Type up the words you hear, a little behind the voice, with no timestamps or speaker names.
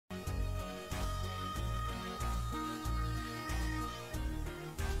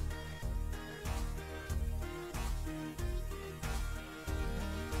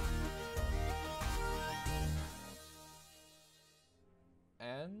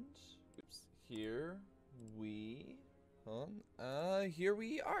oops, here we here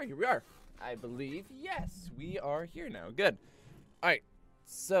we are. I believe, yes, we are here now. Good. All right.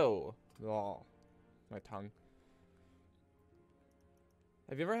 So, oh, my tongue.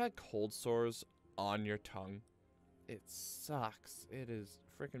 Have you ever had cold sores on your tongue? It sucks. It is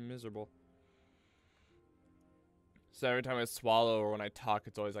freaking miserable. So every time I swallow or when I talk,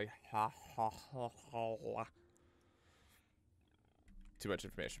 it's always like ha ha ha ha. Too much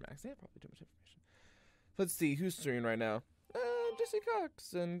information, Max. Yeah, probably too much information. Let's see who's streaming right now. Jesse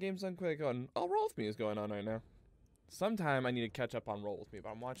Cox and Games on Quick on All Roll With Me is going on right now. Sometime I need to catch up on Roll With Me, but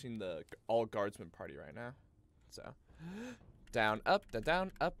I'm watching the All Guardsman Party right now. So, down, up,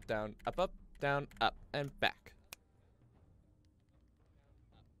 down, up, down, up, down, up, and back.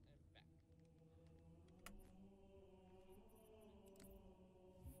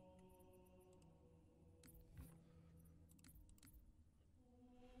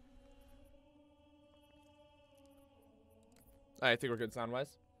 I think we're good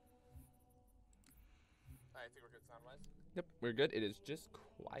sound-wise. Yep, we're good. It is just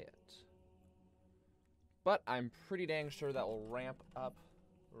quiet. But I'm pretty dang sure that will ramp up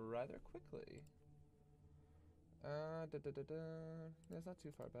rather quickly. That's not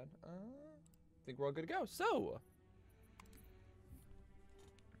too far bad. I think we're all good to go. So,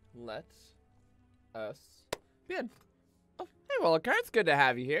 let us begin. Oh, hey, Wildcard, it's good to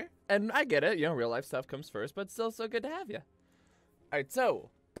have you here. And I get it, you know, real life stuff comes first, but still so good to have you. Alright, so,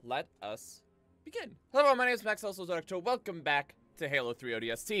 let us begin. Hello, my name is Max, also LordEctro. Welcome back to Halo 3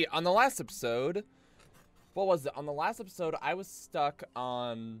 ODST. On the last episode, what was it? On the last episode, I was stuck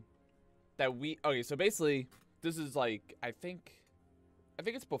on that okay, so basically, this is like, I think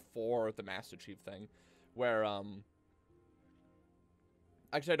it's before the Master Chief thing, where,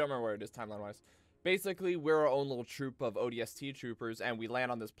 actually, I don't remember where it is timeline-wise. Basically, we're our own little troop of ODST troopers, and we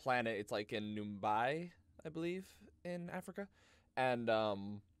land on this planet. It's like in Mumbai, I believe, in Africa. And,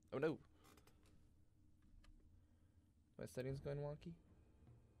 oh no. My settings going wonky?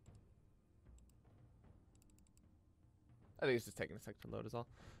 I think it's just taking a sec to load is all.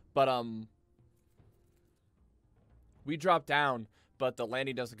 But, we drop down, but the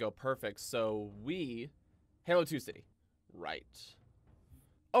landing doesn't go perfect, so Halo 2 City. Right.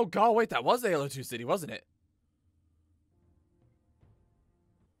 Oh god, wait, that was the Halo 2 City, wasn't it?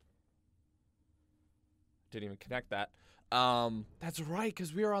 Didn't even connect that. That's right,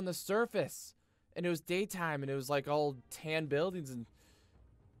 because we were on the surface. And it was daytime, and it was like all tan buildings, and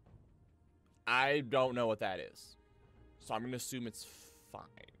I don't know what that is. So I'm gonna assume it's fine.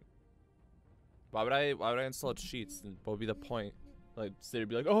 Why would I install cheats? And what would be the point? Like, they'd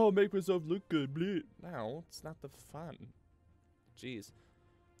be like, oh, make myself look good, bleed. No, it's not the fun. Jeez.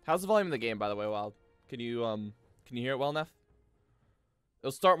 How's the volume of the game, by the way, Wild? Can you hear it well enough?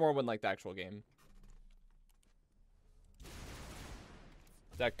 It'll start more when, like, the actual game.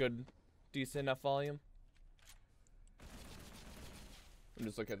 Is that good? Decent enough volume? I'm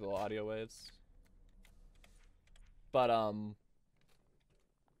just looking at the little audio waves. But,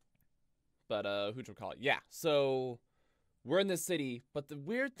 who'd yeah, so we're in this city, but the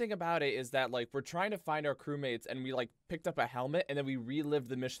weird thing about it is that, like, we're trying to find our crewmates, and we, like, picked up a helmet, and then we relived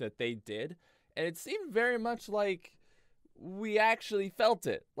the mission that they did, and it seemed very much like we actually felt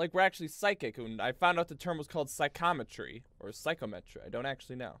it. Like, we're actually psychic, and I found out the term was called psychometry, or psychometry. I don't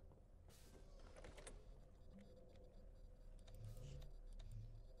actually know.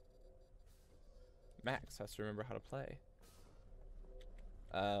 Max has to remember how to play.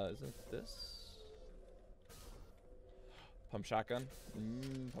 Isn't this? Pump shotgun?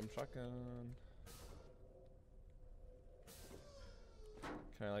 Pump shotgun.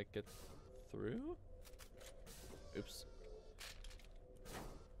 Can I, like, get through? Oops.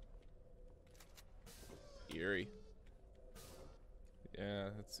 Eerie. Yeah,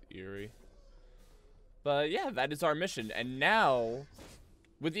 that's eerie. But yeah, that is our mission. And now,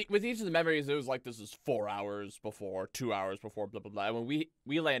 with each of the memories, it was like this is 4 hours before, 2 hours before, blah blah blah. And when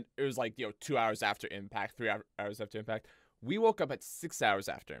we land, it was like, you know, 2 hours after impact, 3 hours after impact. We woke up at 6 hours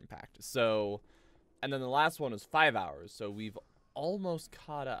after impact. So, and then the last one was 5 hours. So we've almost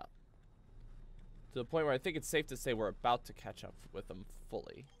caught up to the point where I think it's safe to say we're about to catch up with them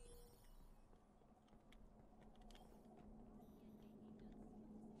fully.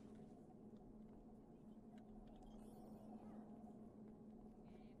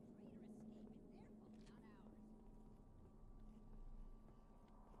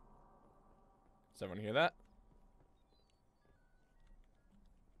 Does everyone hear that?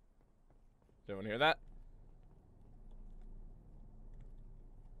 Does everyone hear that?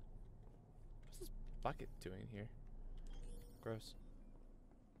 What's this bucket doing here? Gross.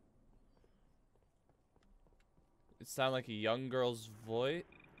 It sounded like a young girl's voice.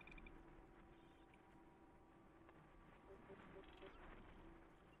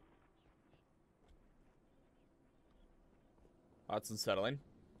 Oh, that's unsettling.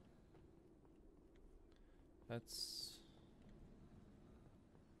 That's...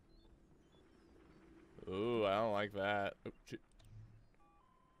 Ooh, I don't like that. Oh, shit.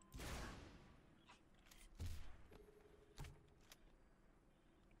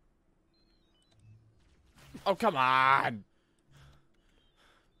 Oh, come on!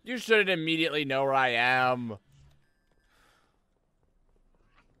 You shouldn't immediately know where I am.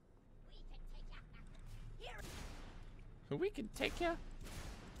 We can take you.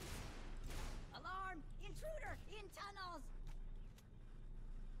 Alarm! Intruder in tunnels.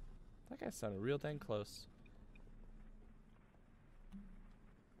 That guy sounded real dang close.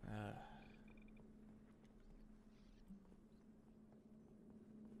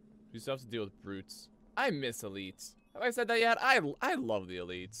 You still have to deal with brutes. I miss elites. Have I said that yet? I love the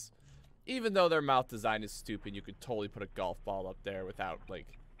elites. Even though their mouth design is stupid, you could totally put a golf ball up there without,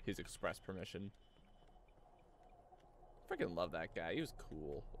 like, his express permission. Freaking love that guy. He was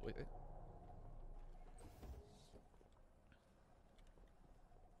cool.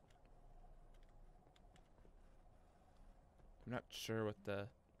 I'm not sure what the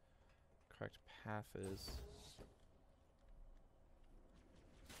correct path is.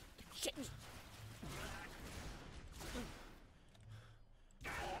 Shit.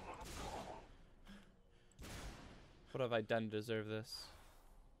 What have I done to deserve this?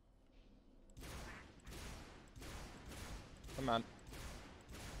 Come on.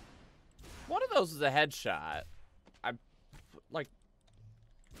 One of those is a headshot. I'm, like,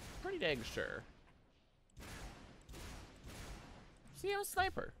 pretty dang sure. See, I'm a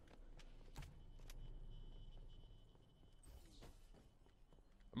sniper.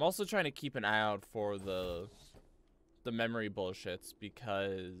 I'm also trying to keep an eye out for the memory bullshits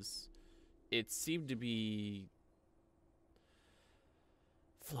because it seemed to be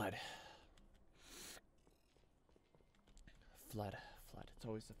flood. Flood. It's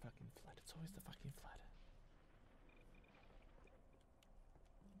always the fucking flood. It's always the fucking flood.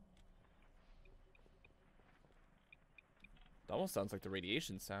 It almost sounds like the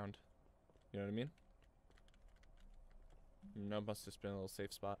radiation sound. You know what I mean? No, must just been a little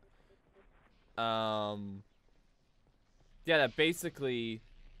safe spot. Yeah, that basically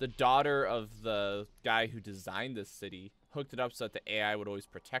the daughter of the guy who designed this city hooked it up so that the AI would always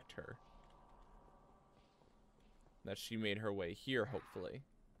protect her. That she made her way here, hopefully.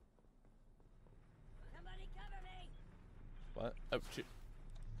 Somebody cover me. What? Oh, shit.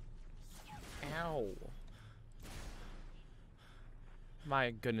 Ow.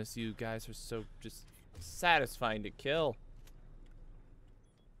 My goodness, you guys are so just satisfying to kill.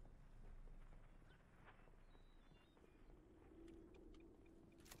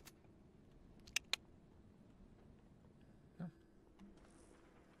 Oh.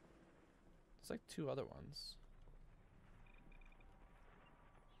 It's like 2 other ones.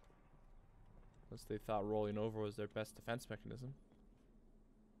 Unless they thought rolling over was their best defense mechanism.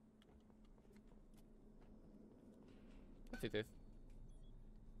 I think they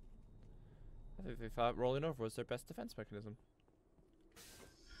thought rolling over was their best defense mechanism.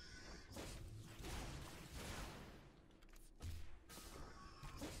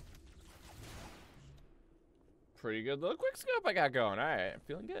 Pretty good little quick scope I got going. Alright, I'm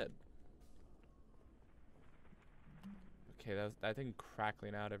feeling good. Okay, that thing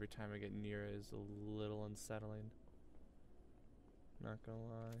crackling out every time I get near it is a little unsettling. Not gonna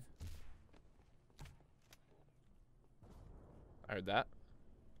lie. I heard that.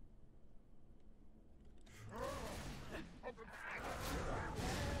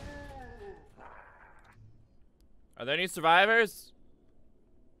 Are there any survivors?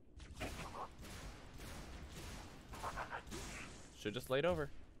 Should just laid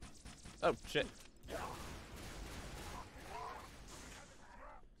over. Oh shit.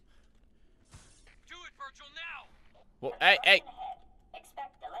 Do it, Virgil, now! Well, hey.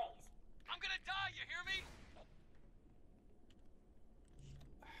 Expect delays. I'm gonna die, you hear me?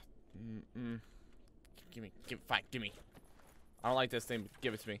 Fine, give me. I don't like this thing, but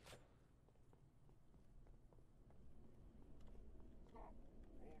give it to me.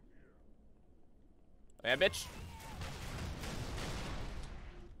 Yeah, bitch.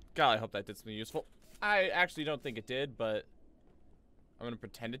 God, I hope that did something useful. I actually don't think it did, but I'm gonna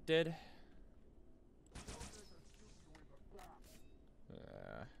pretend it did.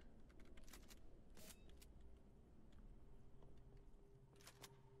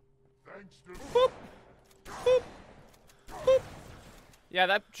 Boop. Boop. Boop. Yeah,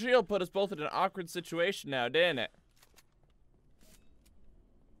 that shield put us both in an awkward situation now, didn't it?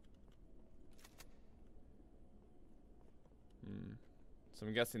 So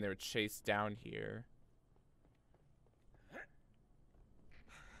I'm guessing they were chased down here.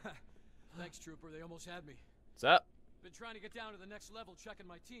 Thanks, Trooper. They almost had me. What's up? Been trying to get down to the next level checking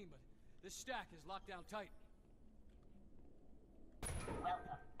my team, but this stack is locked down tight.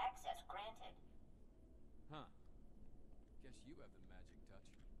 Welcome. Access granted. Huh. Guess you have the magic touch.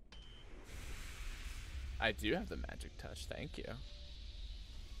 I do have the magic touch, thank you.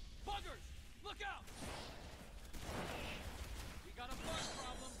 Buggers! Look out! We got a bug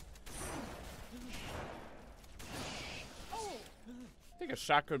problem. Oh! I think a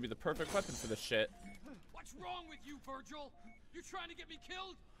shotgun would be the perfect weapon for this shit. What's wrong with you, Virgil? You trying to get me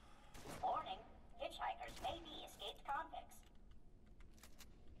killed? Warning. Hitchhikers may be escaped convicts.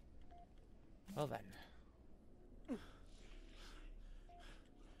 Well then.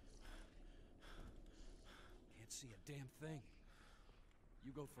 Can't see a damn thing.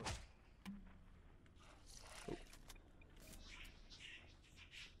 You go first.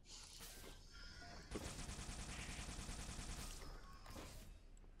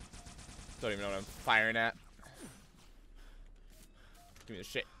 Don't even know what I'm firing at. Give me the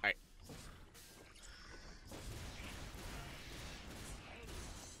shit. Alright.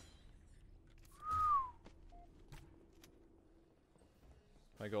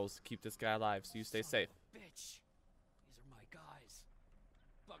 My goal is to keep this guy alive, so you stay safe. Bitch. These are my guys.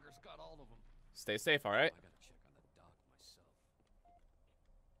 Buggers got all of them. Stay safe, alright? I gotta check on the dock myself.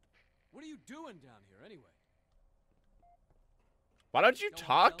 What are you doing down here anyway? Why don't you Don't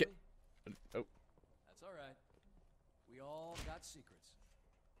wanna talk? tell me? Oh, That's alright. We all got secrets.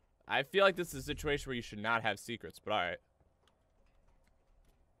 I feel like this is a situation where you should not have secrets, but alright.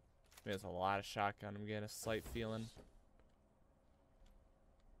 There's a lot of shotgun. I'm getting a slight feeling.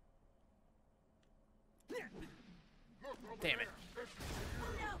 Damn it.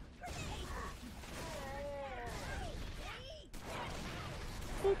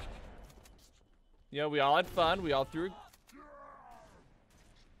 Boop. You know, we all had fun. We all threw.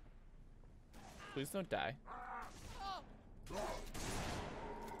 Please don't die.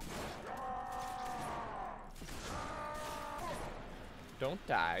 Don't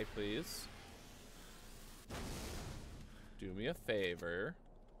die, please. Do me a favor.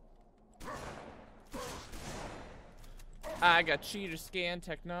 I got cheater scan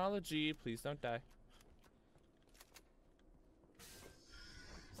technology. Please don't die.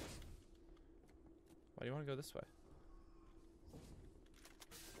 Why do you want to go this way?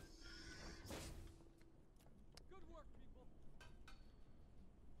 Good work, people.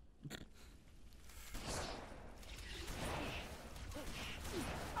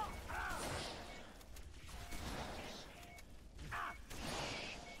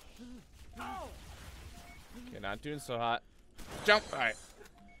 Okay, not doing so hot. Jump! Alright.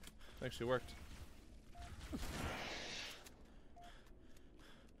 Actually worked.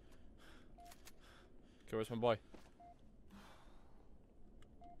 Okay, where's my boy?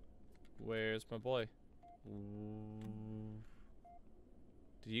 Where's my boy? Ooh.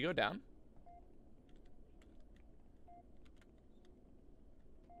 Did he go down?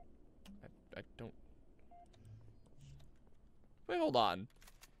 I don't... Wait, hold on.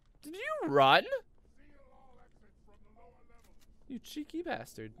 Did you run? You cheeky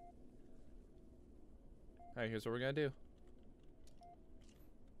bastard. Alright, here's what we're gonna do.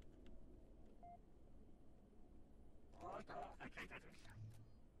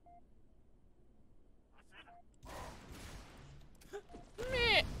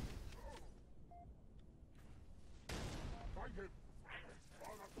 Meh.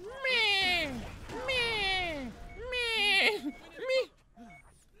 Meh. Meh. Meh. Meh.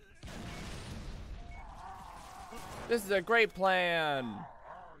 This is a great plan.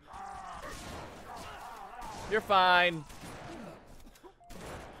 You're fine.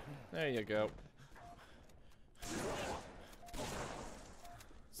 There you go.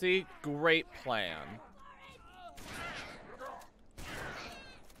 See? Great plan.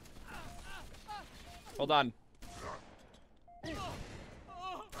 Hold on.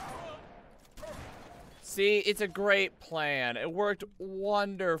 See? It's a great plan. It worked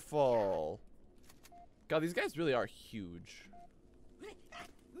wonderful. God, these guys really are huge.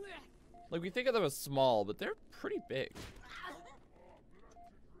 Like, we think of them as small, but they're pretty big.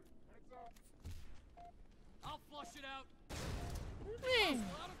 I'll flush it out. Meh.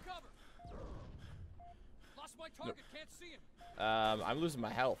 Out of cover. Lost my target. Can't see him. I'm losing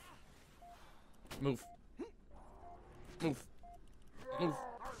my health. Move. Move. Move.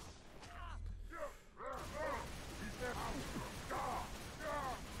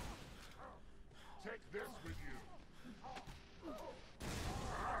 Take this with you.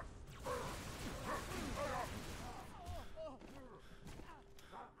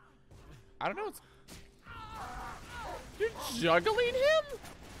 I don't know what's... You're juggling him?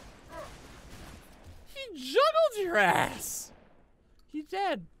 He juggled your ass! He's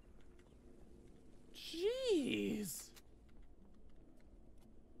dead. Jeez.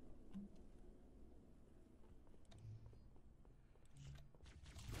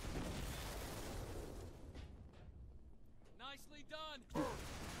 Nicely done.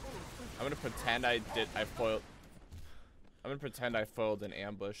 I'm gonna pretend I foiled. I'm gonna pretend I foiled an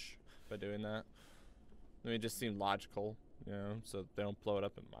ambush by doing that. I mean, it just seemed logical, you know, so they don't blow it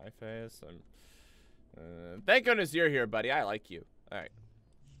up in my face. Thank goodness you're here, buddy. I like you. All right.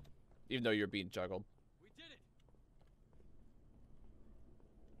 Even though you're being juggled. We did it.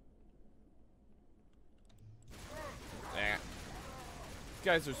 Nah. These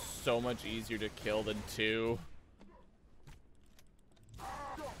guys are so much easier to kill than 2.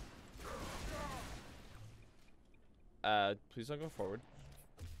 Please don't go forward.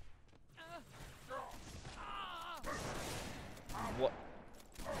 What?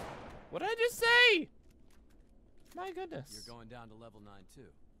 What did I just say? My goodness. You're going down to level 9 too.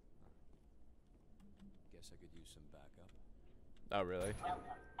 Guess I could use some backup. Oh, really? Welcome.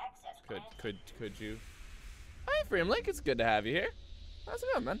 Access Could you? Hi, Freemlink. It's good to have you here. How's it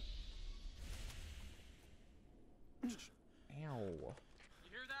going, man? Ow. You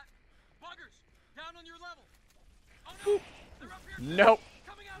hear that? Buggers! Down on your level! Oh no! They're up here! Nope.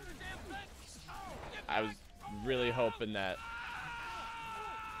 Coming out of the damn thing! Get I was really hoping that.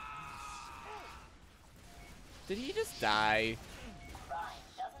 Did he just die? crime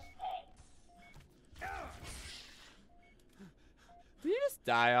doesn't pay. Did he just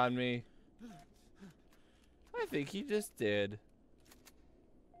die on me? I think he just did.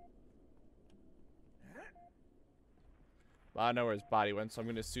 Well, I don't know where his body went, so I'm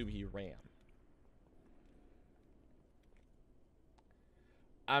gonna assume he ran.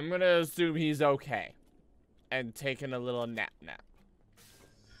 I'm gonna assume he's okay. And taking a little nap.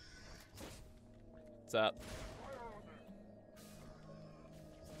 What's up?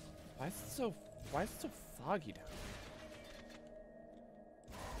 Why is it so foggy down here?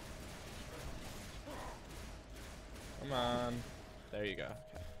 Come on. There you go.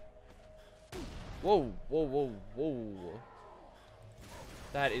 Okay. Whoa.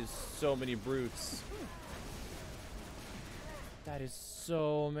 That is so many brutes. That is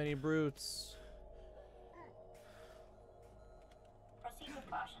so many brutes. Proceed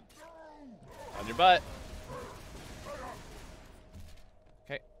with caution. On your butt.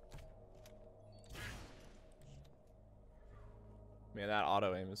 Okay. Man, that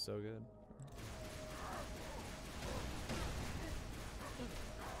auto aim is so good.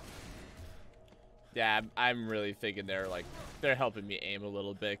 Yeah, I'm really thinking they're helping me aim a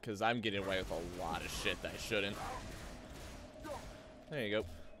little bit because I'm getting away with a lot of shit that I shouldn't. There you go.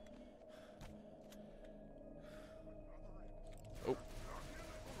 Oh.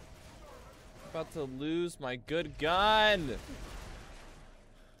 About to lose my good gun.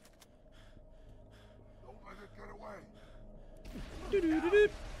 Don't let it get away.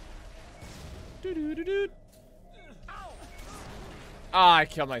 Doo-doo-doo-doo. Ah, I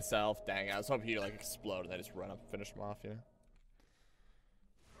killed myself. Dang, I was hoping he'd like explode and I just run up and finish him off, you know?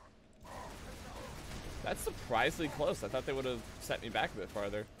 That's surprisingly close. I thought they would have set me back a bit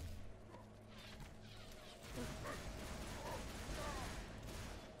farther.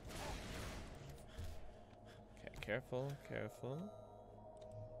 Okay, careful.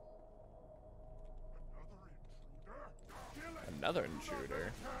 Another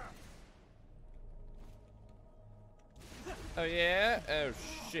intruder. Oh yeah? Oh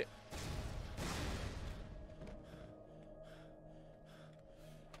shit.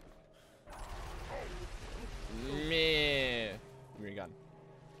 Meh. Give me your gun.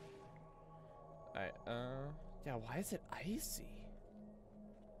 Alright, yeah, why is it icy?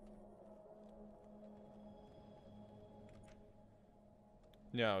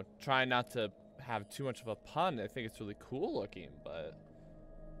 No, try not to have too much of a pun. I think it's really cool looking, but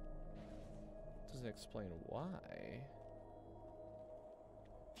it doesn't explain why.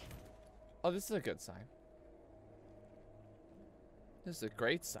 Oh, this is a good sign. This is a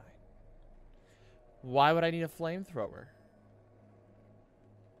great sign. Why would I need a flamethrower?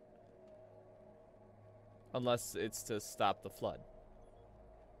 Unless it's to stop the flood.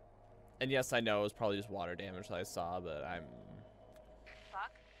 And yes, I know it was probably just water damage that I saw, but I'm...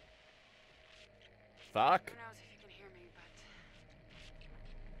 Fuck? Who knows if you can hear me, but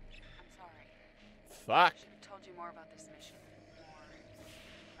I'm sorry. Fuck. I should have told you more about this mission. More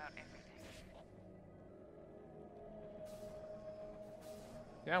about everything.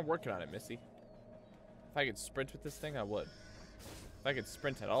 Yeah, I'm working on it, Missy. If I could sprint with this thing, I would. If I could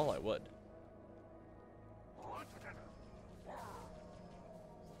sprint at all, I would.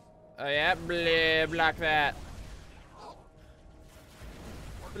 Oh yeah, bleh, block that.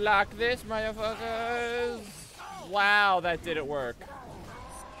 Block this, motherfuckers. Wow, that didn't work.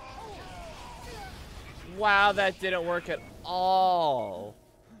 Wow, that didn't work at all.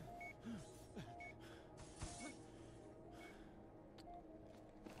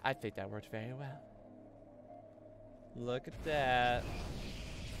 I think that worked very well. Look at that.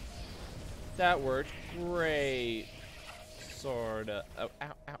 That worked great. Sorta. Oh,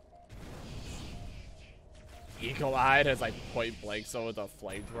 ow, ow. Eagle-eyed has like point blank so with a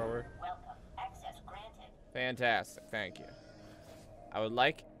flamethrower. Welcome. Access granted. Fantastic, thank you. I would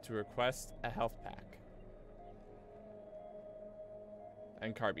like to request a health pack.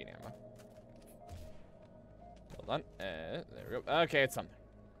 And carbine ammo. Hold on. There we go. Okay, it's something.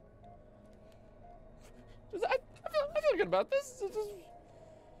 I feel good about this.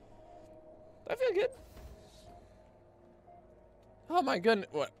 I feel good. Oh my goodness.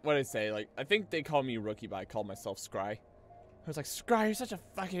 What did I say? Like, I think they call me rookie, but I call myself Scry. I was like, Scry, you're such a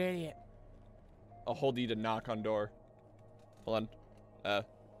fucking idiot. I'll hold you to knock on door. Hold on.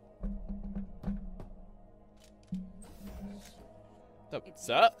 What's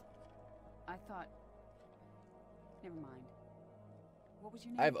up? I thought. Never mind. What was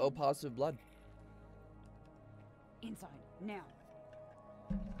your name? I have O positive blood. Inside now.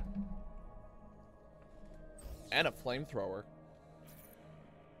 And a flamethrower.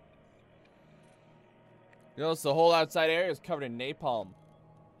 You notice the whole outside area is covered in napalm.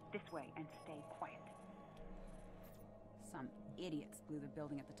 This way and stay quiet. Some idiots blew the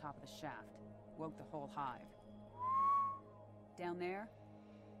building at the top of the shaft. Woke the whole hive. Down there,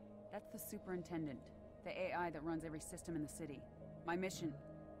 that's the superintendent, the AI that runs every system in the city. My mission,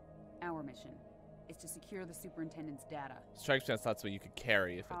 our mission, is to secure the superintendent's data. Strikes me as that's what you could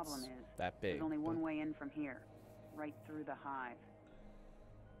carry if Problem it's is, that big. there's only one way in from here, right through the hive.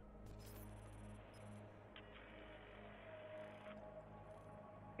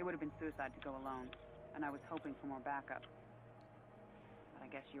 It would have been suicide to go alone, and I was hoping for more backup. But I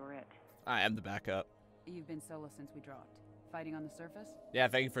guess you're it. I am the backup. You've been solo since we dropped. Fighting on the surface? Yeah,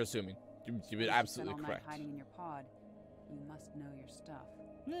 thank you for assuming. You've been absolutely spent all correct. night hiding in your pod. You must know your stuff.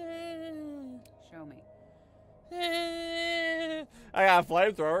 Show me. I got a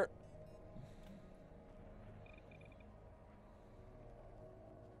flamethrower.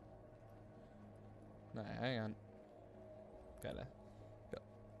 Nah, hang on.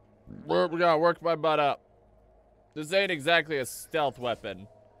 We gotta work my butt up. This ain't exactly a stealth weapon.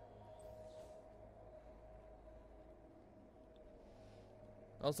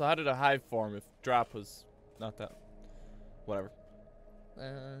 Also, how did a hive form if drop was not that? Whatever.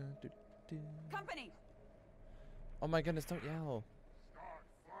 Company! Oh my goodness, don't yell.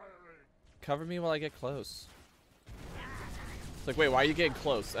 Cover me while I get close. It's like, wait, why are you getting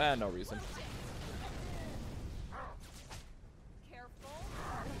close? No reason. Careful.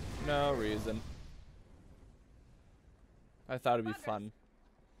 No reason. I thought it'd be fun.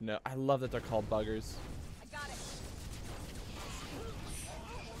 No, I love that they're called buggers. I got it.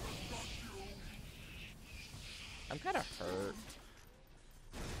 I'm kind of hurt.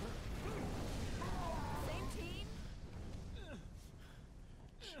 Same team?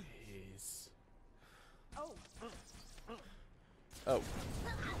 Jeez. Oh. Oh.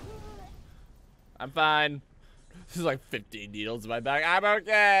 I'm fine. This is like 15 needles in my back. I'm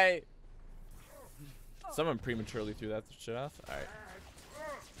okay. Someone prematurely threw that shit off. All right.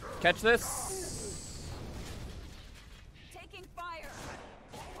 Catch this. Taking fire.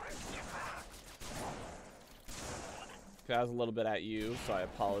 That was a little bit at you, so I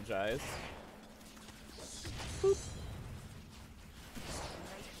apologize. Boop.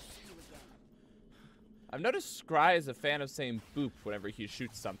 I've noticed Scry is a fan of saying boop whenever he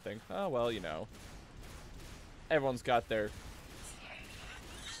shoots something. Oh, well, you know. Everyone's got their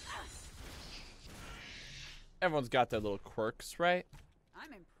little quirks, right?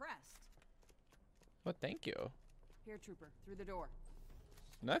 I'm impressed. Well, thank you. Here, Trooper, through the door.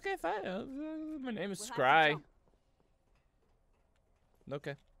 Okay, fine. My name is We'll have to Scry. jump.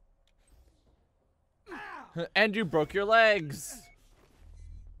 Okay. And you broke your legs.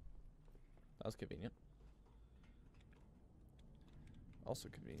 That was convenient. Also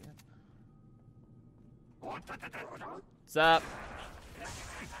convenient. What's up?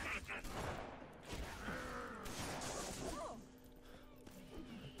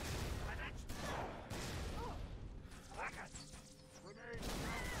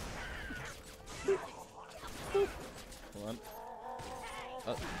 Hold on.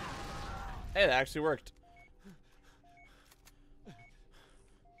 Oh. Hey, that actually worked.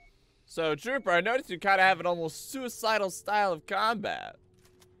 So, Trooper, I noticed you kind of have an almost suicidal style of combat.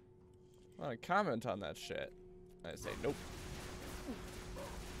 want to comment on that shit. I say nope.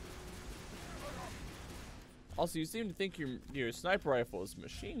 Also, you seem to think your sniper rifle is a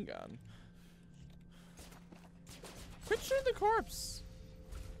machine gun. Quit shooting the corpse.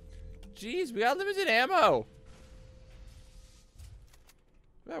 Jeez, we got limited ammo.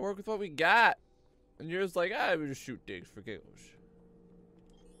 We gotta work with what we got. And you're just like, we just shoot digs for giggles.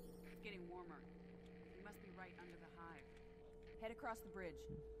 It's getting warmer. We must be right under the hive. Head across the bridge.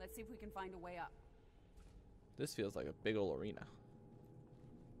 Let's see if we can find a way up. This feels like a big ol' arena.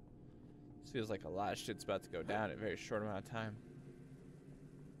 This feels like a lot of shit's about to go down in a very short amount of time.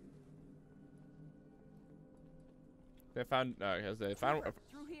 They found. They found.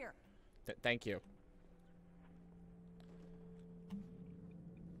 Through here. Thank you.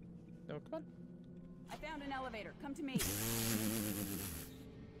 No, come on. I found an elevator. Come to me.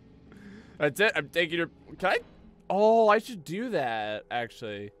 That's it. I'm taking your. Can I? Oh, I should do that.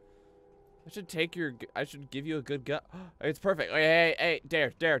 Actually, I should take your. I should give you a good gun. It's perfect. Hey,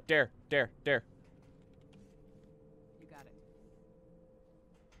 dare. You got it.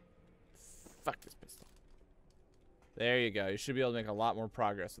 Fuck this pistol. There you go. You should be able to make a lot more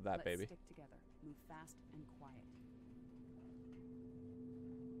progress with that, Let's baby. stick together. Move fast and quiet.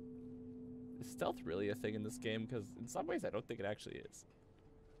 Is stealth really a thing in this game? Because in some ways, I don't think it actually is.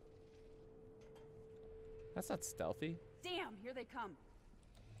 That's not stealthy. Damn! Here they come.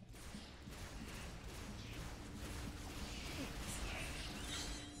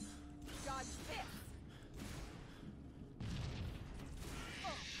 Dodge this.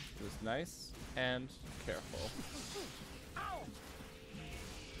 It was nice and careful. Ow!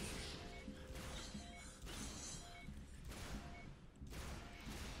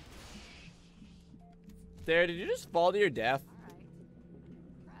 There, did you just fall to your death? All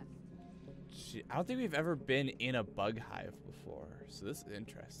right. Gee, I don't think we've ever been in a bug hive before, so this is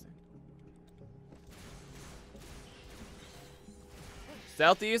interesting.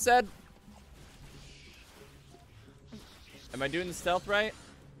 Stealthy, you said? Am I doing the stealth right?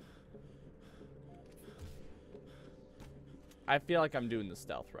 I feel like I'm doing the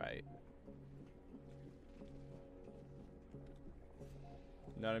stealth right.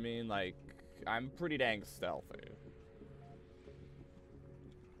 You know what I mean? Like, I'm pretty dang stealthy.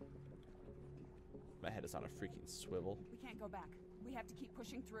 My head is on a freaking swivel. We can't go back. We have to keep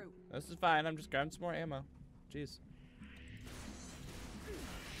pushing through. This is fine. I'm just grabbing some more ammo. Jeez.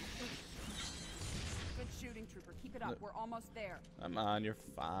 Good shooting, Trooper. Keep it up. We're almost there. I'm on. You're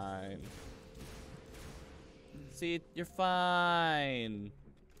fine. See, you're fine.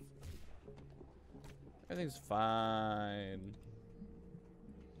 Everything's fine.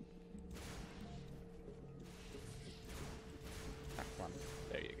 Ah, come on.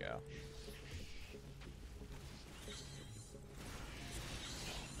 There you go.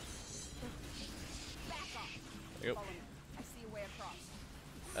 Back off. Yep. Follow me. I see a way across.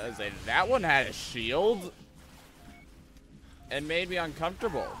 I was like, that one had a shield and made me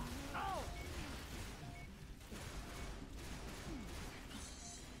uncomfortable.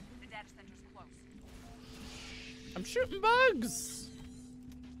 The data center's close. I'm shooting bugs.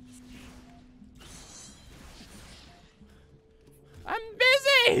 I'm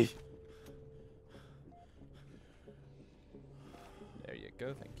busy. There you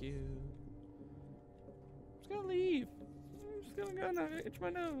go. Thank you. I'm just gonna leave. I'm just gonna go and itch my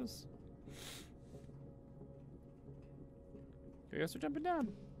nose. I guess we're jumping down.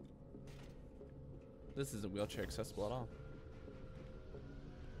 This isn't wheelchair accessible at all.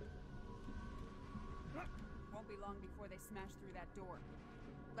 Won't be long before they smash through that door.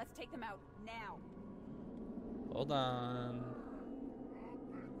 Let's take them out now. Hold on.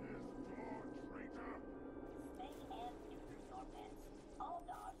 Spay and neuter your pets. All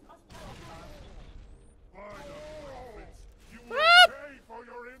dogs must have a By the prophets, you will Ah! pay for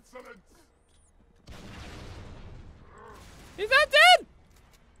your insolence! He's not dead!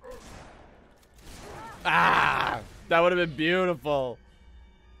 Ah! That would have been beautiful.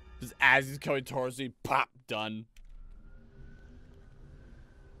 Just as he's coming towards me, pop, done.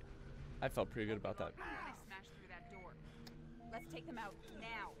 I felt pretty good about that. They smash through that door. Let's take them out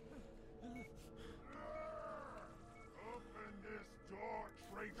now. Open this door,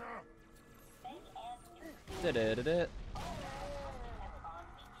 traitor! spay and neuter Did it.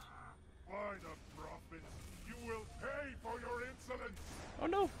 By the prophets, you will pay for your insolence! Oh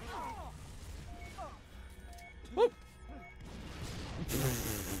no. Whoop.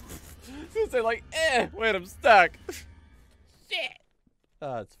 They're like, wait, I'm stuck. Shit.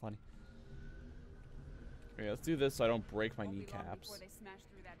 Oh, that's funny. Okay, let's do this so I don't break my Won't be long kneecaps. before they smash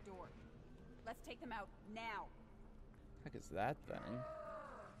through that door. Let's take them out now. Heck is that thing?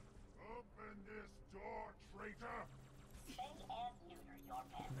 this door, traitor! Spay and neuter your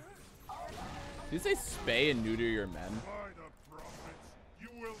pets. All dogs Did you say spay and neuter your men? By the prophets, you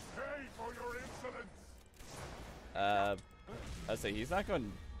will pay for your insolence! I say he's not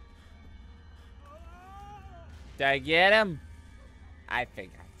going. Did I get him? I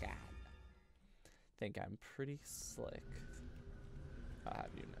think I got him. Think I'm pretty slick. I'll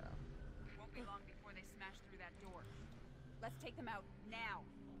have you know. Won't be long before they smash through that door. Let's take them out now.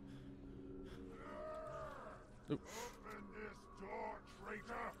 Oop. Open this door,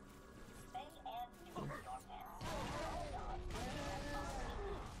 traitor! spay and neuter your pets. All dogs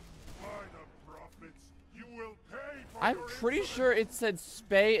By the prophets, you will pay for I'm your pretty insolence! sure it said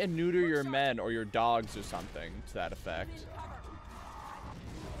spay and neuter your men or your dogs or something to that effect.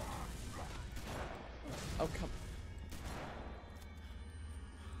 Oh, come.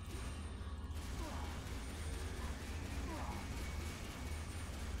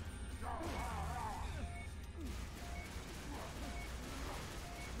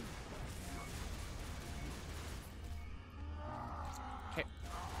 Okay.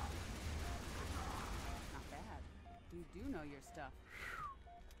 Not bad. You do know your stuff.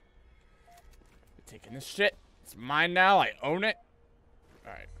 We're taking this shit. It's mine now. I own it.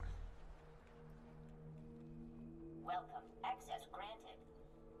 All right. welcome. Access granted.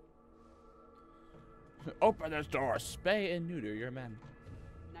 Open this door. Spay and neuter your men.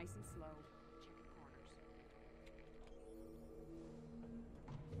 Nice and slow. Check the corners.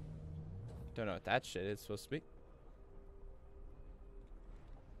 Don't know what that shit is supposed to be.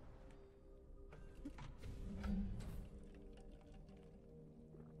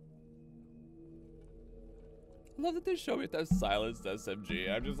 I love that they show me that silenced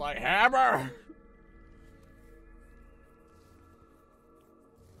SMG. I'm just like, hammer!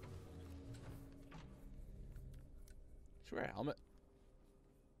 Should wear a helmet.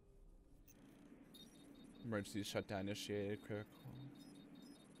 Emergency shutdown initiated. Critical.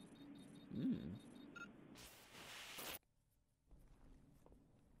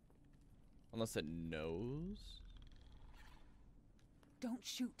 Unless it knows. Don't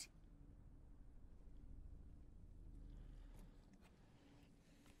shoot.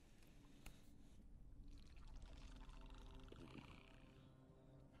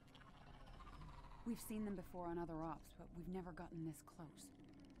 We've seen them before on other ops, but we've never gotten this close.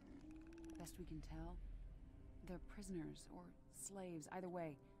 Best we can tell, they're prisoners or slaves. Either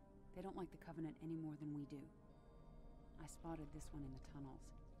way, they don't like the Covenant any more than we do. I spotted this one in the tunnels.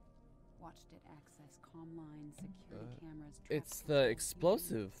 Watched it access comm lines, security cameras. track It's the control,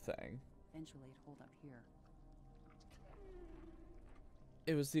 explosive thing. Eventually, it hold up here.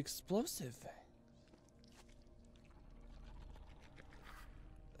 It was the explosive thing.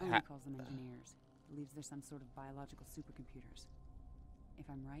 Only calls them engineers. Believes they're some sort of biological supercomputers. If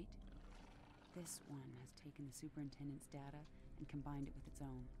I'm right, this one has taken the superintendent's data and combined it with its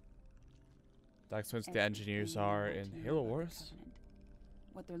own. That's what the engineers are in Halo Wars. Covenant.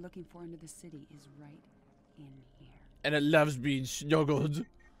 What they're looking for into the city is right in here. And it loves being snuggled.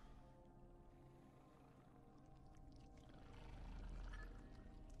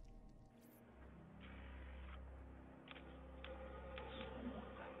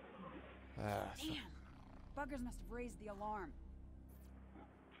 Damn! Buggers must have raised the alarm.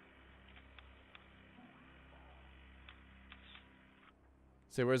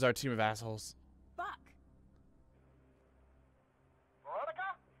 So where's our team of assholes? Buck!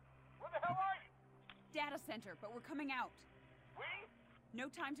 Veronica? Where the hell are you? Data center, but we're coming out. We? No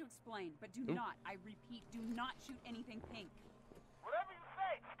time to explain, but do not, I repeat, do not shoot anything pink. Whatever you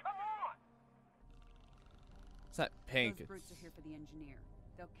say, come on! It's not pink. Those brutes are here for the engineer.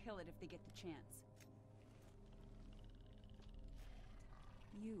 They'll kill it if they get the chance.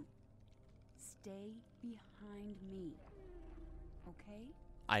 You, stay behind me, okay?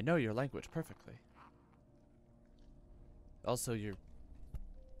 I know your language perfectly. Also, you're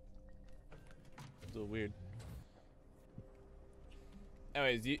a little weird.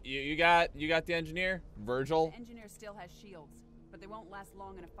 Anyways, you got the engineer, Virgil. The engineer still has shields, but they won't last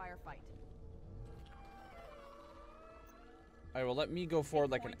long in a firefight. Alright, well, let me go forward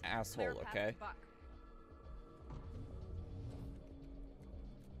like an Point, asshole, clear path to okay? Buck.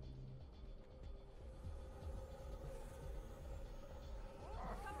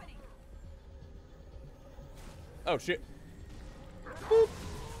 Company. Oh, shit. Boop.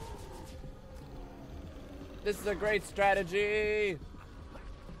 This is a great strategy.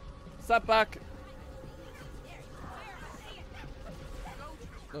 Sup, Buck?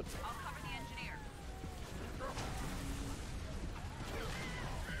 Look. I'll cover the engineer.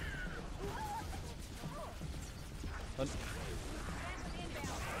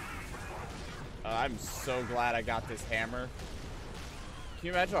 I'm so glad I got this hammer. Can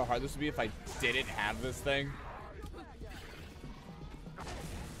you imagine how hard this would be if I didn't have this thing?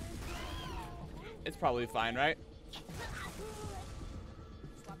 It's probably fine, right?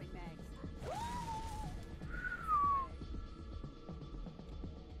 Swapping mags.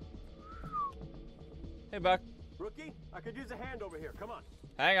 Hey, Buck. Rookie, I could use a hand over here. Come on.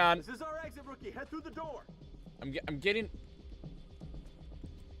 Hang on. This is our exit, Rookie. Head through the door. I'm getting...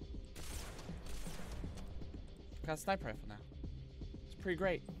 Got a sniper rifle now. It's pretty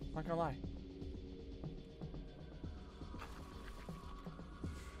great. Not gonna lie.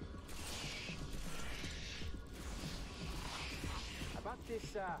 About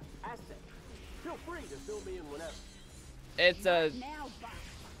this asset. Feel free to fill me in whenever.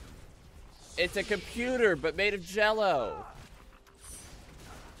 It's a computer, but made of Jello.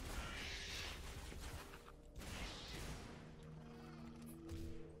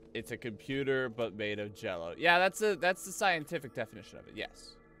 It's a computer, but made of Jello. Yeah, that's the scientific definition of it.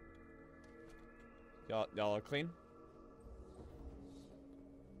 Yes. Y'all are clean.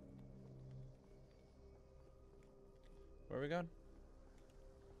 Where are we going?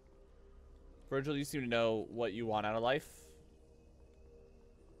 Virgil, you seem to know what you want out of life.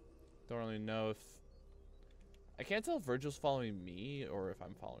 Don't really know if... I can't tell if Virgil's following me or if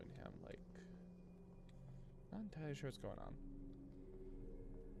I'm following him. Like, not entirely sure what's going on.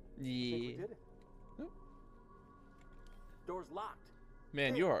 I think we did it. Nope. Door's locked.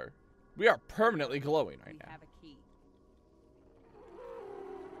 Man, we are permanently glowing right We now. have a key.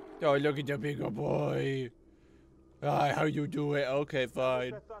 Oh, look at the bigger boy. Ah, how you do it? Okay,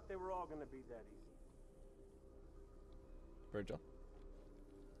 fine. I thought they were all gonna be that easy. Virgil.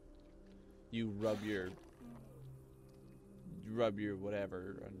 You rub your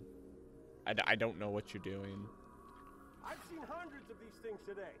whatever. And I don't know what you're doing. I've seen hundreds of these things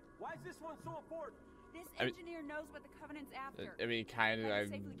today. Why is this one so important? This I mean- engineer knows what the Covenant's after. I mean, kind If of. I could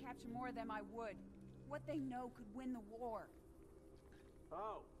safely capture more of them, I would. What they know could win the war.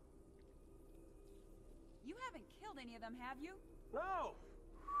 Oh. You haven't killed any of them, have you? No!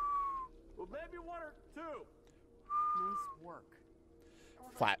 Well, maybe one or two. Nice work. How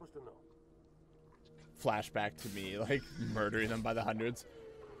was I Flat. supposed to know? Flashback to me, like, murdering them by the hundreds.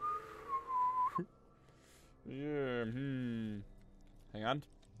 Yeah, Hang on.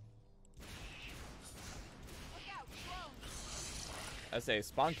 Look out, drones. That's a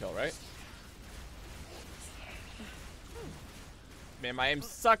spawn kill, right? Man, my aim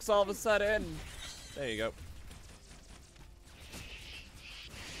sucks all of a sudden. There you go.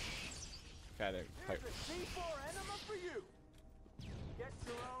 Got it. Here's a C4 enema for you. Get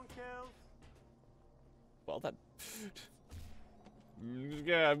your own kills. Well done.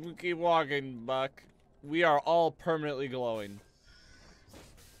 Yeah, keep walking, Buck. We are all permanently glowing.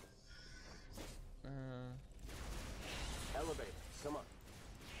 Elevator. Come on.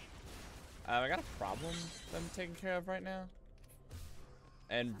 I got a problem that I'm taking care of right now.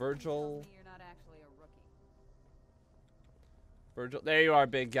 And Virgil. You're not actually a rookie. Virgil, there you are,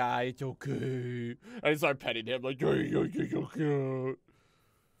 big guy. It's okay. I start petting him like, okay.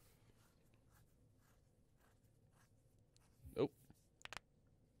 Oh.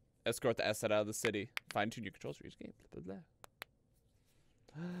 Escort the asset out of the city. Fine-tune your controls for each game. Blah, blah,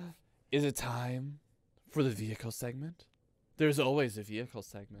 blah. Is it time for the vehicle segment? There's always a vehicle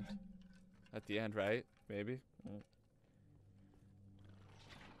segment. At the end, right? Maybe?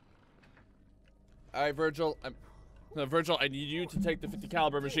 Alright, Virgil. Virgil, I need you to take the 50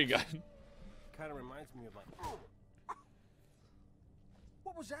 caliber machine gun. Kind of reminds me of like.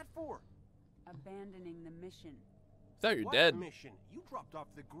 What was that for? Abandoning the mission. Thought you're What dead. mission? You dropped off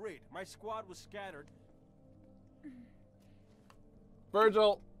the grid. My squad was scattered.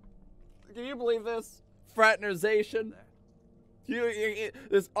 Virgil, can you believe this? Fraternization?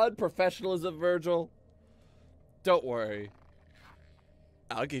 This unprofessionalism, Virgil. Don't worry.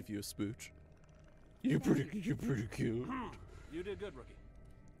 I'll give you a smooch. You're pretty cute. You did good, rookie.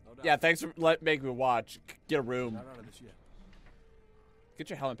 No doubt. Yeah, thanks for making me watch. Get a room. Not out of this yet. Get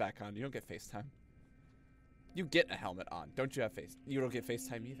your helmet back on. You don't get FaceTime. You get a helmet on. Don't you have face? You don't get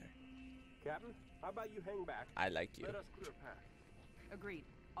FaceTime either. Captain, how about you hang back? I like you. Let us clear a path. Agreed.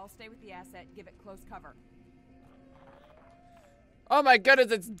 I'll stay with the asset, give it close cover. Oh my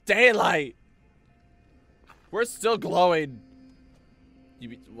goodness, it's daylight. We're still glowing. You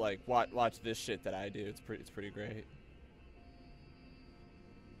be, like watch this shit that I do. It's pretty great.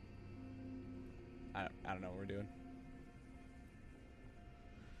 I don't know what we're doing.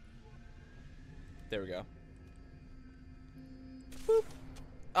 There we go. Boop.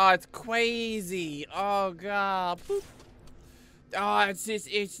 Oh, it's crazy. Oh god. Boop. Oh, it's just,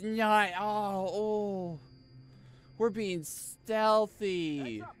 it's not. Oh. We're being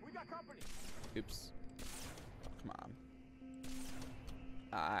stealthy. Heads up, we got company. Oops. Come on.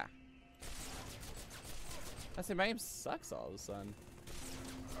 Ah. I say my aim sucks all of a sudden.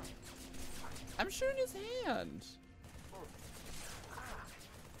 I'm shooting his hand.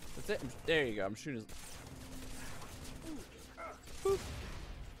 That's it. There you go. I'm shooting his. Boop.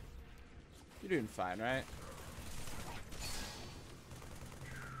 You're doing fine, right?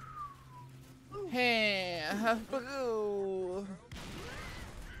 Hey, boo.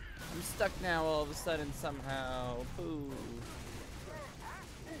 I'm stuck now all of a sudden somehow. Boo.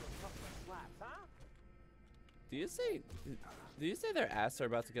 Do you say their ass are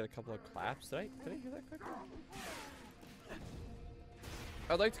about to get a couple of claps? Did I hear that correctly?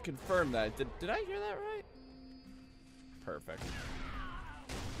 I'd like to confirm that. Did I hear that right? Perfect.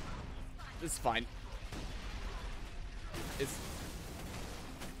 It's fine. It's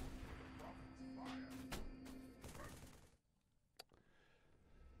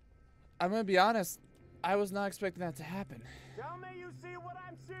I'm gonna be honest, I was not expecting that to happen. Tell me you see what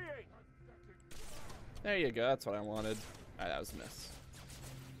I'm seeing. There you go, that's what I wanted. Alright, that was a miss.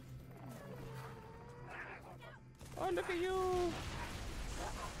 Oh, look at you!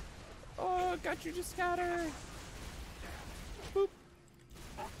 Oh, got you, just got her! Boop.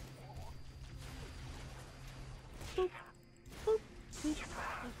 Boop. Boop. Boop.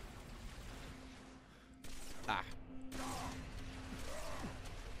 Ah.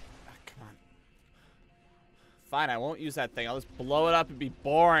 Come on. Fine, I won't use that thing. I'll just blow it up and be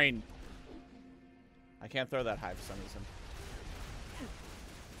boring. I can't throw that high for some reason.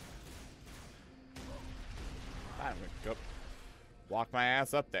 I'm gonna go walk my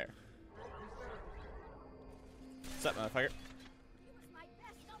ass up there. What's up, motherfucker?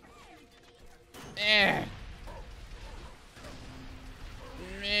 Eh.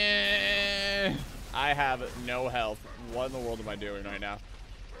 Meh. I have no health. What in the world am I doing right now?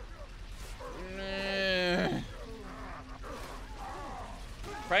 Meh.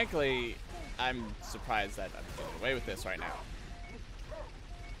 Frankly, I'm surprised that I'm getting away with this right now.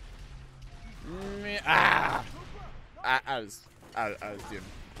 Meh. Ah! I was doing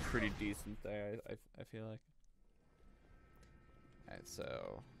pretty decent there. I feel like. Alright,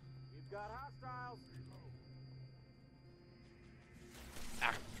 so. We've got hostiles.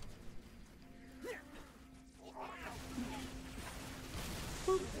 Ah.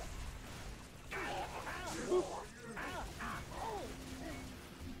 Boop. Boop.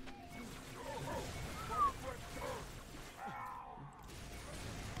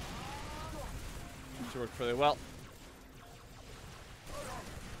 She worked really well.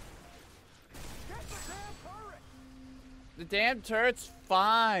 The damn turret's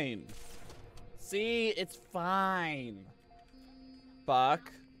fine. See, it's fine.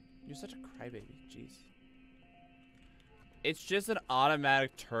 Buck, you're such a crybaby. Jeez. It's just an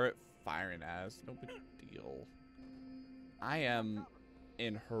automatic turret firing as. No big deal. I am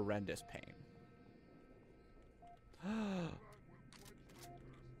in horrendous pain.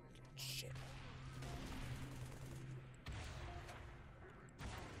 Shit.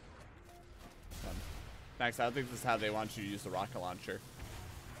 Max, I don't think this is how they want you to use the rocket launcher.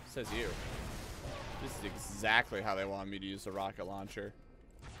 Says you. This is exactly how they want me to use the rocket launcher.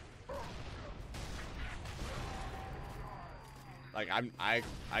 Like I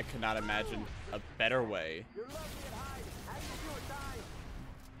cannot imagine a better way.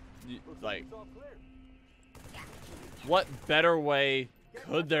 Like, what better way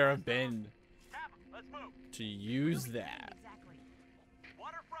could there have been to use that?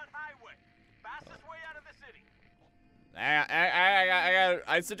 Waterfront highway. Fastest way out of the city.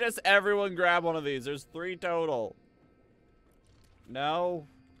 I suggest everyone grab one of these. There's 3 total. No,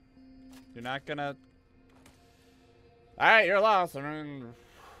 you're not gonna. All right, you're lost. I mean,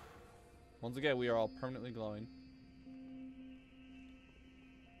 once again, we are all permanently glowing.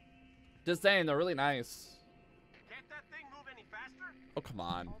 Just saying, they're really nice. Can't that thing move any faster? Oh, come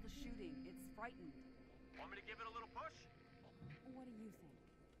on. All the shooting, it's frightened. Want me to give it a little push? What do you think?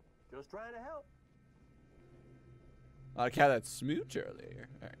 Just trying to help. I like how that smooch earlier.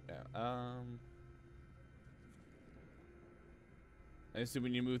 All right, now, I assume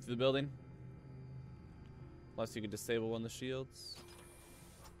when you move to the building, unless you can disable one of the shields.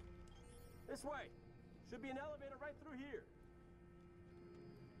 This way. Should be an elevator right through here.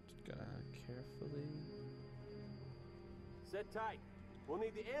 Just gotta carefully. Sit tight. We'll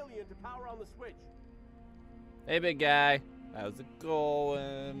need the alien to power on the switch. Hey, big guy. How's it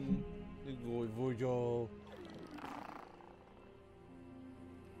going?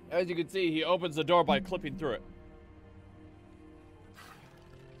 As you can see, he opens the door by clipping through it.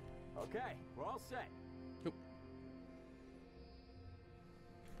 Okay, we're all set. Oop.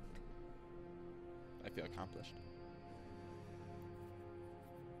 I feel accomplished.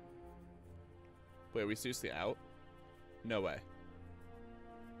 Wait, are we seriously out? No way.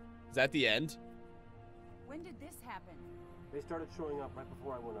 Is that the end? When did this happen? They started showing up right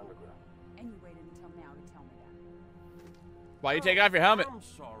before I went underground. And you waited until now to tell me that. Why you take off your helmet? I'm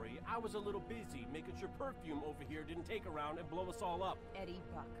sorry. I was a little busy making sure perfume over here didn't take around and blow us all up. Eddie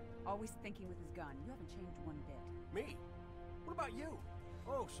Buck, always thinking with his gun. You haven't changed one bit. Me? What about you?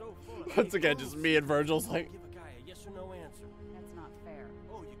 Oh, so fun. Once again, just me and Virgil's like. Give a guy a yes or no answer. That's not fair.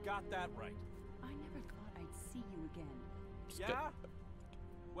 Oh, you got that right. I never thought I'd see you again. Yeah?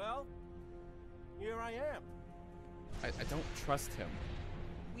 Well, here I am. I don't trust him.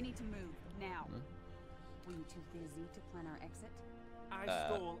 We need to move, now. Were you too busy to plan our exit? I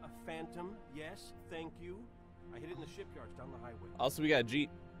stole a Phantom, yes, thank you. I hid it in the shipyards down the highway. Also, we got a Jeep.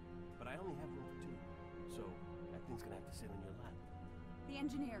 But I only have room for 2, so that thing's gonna have to sit on your lap. The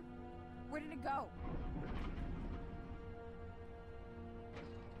engineer. Where did it go?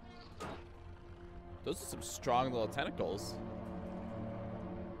 Those are some strong little tentacles.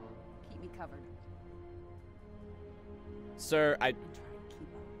 Keep me covered. Sir, And try to keep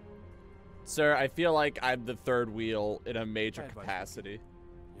up. Sir, I feel like I'm the third wheel in a major I advise you. capacity.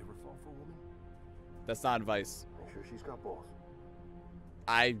 You ever fall for a woman? That's not advice. Make sure she's got balls.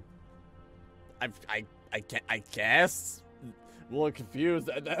 I guess. I'm a little confused.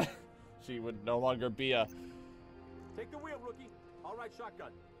 She would no longer be a. Take the wheel, rookie. All right,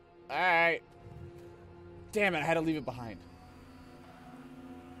 shotgun. All right. Damn it! I had to leave it behind.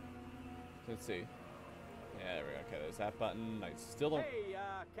 Let's see. Yeah, there we go. Okay, there's that button. I still don't. Hey,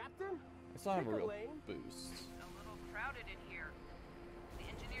 Captain? I still have a pick a real lane. boost. A little crowded in here. The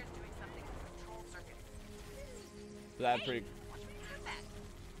engineer's doing something with the control circuit. So that's pretty. Watch me do that.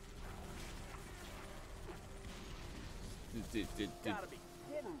 Gotta be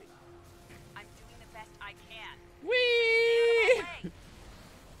kidding me. I'm doing the best I can. Whee!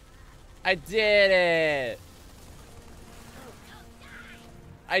 I did it!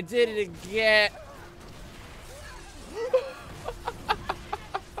 I did it again!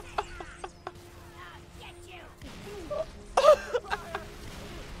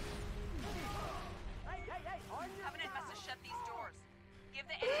 Covenant must have shut these doors. Give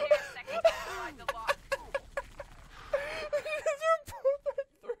the engineer a second to override the lock.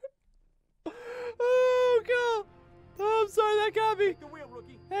 Oh god! Oh, I'm sorry, that got me. Take the wheel,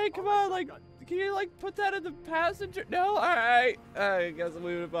 rookie. Hey, come All right, on, like, shotgun. can you like put that in the passenger? No, all right. I guess I'm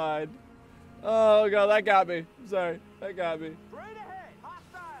leaving it behind. Oh god, that got me. I'm sorry, that got me. Straight ahead,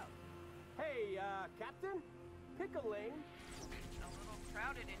 hostile. Hey, Captain, pick a lane. A little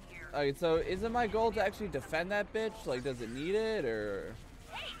crowded in here. Okay, so isn't my goal to actually defend that bitch? Like, does it need it or?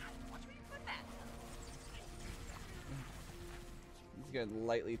 Hey, watch me put that. He's gonna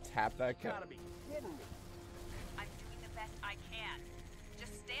lightly tap that guy. Gotta be kidding me. I'm doing the best I can.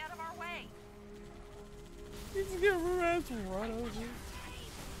 Just stay out of our way. He's gonna run over. Move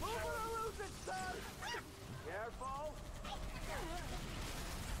or lose it, son. Careful.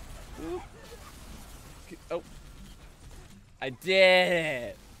 Oop. Oh, I did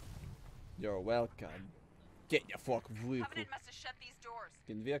it. You're welcome. Get your fucking vehicle. Covenant must have shut these doors.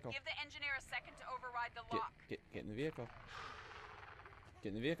 Get in the vehicle. Give the engineer a second to override the lock. Get in the vehicle. Get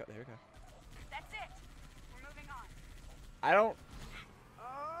in the vehicle. There we go. That's it. We're moving on. I don't.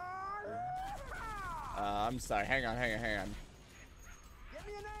 I'm sorry. Hang on. Get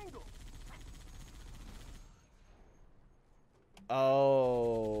me an angle.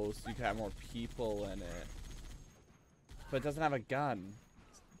 Oh, so you can have more people in it. But it doesn't have a gun.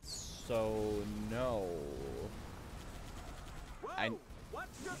 So, no. Whoa, what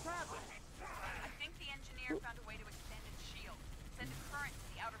just happened? I think the engineer found a way to extend its shield. Send a current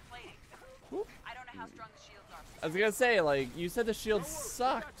to the outer plating. Whoop. I don't know how strong the shields are. I was gonna say, like, you said the shields No worries, we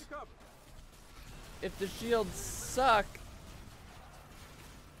got sucked. you covered. If the shields suck.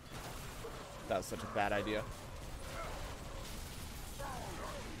 That was such a bad idea.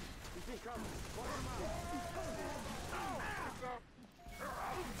 You think I'm-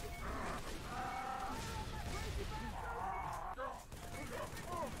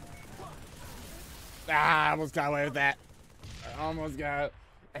 Ah, I almost got away with that. I almost got.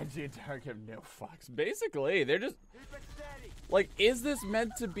 Engine Dark have no fucks. Basically, they're just. Keep it steady. Like, is this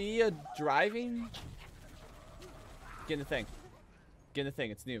meant to be a driving? Get in the thing. Get in the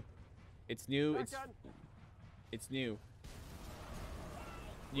thing. It's new. It's new. Shotgun. It's new.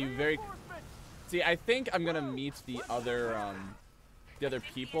 You very. Reinforcement. See, I think I'm gonna meet the other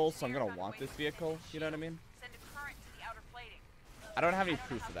people, so I'm gonna want this vehicle. You know what I mean? Send a current to the outer plating. I don't have any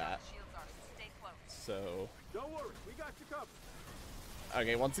proof of that. So, Don't worry, we got you covered.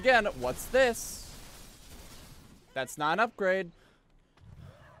 okay, once again, what's this? That's not an upgrade.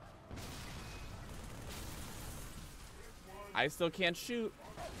 I still can't shoot.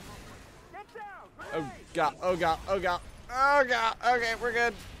 Get down! Oh god, oh god, oh god, oh god. Okay, we're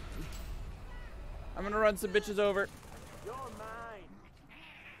good. I'm gonna run some bitches over. You're mine.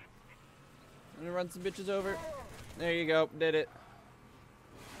 I'm gonna run some bitches over. There you go, did it.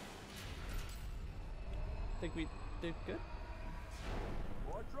 Think we did good?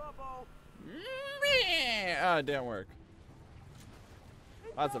 More trouble. Oh, it didn't work.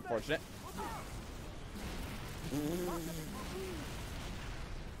 That's unfortunate.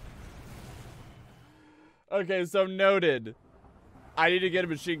 Okay, so noted. I need to get a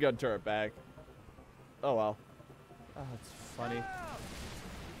machine gun turret back. Oh well. Oh, that's funny.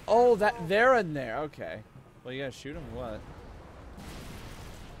 Oh, they're in there. Okay. Well, you gotta shoot them or what?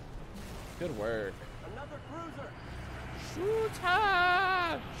 Good work. Another cruiser. Shoot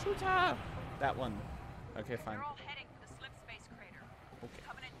her! Shoot her! That one. Okay, fine. They're all heading for the slip space crater. Okay.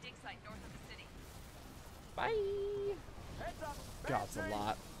 Covenant dig site north of the city. Bye. Heads up. God, it's a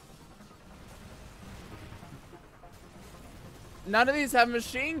lot. None of these have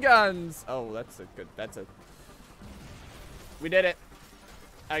machine guns. Oh, that's a good. That's a. We did it.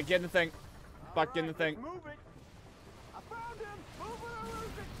 Alright, get in the thing. Buck, get in the thing. Move it. I found him. Move it or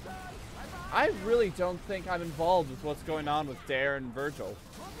lose it, son. I really don't think I'm involved with what's going on with Dare and Virgil. Look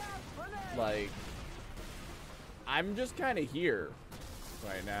out, grenade. Like, I'm just kind of here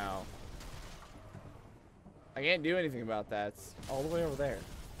right now. I can't do anything about that. It's all the way over there.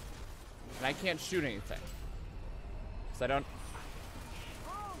 And I can't shoot anything. Because I don't...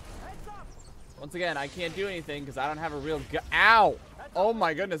 Heads up. Once again, I can't do anything because I don't have a real gun. Ow! Oh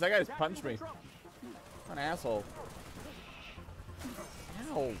my goodness, that guy just punched me. What an asshole.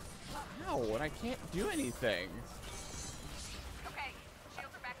 Ow. Ow, and I can't do anything. Okay,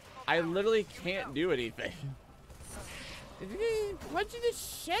 shields are back to full I power. literally can't do anything. He's punching the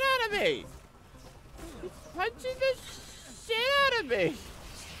shit out of me! He's punching the shit out of me!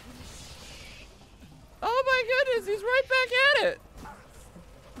 Oh my goodness, he's right back at it!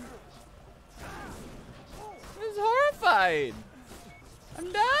 He's horrified!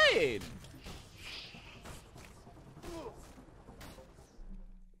 I'm dying!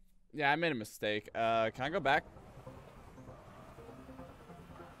 Yeah, I made a mistake. Can I go back?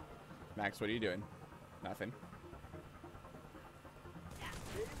 Max, what are you doing? Nothing. Get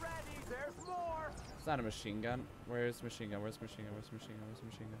ready. There's more. It's not a machine gun. Where's the machine gun? Where's the machine gun? Where's the machine gun? Where's the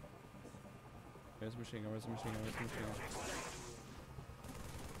machine gun? Where's the machine gun? Where's the machine gun? Where's the machine gun?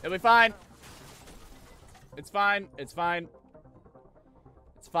 It'll be fine. It's fine. It's fine.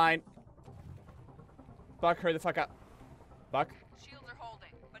 It's fine. Buck, hurry the fuck up. Buck. Shields are holding,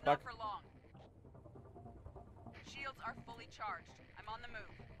 but Buck. not for long. Shields are fully charged. I'm on the move.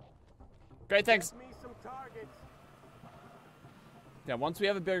 Great, thanks. Get me some targets. Yeah, once we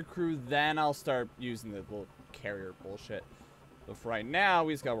have a bigger crew, then I'll start using the little carrier bullshit. But for right now,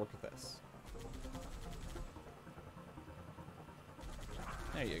 we just gotta work with this.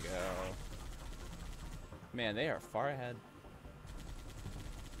 There you go. Man, they are far ahead.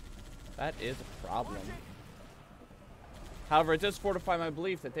 That is a problem. However, it does fortify my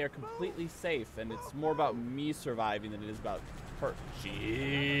belief that they are completely safe, and it's more about me surviving than it is about her.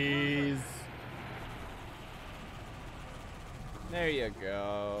 Jeez. There you They're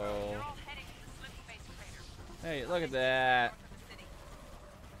go. all heading to the slip space crater. Hey, look at that. North of the city.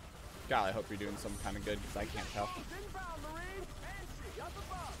 God, I hope you're doing some kind of good, because I can't tell. Inbound, Marine. Entry up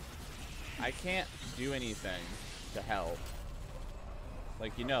above. I can't do anything to help.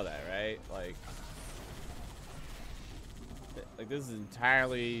 Like, you know that, right? Like this is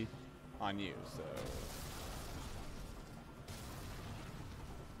entirely on you, so.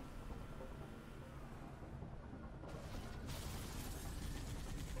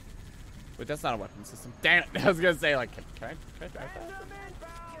 Wait, that's not a weapon system. Damn it! I was gonna say, like, can I drive that? Phantom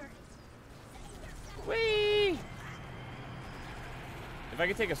inbound. Whee! If I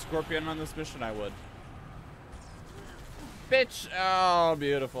could take a Scorpion on this mission, I would. Bitch! Oh,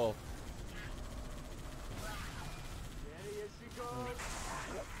 beautiful. Steady as she goes.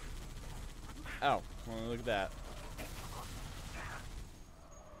 Oh, well, look at that.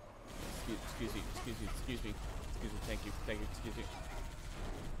 Excuse me, excuse me, excuse me. Excuse me, thank you, excuse me.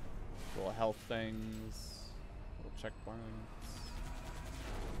 Little health things. Little checkpoints.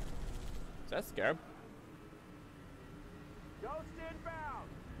 Is that a scarab? Ghost inbound.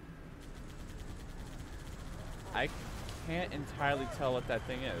 I can't entirely tell what that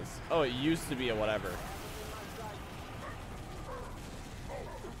thing is. Oh, it used to be a whatever.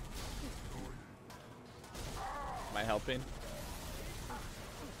 I helping?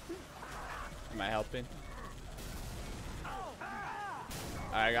 Am I helping?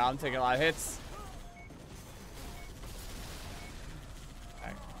 Alright, I'm taking a lot of hits.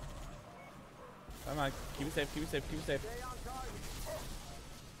 Alright. Come on, keep it safe, keep it safe, keep it safe.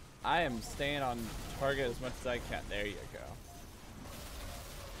 I am staying on target as much as I can. There you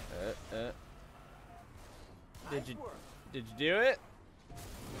go. Did you do it?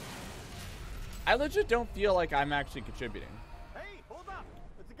 I legit don't feel like I'm actually contributing. Hey, hold up!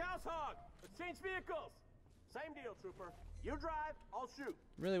 It's a Gauss hog! Let's change vehicles! Same deal, trooper. You drive, I'll shoot.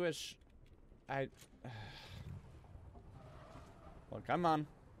 Really wish I... Well, come on.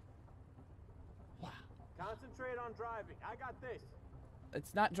 Wow. Concentrate on driving. I got this.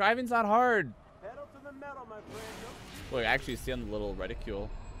 It's not... Driving's not hard. Pedal to the metal, my friend. Look, I actually see on the little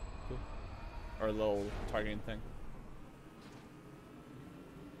reticule. Or little targeting thing.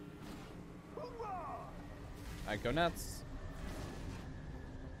 I go nuts.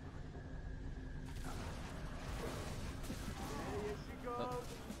 Oh.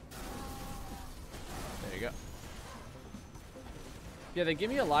 There you go. Yeah, they give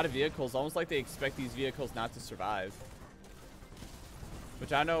me a lot of vehicles, almost like they expect these vehicles not to survive.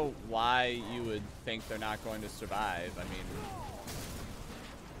 Which I don't know why you would think they're not going to survive. I mean,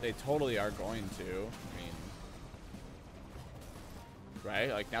 they totally are going to. I mean, right?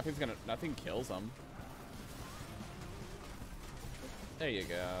 Like nothing kills them. There you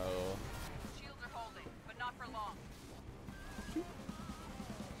go. Shields are holding, but not for long.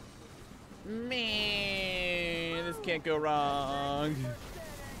 Man, this can't go wrong.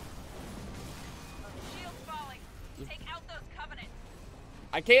 Shields falling. Take out those covenants.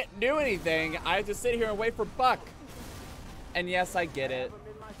 I can't do anything. I have to sit here and wait for Buck. And yes, I get it.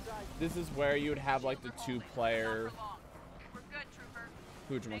 This is where you would have like the 2-player. We're good, trooper.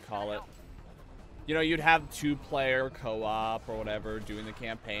 Who'd you know, you'd have 2-player co-op or whatever doing the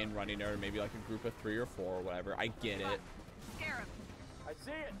campaign, running or maybe like a group of 3 or 4 or whatever. I get it. Scarab. I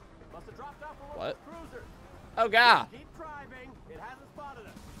see it. Must have dropped off for one What? of those cruisers. Oh god. Keep driving. It hasn't spotted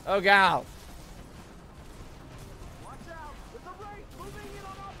us. Oh god. Watch out. With the right. Moving in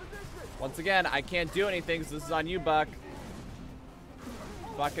on opposition. Once again, I can't do anything, so this is on you, Buck.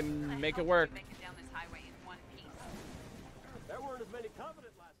 Fucking make it work. Make it down this highway in one piece. There weren't as many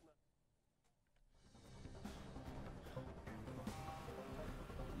Covenant last night.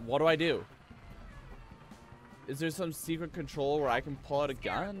 What do I do? Is there some secret control where I can pull out a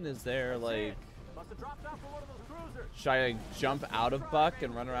gun? Is there like... Must have dropped off for one of those cruisers. Should I like, jump out of Buck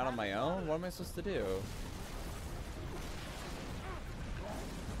and run around on my own? What am I supposed to do?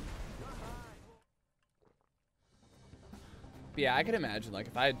 But yeah, I can imagine like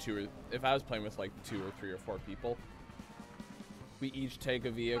if I was playing with like 2 or 3 or 4 people, we each take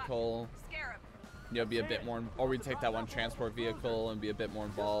a vehicle, you know, be a bit more, or we take that one transport vehicle and be a bit more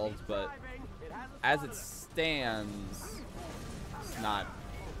involved. But as it stands, it's not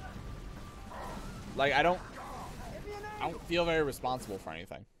like I don't feel very responsible for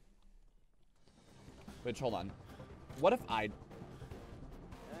anything. Which, hold on, what if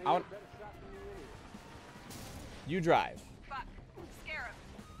you drive.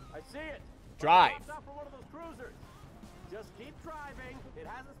 I see it. Drive. For one of those cruisers. Just keep driving. It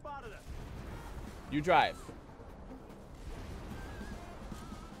hasn't spotted us. You drive.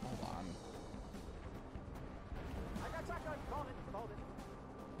 Hold on. I got shotgun. Called it.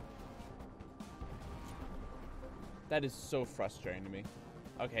 That is so frustrating to me.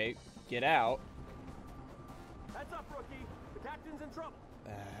 Okay, get out. Heads up, rookie. The captain's in trouble.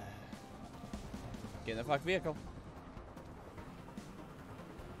 Get in the fuck vehicle.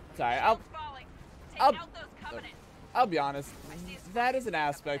 Sorry, I'll be honest. That is an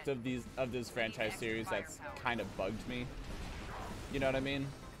aspect of this franchise series that's kind of bugged me. You know what I mean?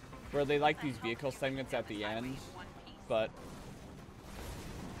 Where they like these vehicle segments at the end, but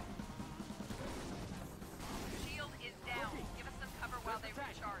Shield is down. Give us some cover while they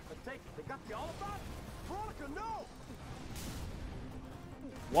recharge. They got the Oliphant? Veronica, no!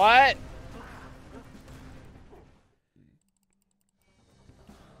 what?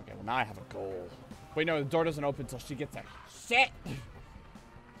 Okay, well now I have a goal. Wait, no, the door doesn't open until she gets there. Shit!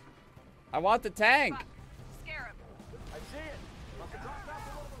 I want the tank! Scarab. I see it. Must have dropped off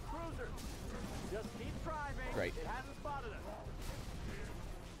for one of those cruisers. Just keep driving. Great. It hasn't spotted us.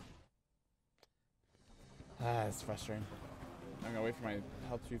 Ah, it's frustrating. I'm gonna wait for my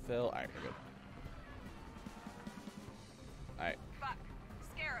health to refill. Alright, we're good. Alright. Buck.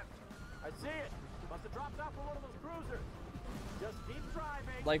 Scarab. I see it. Must have dropped off for one of those cruisers. Just keep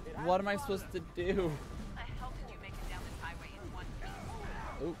driving. Like, what am I supposed to do? The hell did you make it down this highway in one piece?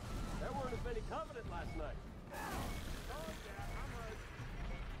 Ooh. There weren't as many Covenant last night.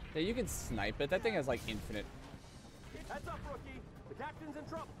 Yeah, you can snipe it. That thing has like infinite. Heads up, rookie. The captain's in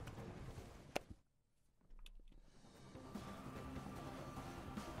trouble.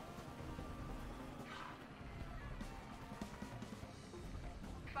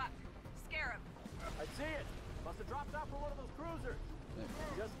 Fuck. Scarab. I see it. Must have dropped out from one of those cruisers.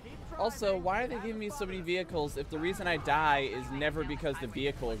 Just keep driving. Also, why are they giving me so many vehicles if the reason I die is never because the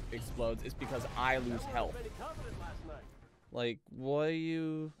vehicle explodes, it's because I lose health? Like, what are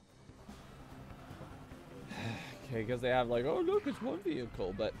you... Okay, because they have like, oh look, it's one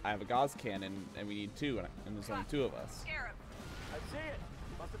vehicle, but I have a Gauss cannon and we need two, and there's only two of us. Scarab. I see it.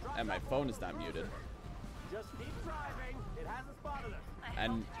 Must have dropped And my out from phone one is of not those muted. cruisers. Just keep driving. It hasn't spotted us.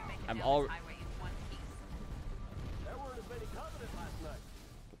 And I'm all... There weren't as many Covenant last night.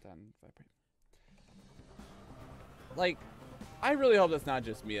 Put that on vibrate. Like, I really hope that's not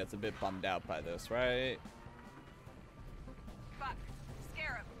just me that's a bit bummed out by this, right? Fuck.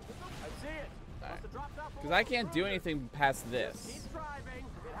 Scarab. I see it. Must have dropped out from Because one I of those can't do cruisers. anything past Just this. keep driving.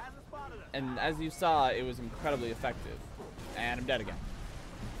 It hasn't spotted us. And as you saw, it was incredibly effective. And I'm dead again.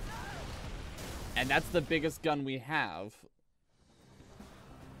 And that's the biggest gun we have.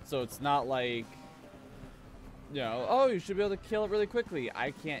 So it's not like, you know, oh, you should be able to kill it really quickly.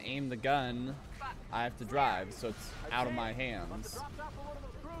 I can't aim the gun. I have to drive, so it's out of my hands. Dropped out from one of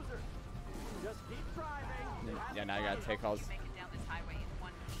those cruisers. Just keep driving. Yeah, now I gotta take all this. Make it down this highway in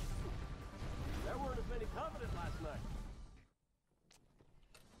one piece. There weren't as many Covenant last night.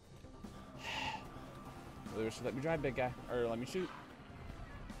 Really wish you let me drive, big guy. Or let me shoot.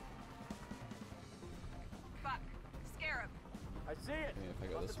 Fuck. Scarab. I see it. Yeah, if I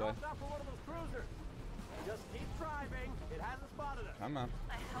go Must this have way. dropped out from one of those cruisers. Just keep driving. It hasn't spotted us. Come on.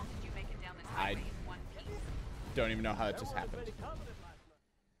 The hell did you make it down this I highway in one piece? don't even know how that There just weren't as happened. many Covenant last night.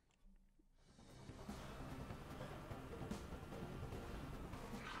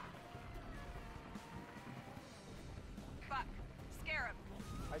 Fuck. Scarab.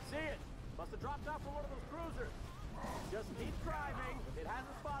 I see it. Must have dropped out from one of those cruisers. Just keep driving. It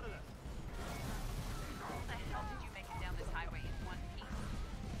hasn't spotted us. The hell did you make it down this highway in one piece?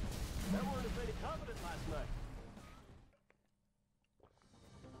 There weren't as many Covenant last night.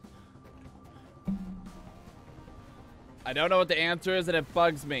 I don't know what the answer is, and it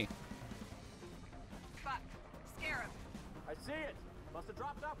bugs me. Fuck. Scarab. I see it. Must have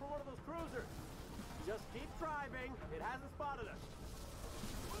dropped out from one of those cruisers. Just keep driving. It hasn't spotted us.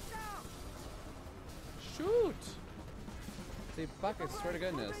 Look out! Shoot. See, Buck, I swear to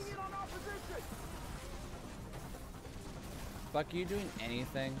goodness. Moving in on our position. Buck, are you doing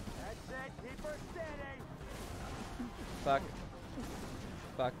anything? That's it. Keep her steady. Buck.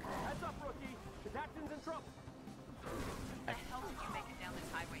 Buck. Heads up, rookie. The captain's in trouble. The hell did you make it down this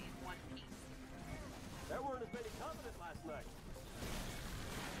highway in one piece? There weren't as many Covenant last night.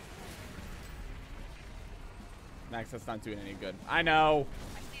 Max, that's not doing any good. I know.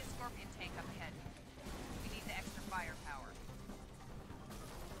 I see a Scorpion tank up ahead. We need the extra firepower.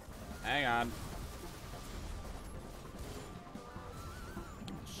 Hang on.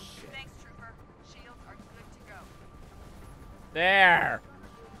 Thanks, Trooper. Shields are good to go. There.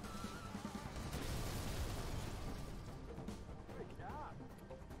 Good job.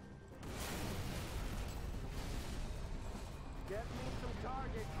 Get me some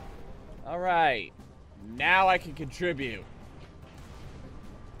targets. All right. Now I can contribute.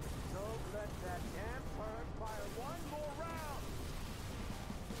 Don't let that damn turret fire one more round.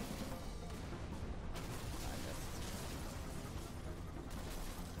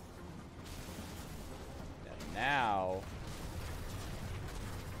 And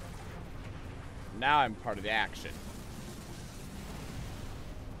now I'm part of the action.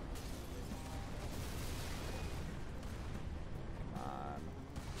 Come on.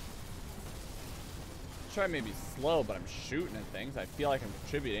 Try maybe slow, but I'm shooting at things. I feel like I'm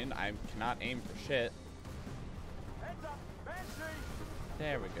contributing. I cannot aim for shit. Heads up, Banshee.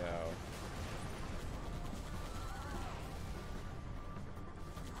 There we go.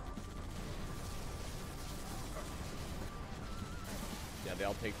 Yeah, they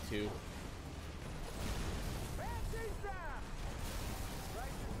all take two. Banshee's down. Right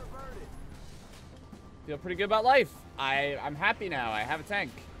introverted. Feel pretty good about life. I'm happy now. I have a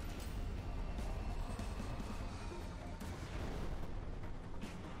tank.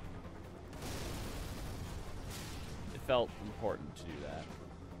 It felt important to do that.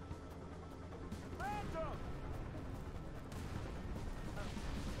 Random.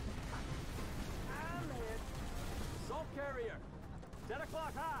 I'm hit. Assault carrier. 10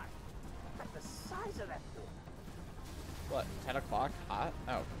 o'clock high. Look at the size of that thing. What, 10 o'clock? Hot?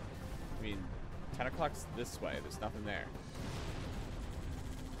 Oh. I mean, 10 o'clock's this way. There's nothing there.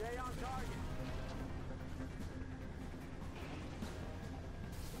 Stay on target.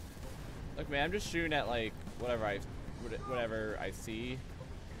 Look, man, I'm just shooting at like whatever I see.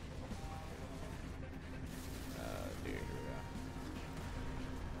 Dude, here we go.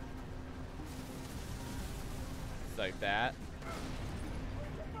 It's like that.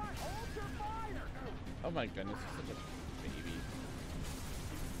 Oh my goodness, you're such a baby.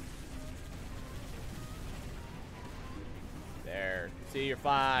 There. See, you're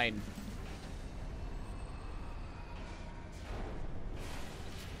fine.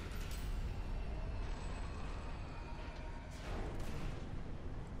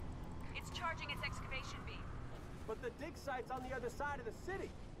 It's charging its excavation beam. But the dig site's on the other side of the city.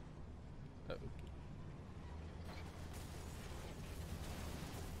 Oh.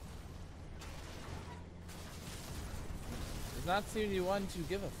 Does not seem to be one to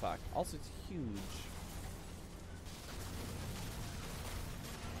give a fuck. Also, it's huge.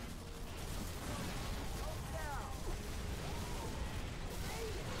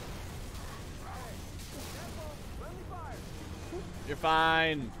 You're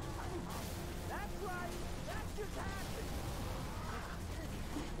fine. That's right. That just happened.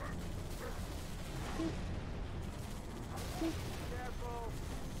 Careful.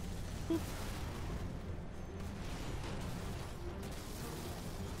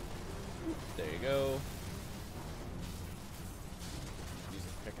 There you go.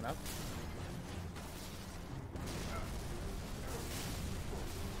 Jesus, picking up.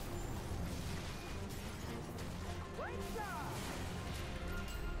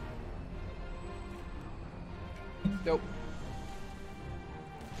 Nope.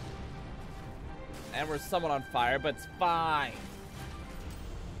 And we're somewhat on fire, but it's fine.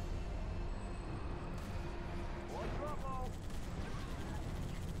 More trouble.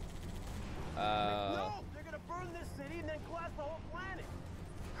 No, they're gonna burn this city and then collapse the whole planet.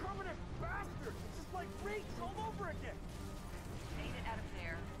 Permanent bastards. It's just like Reach all over again. Made it out of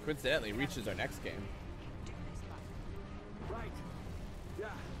there. Coincidentally, reaches our next game. Do this, Buck. Right. Yeah.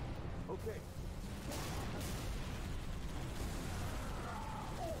 Okay.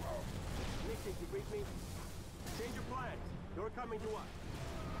 Nick, you read me? Change your plans. You're coming to us.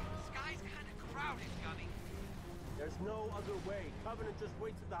 Sky's kind of crowded, Gunny. There's no other way. Covenant just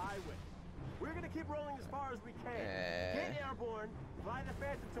waits at the highway. We're gonna keep rolling as far as we can. Get airborne. Fly the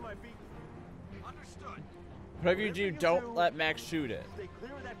Phantom to my beacon. Understood. Whatever you do, don't let Max shoot it. Stay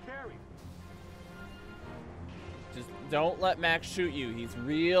clear of that carrier. Just don't let Max shoot you. He's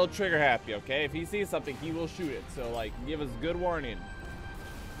real trigger happy, okay? If he sees something, he will shoot it. So, like, give us good warning.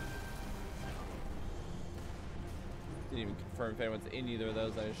 Didn't even confirm if anyone's in either of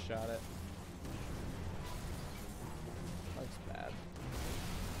those. I just shot it. That's bad.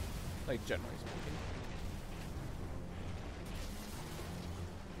 Like, generally speaking.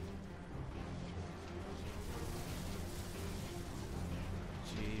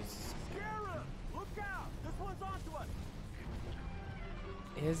 Jeez. Scarab! Look out! This one's onto us!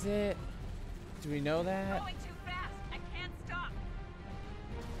 Is it? Do we know that? Going too fast. I can't stop.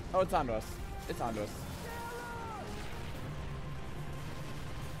 Oh, it's onto us. It's onto us.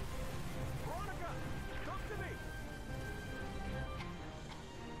 Veronica! Come to me!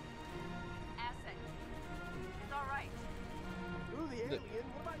 Asset. It's all right. Ooh, the alien.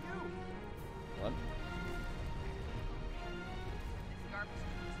 What about you? What? This garbage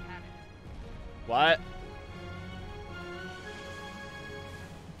has had it. What?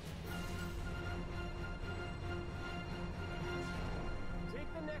 Take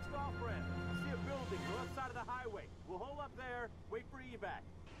the next off-ramp. I see a building. Go left side of the highway. We'll hold up there. Wait for evac.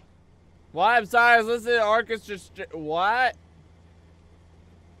 What? I'm sorry. I was listening to orchestra. What?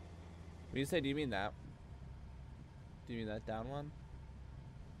 When you say, do you mean that? Do you mean that down one?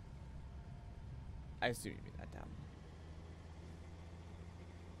 I assume you mean that down.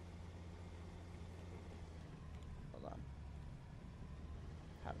 Hold on.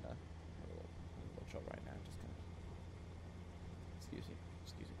 Having a little trouble right now. Just kind of. Excuse me.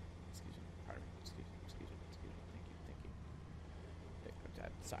 Excuse me. Excuse me. Pardon me. Excuse me. Excuse me. Excuse me. Thank you. Thank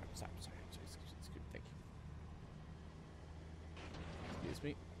you. Sorry. Excuse me. Thank you. Excuse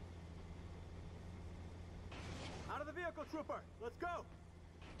me. Out of the vehicle, trooper. Let's go.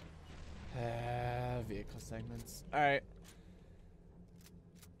 Vehicle segments. All right.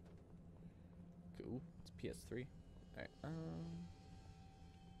 Cool. It's PS3. All right.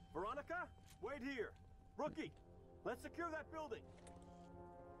 Veronica, wait here. Rookie, let's secure that building.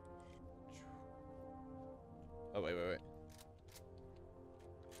 Oh wait.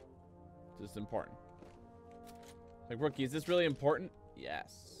 This is important. Like, Rookie, is this really important?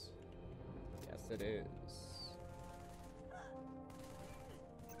 Yes. Yes, it is.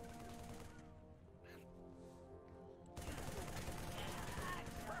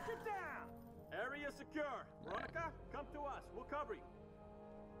 Get down! Area secure. Veronica, come to us. We'll cover you.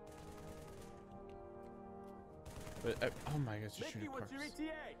 But, oh my gosh, you're Mickey, shooting what's your corpse.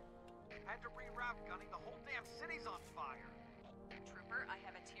 ETA? Had to reroute, Gunny. The whole damn city's on fire. Trooper, I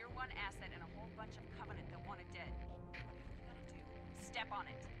have a tier 1 asset and a whole bunch of Covenant that want it dead. Whatever you gotta do, step on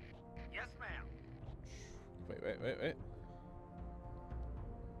it. Yes, ma'am. Wait.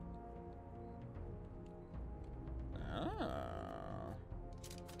 Oh.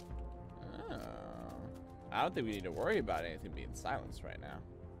 I don't think we need to worry about anything being silenced right now.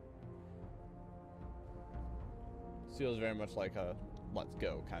 Feels very much like a let's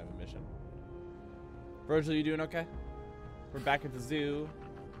go kind of a mission. Virgil, you doing okay? We're back at the zoo,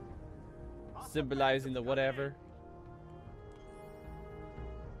 symbolizing the whatever.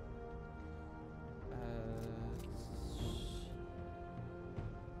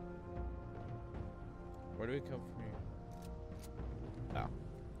 Where do we come from here? Oh.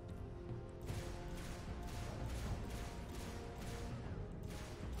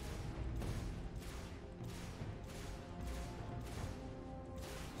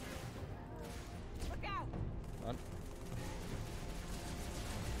 Look out! Run.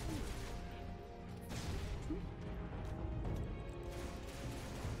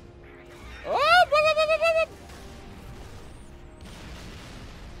 Oh! Whoop.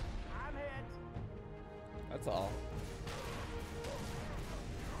 I'm hit. That's all.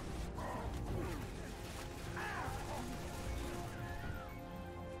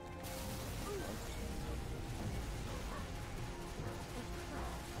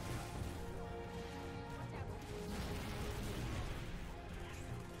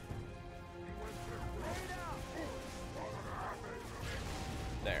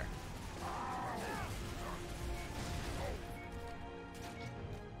 There.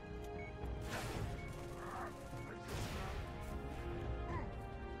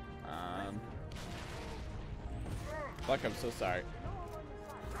 Fuck, I'm so sorry.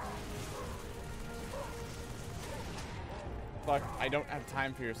 Fuck, I don't have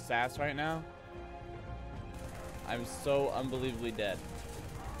time for your sass right now. I'm so unbelievably dead.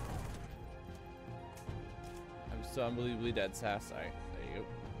 I'm so unbelievably dead, sass. Sorry. There you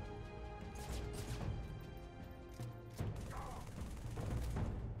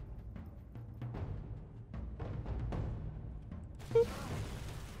go. Boop.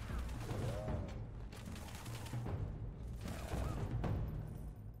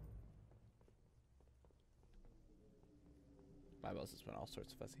 My mouse has been all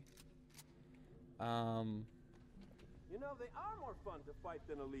sorts of fuzzy. You know, they are more fun to fight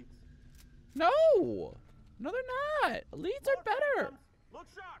than elites. No! No, they're not! Elites are better! Look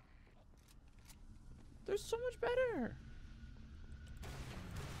sharp! They're so much better!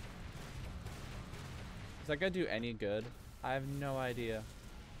 Does that guy do any good? I have no idea.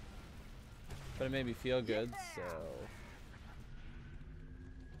 But it made me feel good, so...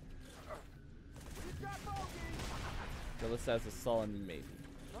 Phyllis has a sullen maybe.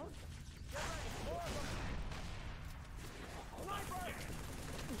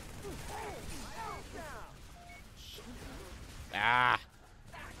 Ah!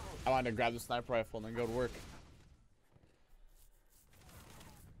 I wanted to grab the sniper rifle and then go to work.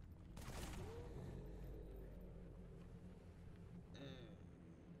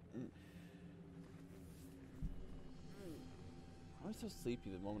 I'm so sleepy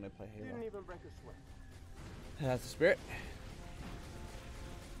the moment I play Halo. Didn't even break a sweat. That's the spirit.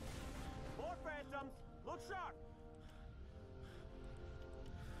 More phantoms! Look sharp!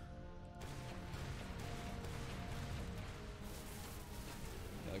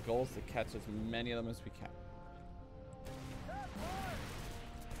 The goal is to catch as many of them as we can.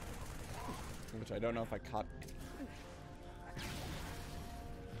 Which I don't know if I caught.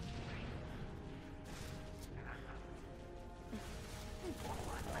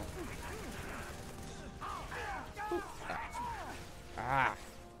 Ah!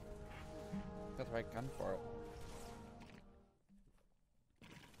 Got the right gun for it.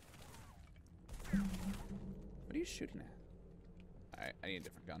 What are you shooting at? Alright, I need a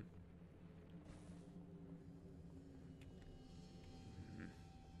different gun.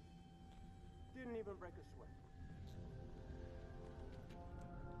 Didn't even break a sweat.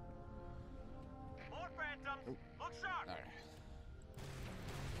 More phantoms! Look sharp! Alright.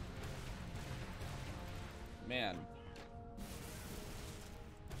 Man.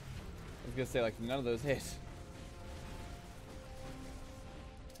 I was gonna say, like, none of those hit.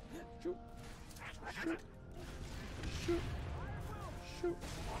 Shoot. Shoot. Shoot. Shoot.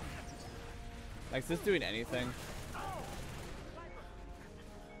 Like, is this doing anything?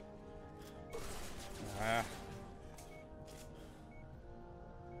 Ah.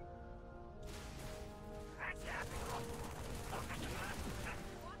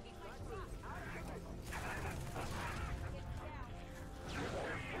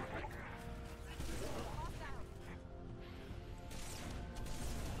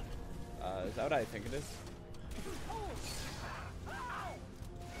 Is that what I think it is?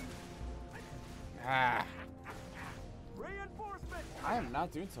 Ah. Reinforcement. I am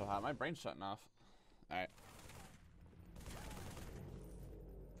not doing so hot. My brain's shutting off. Alright.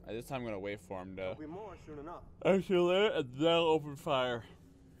 This time I'm gonna wait for him to There'll be more soon enough. actually let it and then I'll open fire.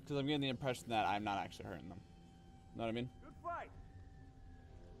 Because I'm getting the impression that I'm not actually hurting them. Know what I mean? Good fight.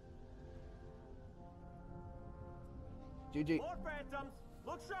 GG. More phantoms.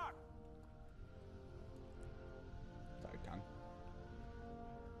 Look sharp. Sorry, tongue.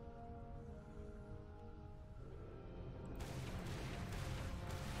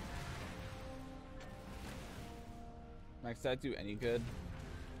 Max, did that do any good?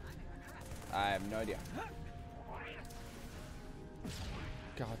 I have no idea.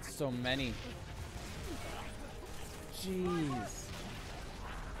 God, so many. Jeez.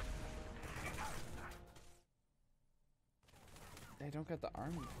 They don't get the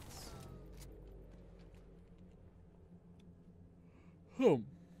armies.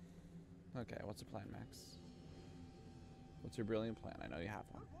 Okay, what's the plan, Max? What's your brilliant plan? I know you have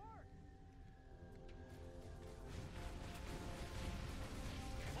one.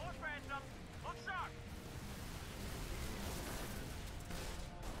 More phantoms. Look sharp.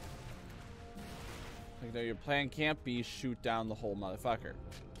 Like, no, your plan can't be shoot down the whole motherfucker.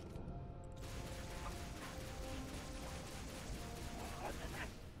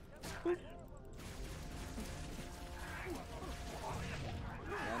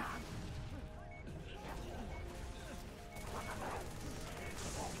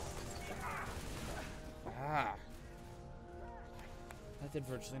 Ah. That did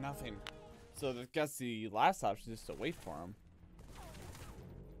virtually nothing. So I guess the last option is to wait for him.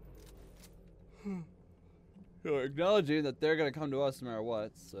 You're acknowledging that they're gonna come to us no matter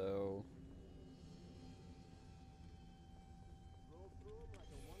what, so.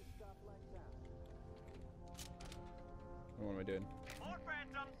 What am I doing? More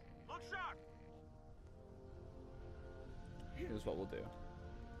phantoms. Look sharp. Here's what we'll do.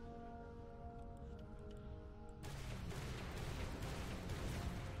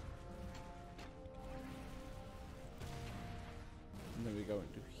 And then we go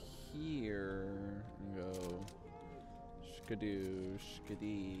into here and go shkadoo,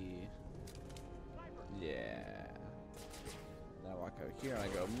 shkadee. Yeah. Then I walk out here and I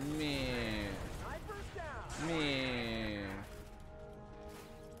go, man. Man.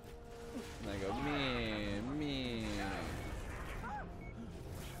 And I go, man.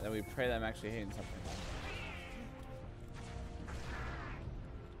 Then we pray that I'm actually hitting something.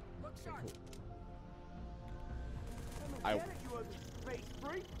 Okay, cool.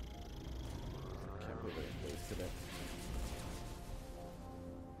 I can't believe I wasted it.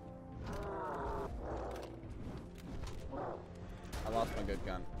 I lost my good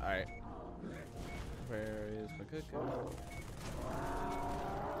gun. Alright. Where is my good gun?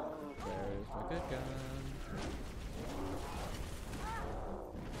 Where is my good gun?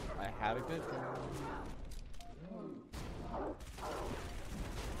 I have a good gun.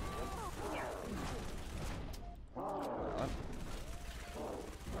 What?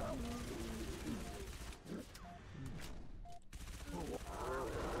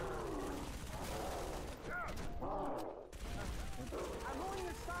 I'm on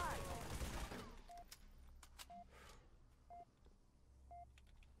your side.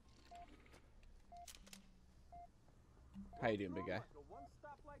 How you doing, big guy? One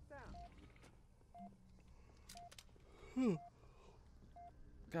stop like that.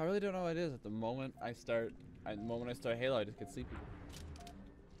 God, I really don't know what it is. At the moment I start, Halo, I just get sleepy.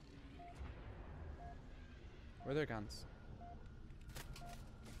 Where are their guns?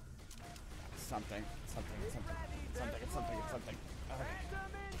 Something. Okay.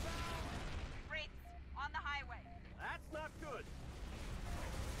 Fritz, on the highway. That's not good.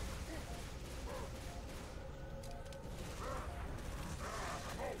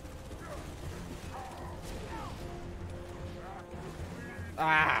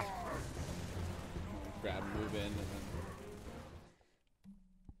 Ah! Grab, move in, and then.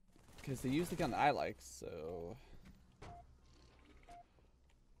 Because they use the gun that I like, so.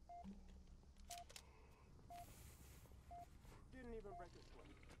 Didn't even break a sweat.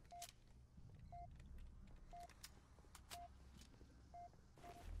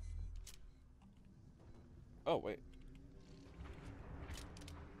 Oh, wait.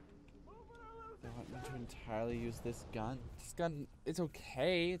 They want me to entirely use this gun. This gun, it's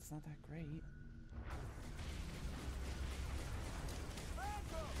okay. It's not that great.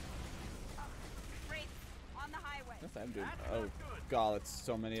 Great. On the highway. Yes, I'm doing. Oh, God, it's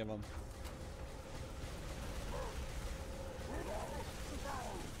so many of them.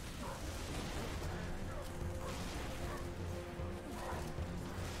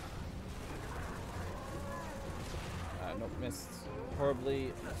 Nope, missed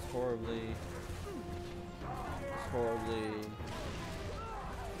horribly. Missed horribly. Missed horribly.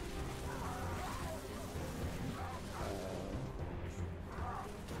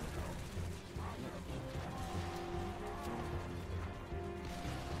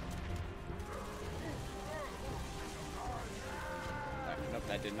 Nope,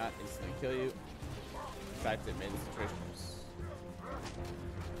 that did not instantly kill you. In fact, it made the situation worse.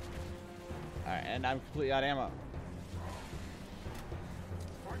 Alright, and I'm completely out of ammo.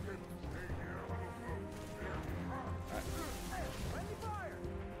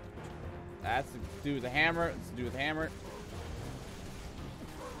 That's to do with the hammer. It's to do with the hammer.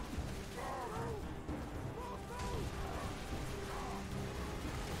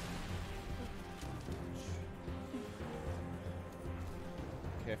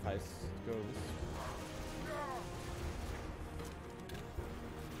 Okay, if I go this.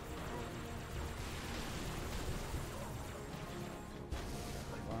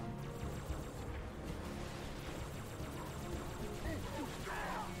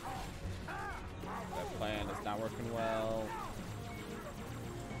 Plan is not working well.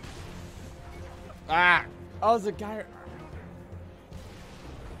 Ah! Oh, there's a guy.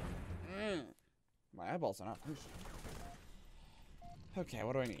 My eyeballs are not functioning. Okay,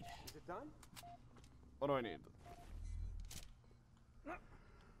 what do I need? Is it done? What do I need? Like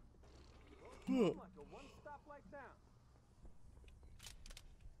a one-stop light down.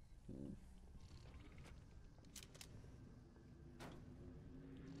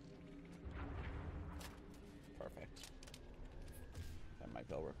 Perfect. That might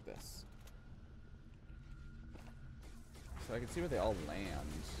be able to work with this. So I can see where they all land.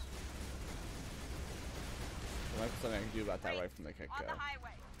 There might be something I can do about that right from the get-go. On the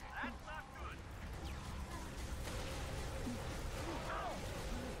highway. That's not good.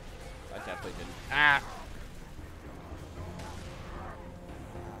 I definitely didn't. Ah!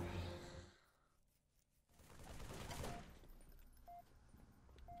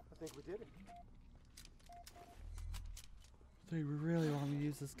 I think we did it. They really want me to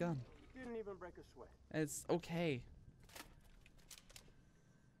use this gun. Didn't even break a sweat. It's okay.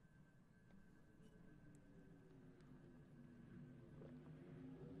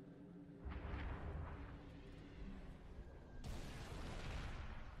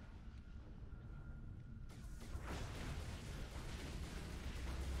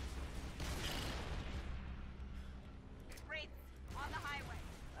 Great. On the highway.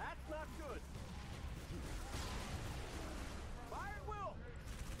 That's not good. Fire at will.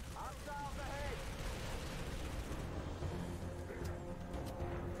 Hostiles ahead.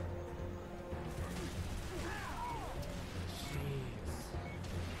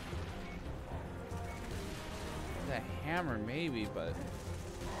 The hammer, maybe, but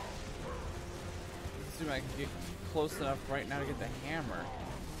let's assume I can get close enough right now to get the hammer.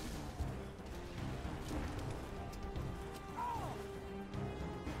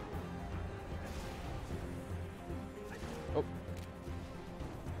 Oh.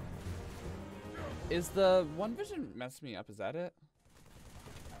 Is the one vision messing me up? Is that it?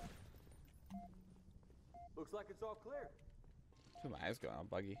 Looks like it's all clear. My eyes going all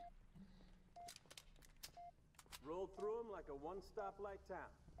buggy. Roll through them like a one-stop light town.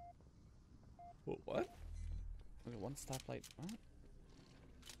 What? Okay, one stoplight. What?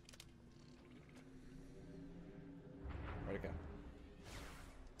 Where'd it go?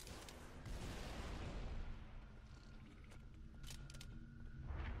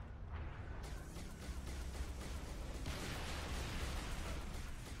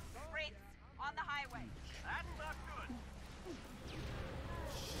 Great. On the highway. That's not good.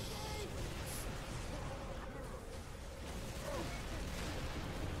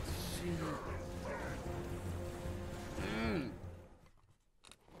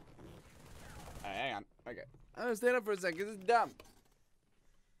 Alright, hang on. Okay. I'm gonna stand up for a second. This is dumb.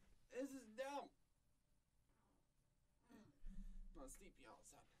 This is dumb. I'm sleepy all of a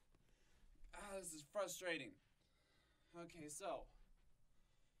sudden. This is frustrating. Okay, so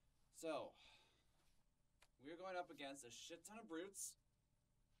we're going up against a shit ton of brutes,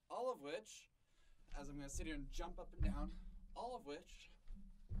 all of which, as I'm gonna sit here and jump up and down, all of which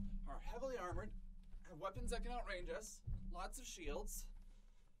are heavily armored, have weapons that can outrange us, lots of shields,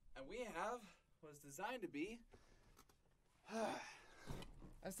 and we have what is designed to be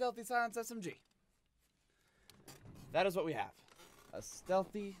a stealthy silenced SMG. That is what we have. A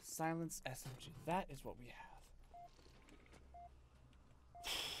stealthy silenced SMG. That is what we have.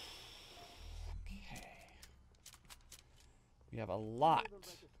 Okay. We have a lot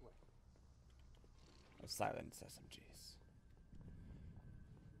of silenced SMGs.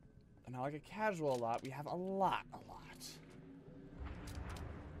 And not like a casual lot, we have a lot.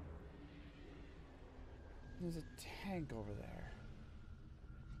 There's a tank over there.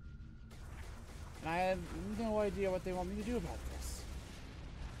 And I have no idea what they want me to do about this.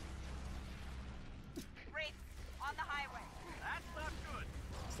 Wraith, on the highway. That's not good.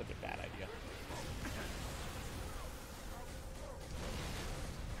 Such a bad idea.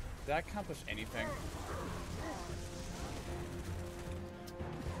 Did that accomplish anything?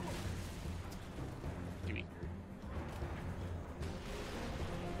 Gimme.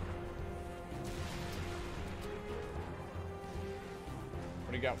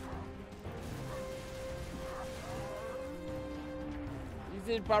 Where'd he go?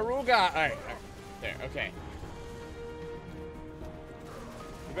 He's in Baruga! Alright, there, okay.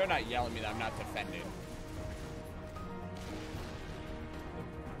 You better not yell at me that I'm not defending.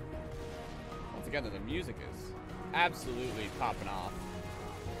 Once again, the music is absolutely popping off.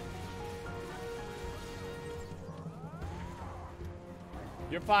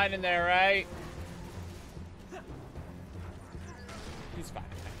 You're fine in there, right? He's fine in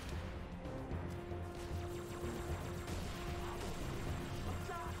there.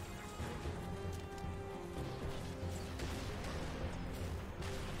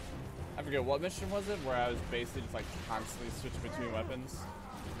 I forget, what mission was it where I was basically just like constantly switching between weapons?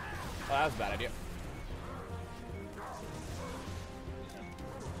 Oh, that was a bad idea.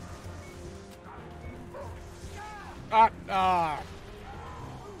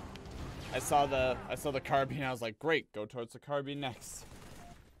 I saw the carbine. I was like, great, go towards the carbine next.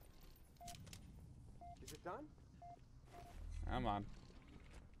 Is it done? Come on.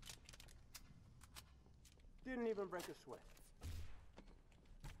 Didn't even break a sweat.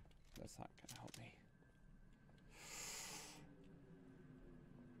 That's not gonna help me.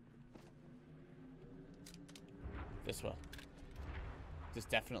 This will. This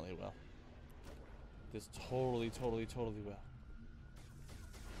definitely will. This totally will.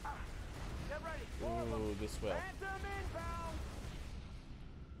 Get ready. Ooh, this will. Phantom inbound.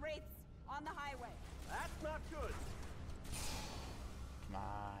 Wraiths, on the highway. That's not good. Come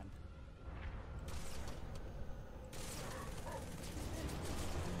on.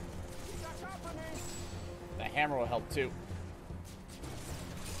 You got company. The hammer will help too.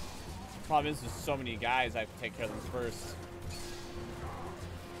 Problem is, there's so many guys, I have to take care of them first.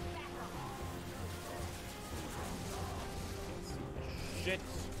 Shit.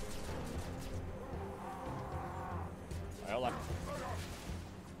 Alright, hold on.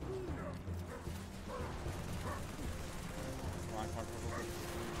 Come on.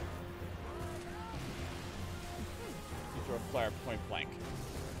 You throw a flare point blank.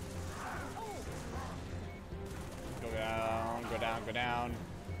 Go down.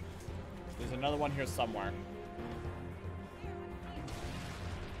 There's another one here somewhere.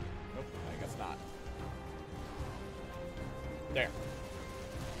 Nope, I guess not. There.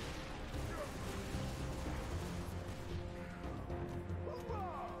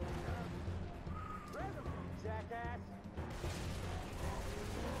 Jackass.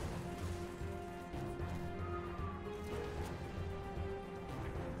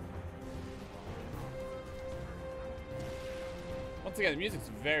 Once again, the music's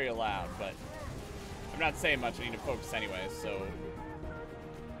very loud, but I'm not saying much. I need to focus anyway, so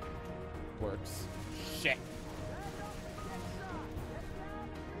works. Shit.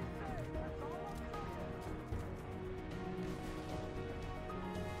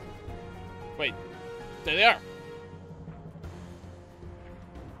 Wait, there they are.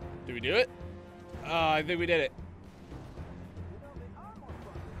 Did we do it? I think we did it.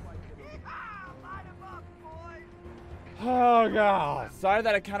 Oh god. Sorry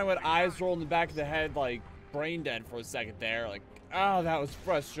that I kind of went eyes roll in the back of the head, like brain dead for a second there. Like, oh, that was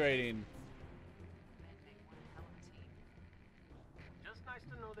frustrating. Just nice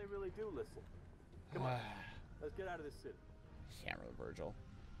to know they really do listen. Come on, let's get out of this city. Hammer Virgil.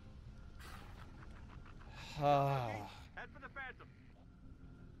 Head for the Phantom.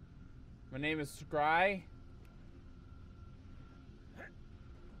 My name is Scry.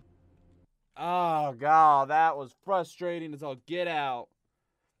 Oh god, that was frustrating as all get out.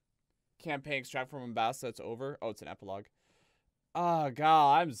 Campaign extract from Mombasa, it's over. Oh, it's an epilogue. Oh,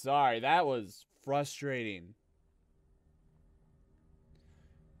 God, I'm sorry. That was frustrating.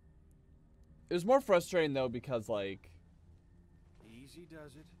 It was more frustrating, though, because, like... Easy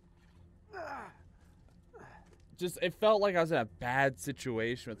does it. Just, it felt like I was in a bad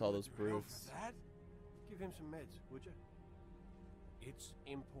situation with all those brutes. That? Give him some meds, would you? It's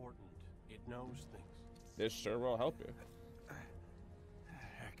important. It knows things. This sure will help you.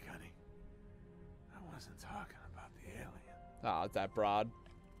 Heck, honey. I wasn't talking about the alien. Oh, it's that broad.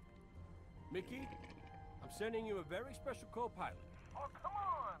 Mickey, I'm sending you a very special co-pilot. Oh, come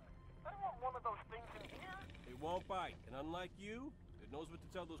on! I want one of those things in here. It won't bite, and unlike you, it knows what to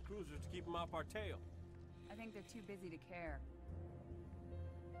tell those cruisers to keep them off our tail. I think they're too busy to care.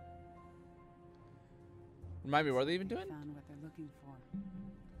 Remind me, what are they even doing? Found what they're looking for.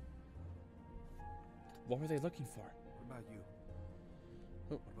 What were they looking for? What about you?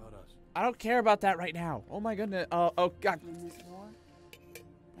 Oh. What about us? I don't care about that right now. Oh my goodness. Oh God. Win this war?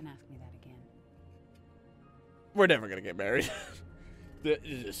 Then ask me that again. We're never gonna get married.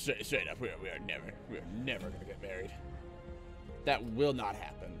 Straight up, we are never gonna get married. That will not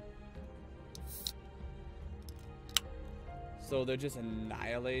happen. So they're just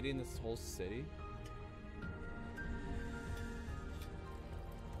annihilating this whole city?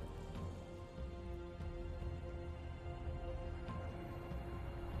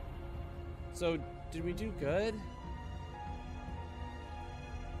 So, did we do good?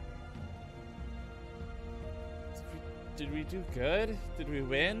 Did we do good? Did we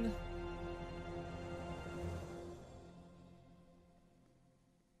win?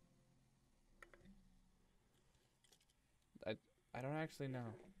 I don't actually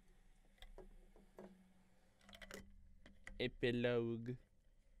know. Epilogue.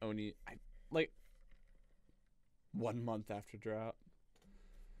 Only, like, 1 month after drop.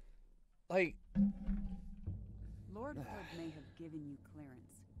 Like, Lord Hood may have given you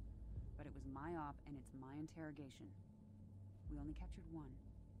clearance, but it was my op and it's my interrogation. We only captured one.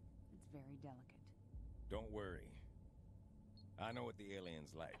 It's very delicate. Don't worry. I know what the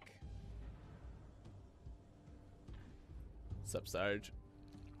alien's like. sup, Sarge?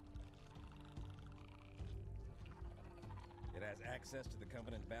 It has access to the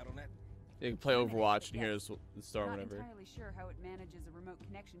Covenant BattleNet. You can play Overwatch and hear the storm Not whenever. entirely sure how it manages a remote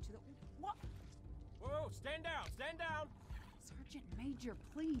connection to the... What? Whoa, stand down, stand down! Sergeant Major,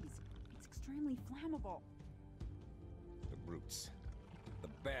 please. It's extremely flammable. The brutes. The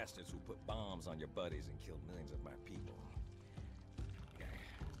bastards who put bombs on your buddies and killed millions of my people.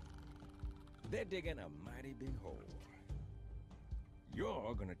 They're digging a mighty big hole.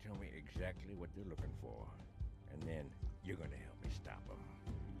 You're gonna tell me exactly what they're looking for, and then you're gonna help me stop them.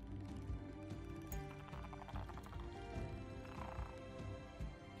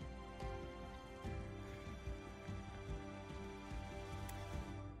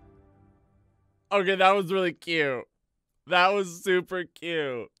 Okay, that was really cute. That was super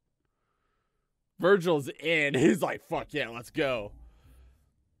cute. Virgil's in. He's like, fuck yeah, let's go.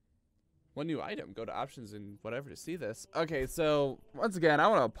 One new item. Go to options and whatever to see this. Okay, so once again, I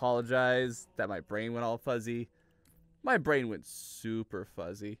want to apologize that my brain went all fuzzy. My brain went super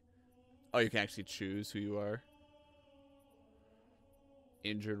fuzzy. Oh, you can actually choose who you are.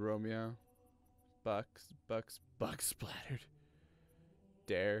 Injured Romeo. Buck splattered.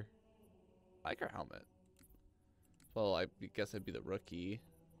 Dare. I like her helmet. Well, I guess I'd be the rookie.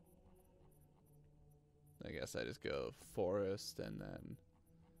 I guess I just go forest and then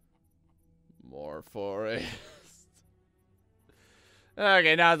more forest.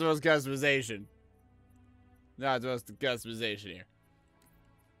 Okay, now it's the most customization. Now it's the most customization here.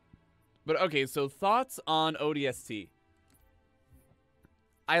 But okay, so thoughts on ODST.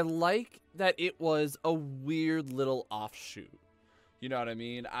 I like that it was a weird little offshoot. You know what I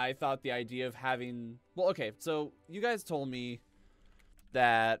mean? I thought the idea of having... Well, okay, so you guys told me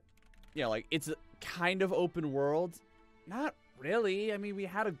that, you know, like, it's a kind of open world. Not really. I mean, we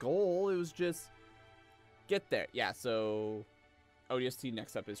had a goal. It was just get there. Yeah, so ODST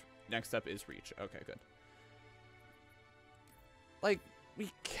next up is Reach. Okay, good. Like,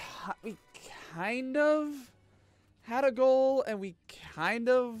 we kind of had a goal, and we kind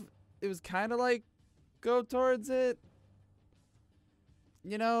of... It was kind of like, go towards it.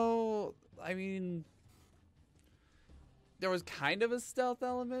 You know, I mean, there was kind of a stealth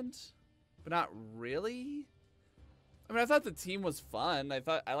element, but not really. I mean, I thought the team was fun.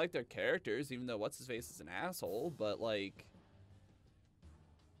 I liked their characters, even though What's-His-Face is an asshole, but, like,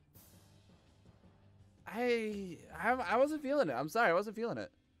 I wasn't feeling it. I'm sorry, I wasn't feeling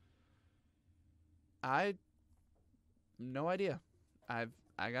it. No idea. I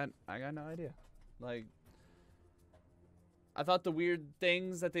got no idea. Like, I thought the weird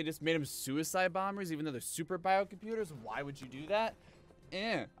things that they just made them suicide bombers, even though they're super biocomputers. Why would you do that?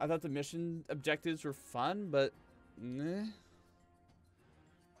 I thought the mission objectives were fun, but I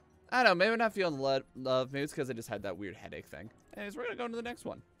don't know. Maybe I'm not feeling love. Maybe it's because I just had that weird headache thing. Anyways, we're gonna go into the next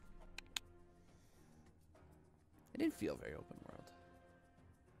one. It didn't feel very open world.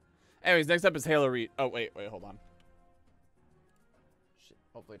 Anyways, next up is Halo Reach. Oh wait, hold on. Shit.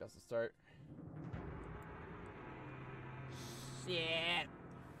 Hopefully it doesn't start. Shit.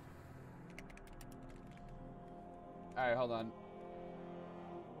 Alright, hold on.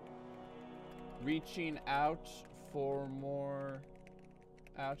 Reaching out for more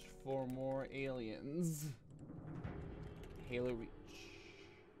aliens. Halo Reach.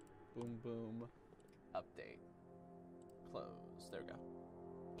 Boom boom. Update. Close. There we go.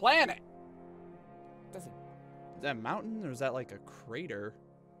 Planet! Is that a mountain or is that like a crater?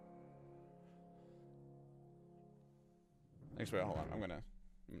 Actually, wait, hold on. I'm gonna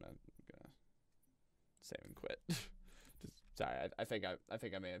save and quit. Sorry, I think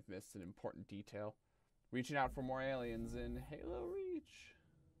I may have missed an important detail. Reaching out for more aliens in Halo Reach.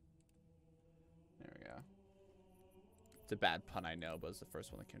 There we go. It's a bad pun, I know, but it's the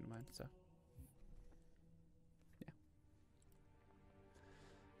first one that came to mind, so.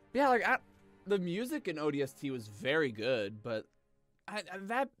 Yeah, like the music in ODST was very good, but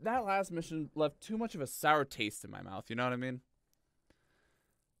that last mission left too much of a sour taste in my mouth. You know what I mean?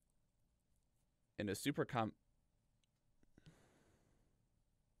 In a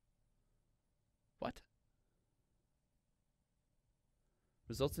what?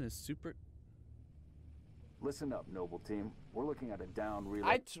 Results in a super. Listen up, noble team. We're looking at a down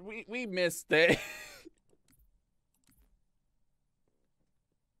relay. We missed it.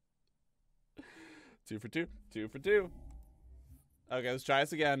 2 for 2. 2 for 2. Okay, let's try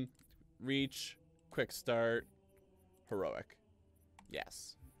this again. Reach, quick start, heroic.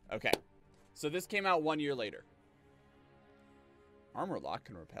 Yes. Okay. So this came out 1 year later. Armor lock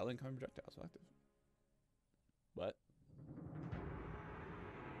can repel incoming projectiles. Active. What?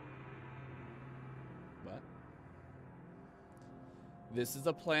 What? This is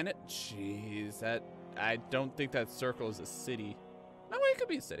a planet? Jeez, that I don't think that circle is a city. No way, it could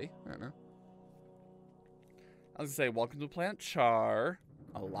be a city. I don't know. I was gonna say, welcome to planet Char.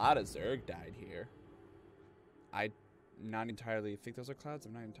 A lot of Zerg died here. I'm not entirely think those are clouds.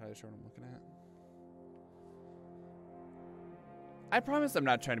 I'm not entirely sure what I'm looking at. I promise I'm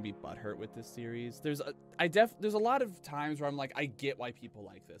not trying to be butthurt with this series. There's a lot of times where I'm like, I get why people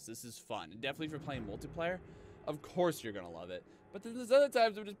like this. This is fun. And definitely if you're playing multiplayer, of course you're gonna love it. But then there's other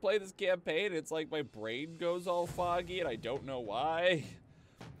times I'm just playing this campaign and it's like my brain goes all foggy and I don't know why.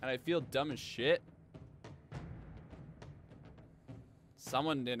 And I feel dumb as shit.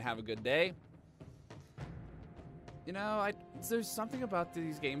 Someone didn't have a good day. You know, there's something about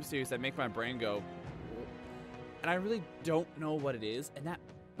these game series that make my brain go, and I really don't know what it is, and that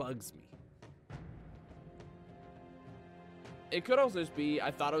bugs me. It could also just be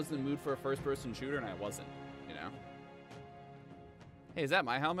I thought I was in the mood for a first-person shooter, and I wasn't, you know? Hey, is that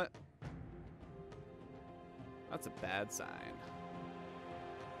my helmet? That's a bad sign.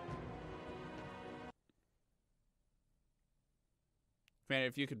 Commander,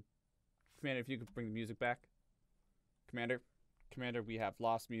 if you could bring the music back. Commander, we have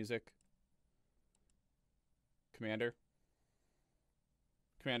lost music. Commander,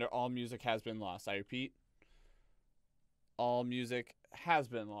 all music has been lost. I repeat, all music has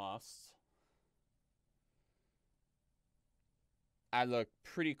been lost. I look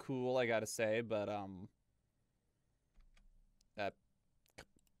pretty cool, I gotta say, but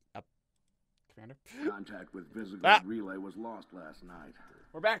Commander? Contact with Visigold relay was lost last night.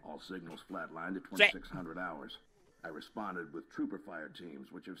 We're back. All signals flatlined at 2600 hours. I responded with trooper fire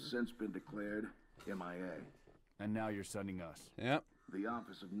teams, which have since been declared MIA. And now you're sending us. Yep. The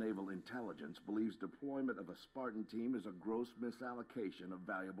Office of Naval Intelligence believes deployment of a Spartan team is a gross misallocation of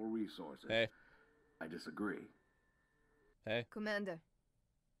valuable resources. Hey. I disagree. Hey. Commander.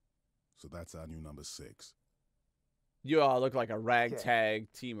 So that's our new number 6. You all look like a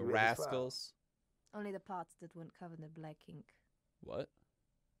ragtag team of rascals. Only the parts that weren't covered in black ink. What?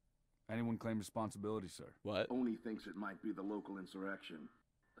 Anyone claim responsibility, sir? What? Only thinks it might be the local insurrection.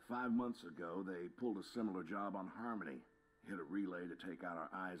 5 months ago, they pulled a similar job on Harmony. Hit a relay to take out our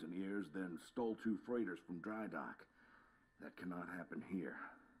eyes and ears, then stole 2 freighters from dry dock. That cannot happen here.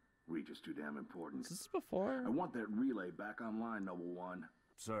 Reach is too damn important. Is this before? I want that relay back online, Noble One.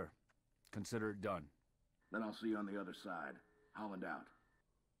 Sir, consider it done. Then I'll see you on the other side. Holland out.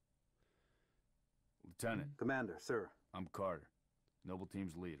 Lieutenant. Commander, sir. I'm Carter, Noble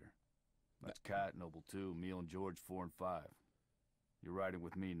Team's leader. That's Kat, Noble 2, Emil and George 4 and 5. You're riding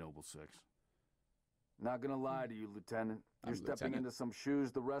with me, Noble Six. Not gonna lie to you, Lieutenant. You're stepping into some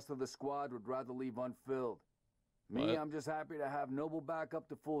shoes the rest of the squad would rather leave unfilled. Me, I'm just happy to have Noble back up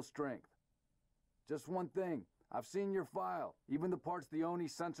to full strength. Just one thing. I've seen your file. Even the parts the Oni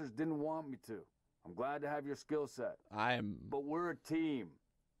sensors didn't want me to. I'm glad to have your skill set. But we're a team.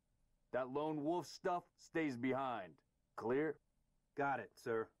 That lone wolf stuff stays behind. Clear? Got it,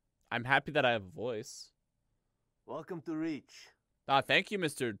 sir. I'm happy that I have a voice. Welcome to Reach. Thank you,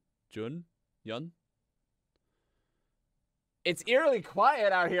 Mr. Yun. It's eerily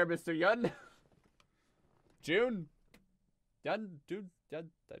quiet out here, Mr. Yun. June. Yun, dude, Yun.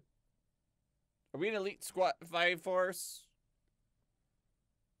 Are we an elite squad fighting force?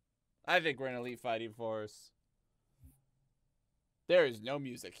 I think we're an elite fighting force. There is no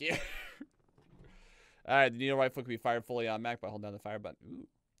music here. Alright, the needle rifle can be fired fully on Mac by holding down the fire button. Ooh.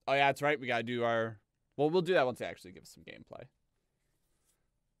 Oh yeah, that's right. We gotta do our... Well, we'll do that once they actually give us some gameplay.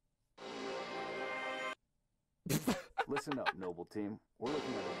 Listen up, Noble Team. We're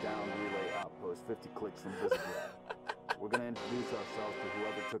looking at a down relay outpost 50 clicks from Visigrad. We're gonna introduce ourselves to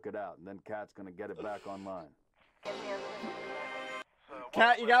whoever took it out, and then Cat's gonna get it back online.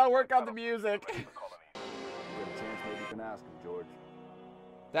 Cat, you gotta work on the music. You get a chance, maybe you can ask him, George.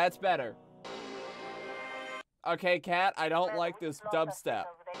 That's better. Okay, Cat, I don't like this dubstep.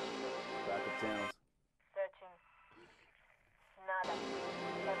 Backup channels.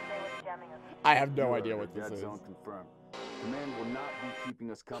 I have no idea what this Dead is. zone confirmed. Command will not be keeping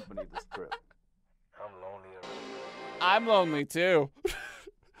us company this trip. I'm lonely too.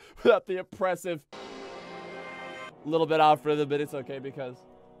 Without the oppressive little bit off rhythm, but it's okay because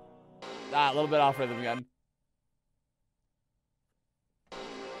a little bit off rhythm again.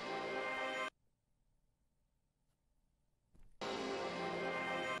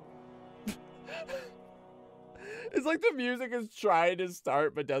 It's like the music is trying to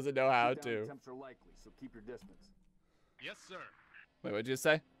start but doesn't know how to. Attempts are likely, so keep your distance. Yes, sir. Wait, what'd you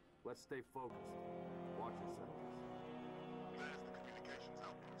say? Let's stay focused. Watch your sectors. There's the communications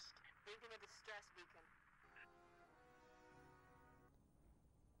outpost. Bringing a distress beacon.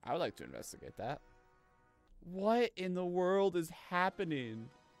 I would like to investigate that. What in the world is happening?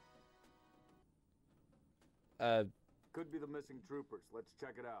 Could be the missing troopers. Let's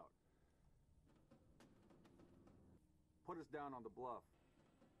check it out. Put us down on the bluff.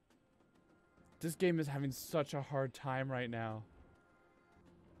 This game is having such a hard time right now.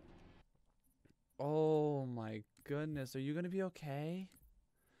 Oh my goodness. Are you going to be okay?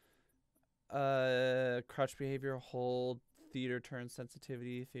 Crouch behavior, hold, theater turn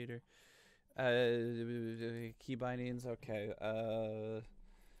sensitivity, theater. Key bindings, okay.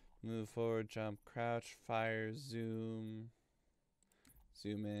 Move forward, jump, crouch, fire, zoom.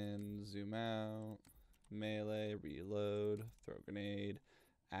 Zoom in, zoom out. Melee, reload, throw grenade,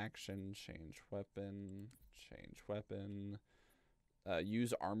 action, change weapon,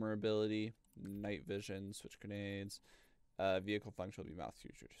 use armor ability, night vision, switch grenades, vehicle function will be mouth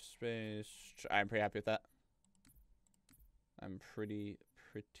future to space. I'm pretty happy with that. I'm pretty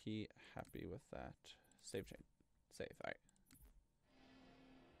happy with that. Save chain. Save, alright.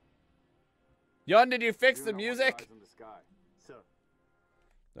 Yon, did you fix the music? Sir.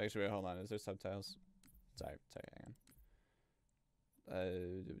 Actually, wait, hold on. Is there subtitles? Sorry, hang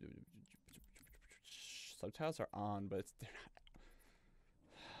on. Subtitles are on, but they're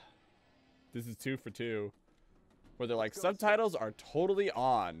not. This is 2 for 2. Where they're like, subtitles are totally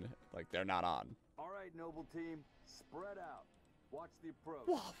on. Like, they're not on. Alright, Noble Team. Spread out. Watch the approach.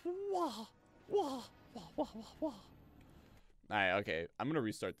 Alright, okay. I'm gonna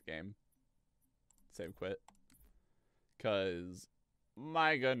restart the game. Save quit. Cause,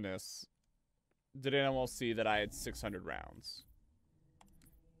 my goodness. Did anyone else see that I had 600 rounds?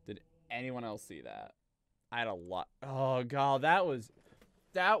 Did anyone else see that? I had a lot. Oh god, that was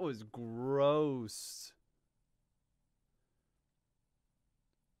gross.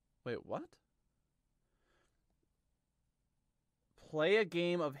 Wait, what? Play a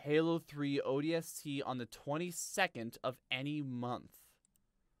game of Halo 3 ODST on the 22nd of any month.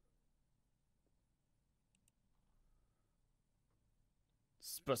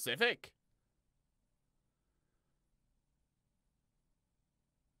 Specific?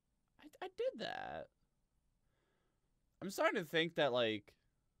 I did that. I'm starting to think that, like,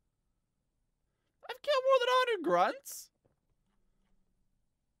 I've killed more than 100 grunts.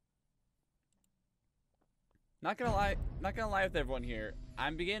 Not gonna lie with everyone here.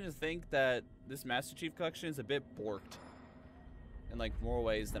 I'm beginning to think that this Master Chief Collection is a bit borked in, like, more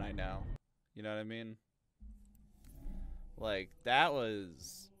ways than I know. You know what I mean? Like, that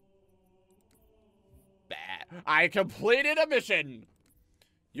was bad. I completed a mission!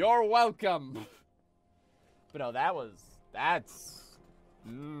 You're welcome. But no, that's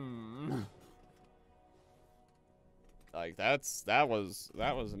like that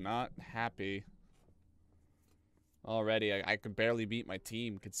was not happy. Already, I could barely beat my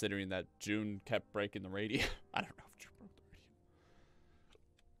team considering that June kept breaking the radio. I don't know if June broke the radio.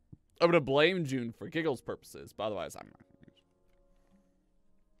 I'm gonna blame June for giggles purposes, but otherwise I'm not.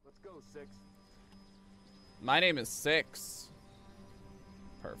 Let's go, 6. My name is 6.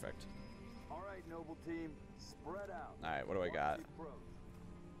 Perfect. All right, noble team, spread out. All right, what do I got?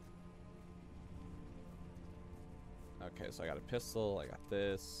 Okay, so I got a pistol. I got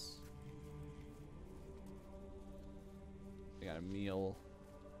this. I got a meal.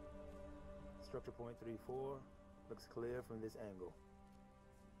 Structure point 34 looks clear from this angle.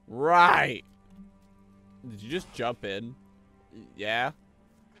 Right. Did you just jump in? Yeah.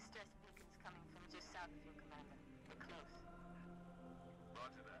 Distress beacon's coming from just south of you, Commander. We're close.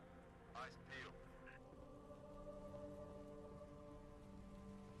 Roger that. Eyes peeled.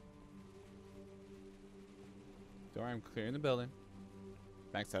 Don't worry, I'm clearing the building.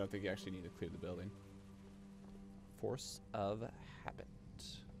 Max, I don't think you actually need to clear the building. Force of habit.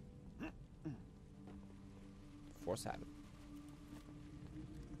 Force habit.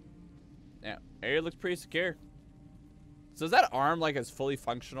 Yeah, area looks pretty secure. So is that arm like as fully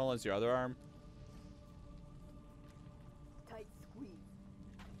functional as your other arm? Tight squeeze.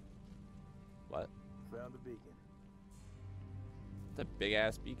 What? Found the beacon. It's a big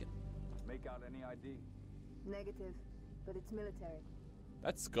ass beacon. Make out any ID? Negative, but it's military.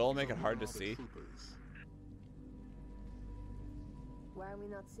 That skull make it hard to see. Why are we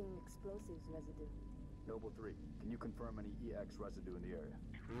not seeing explosives residue? Noble 3, can you confirm any EX residue in the area?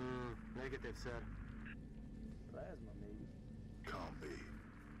 Negative, sir. Plasma, maybe. Can't be.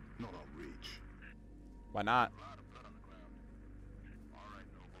 Not on reach. Why not? A lot of blood on the ground. All right,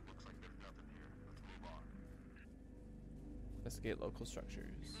 Noble. Looks like there's nothing here. Let's move on. Investigate local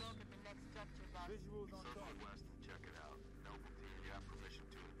structures. Look at the next structure, boss. Visuals on Circle target. west and check it out. Noble team, you have permission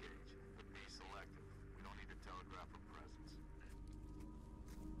to engage, but be selective. We don't need to telegraph our presence.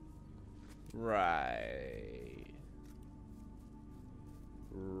 Right.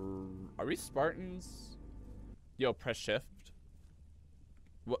 Are we Spartans? Yo, press shift.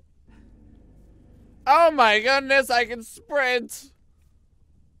 What? Oh my goodness, I can sprint!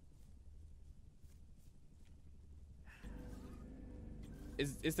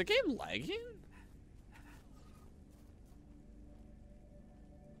 Is the game lagging?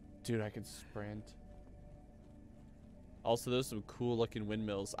 Dude, I can sprint. Also, there's some cool looking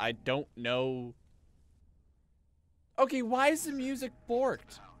windmills. I don't know. Okay, why is the music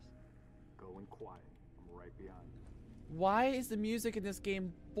borked? Going quiet. I'm right behind you. Why is the music in this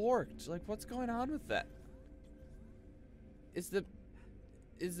game borked? Like, what's going on with that? Is the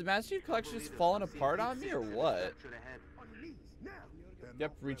Master Chief Collection just falling apart on me or what?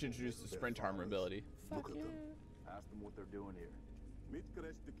 Yep, Reach introduced the sprint armor ability. Fuck yeah. Ask them what they're doing here.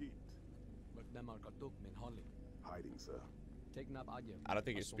 Hiding, sir. I don't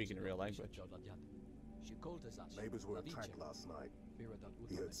think you're speaking real language. Neighbors were attacked last night.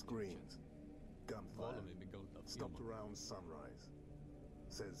 He heard screams. Gunfire. Stopped around sunrise.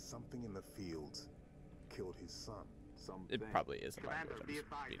 Says something in the fields killed his son. It probably is a language. Commander, I'm be just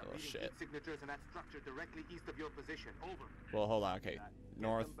advised, being a I'm little reading shit. heat signatures in that structure directly east of your position. Over. Well, hold on. Okay, Get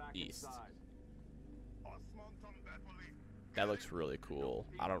north, them back east. inside. That looks really cool.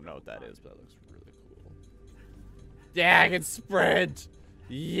 I don't know what that is, but that looks really cool. Yeah, I can sprint.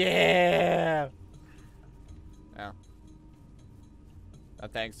 Yeah. Yeah.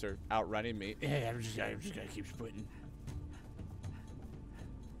 Thanks for outrunning me. Yeah, I'm just gonna keep sprinting.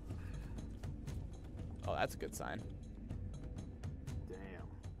 Oh, that's a good sign. Damn.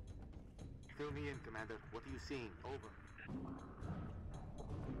 Fill me in, Commander. What are you seeing? Over.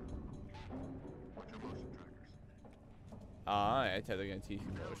 What's your motion trackers? I tell they're gonna teach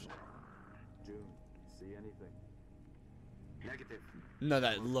you motion. June, see anything? Negative. No,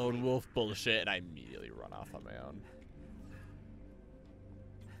 that lone wolf bullshit, and I immediately run off on my own.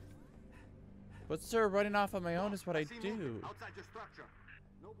 But sir, running off on my own is what I do. Outside your structure.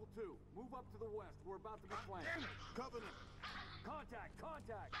 Noble 2, move up to the west. We're about to be flanked. Covenant! Contact!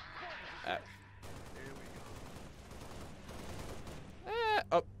 Contact!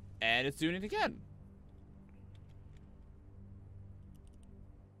 Oh, and it's doing it again.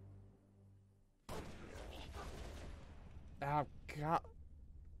 Oh god.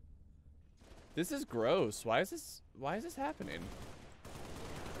 This is gross. Why is this happening?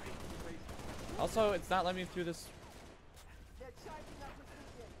 Also, it's not letting me through this. It's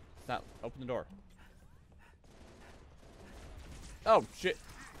not. Open the door. Oh shit.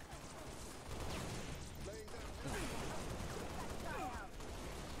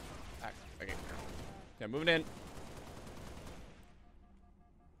 Okay, moving in.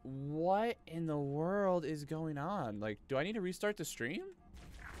 What in the world is going on? Like, do I need to restart the stream?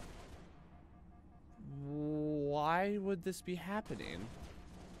 Why would this be happening?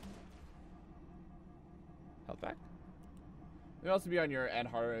 Health back. May also be on your end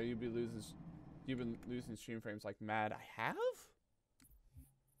harder. You've been losing stream frames like mad. I have?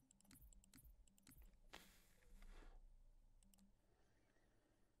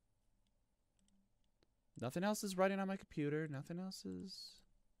 Nothing else is running on my computer. Nothing else is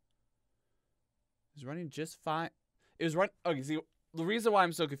running just fine. It was running. Okay, see, the reason why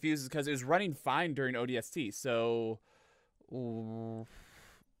I'm so confused is because it was running fine during ODST. So,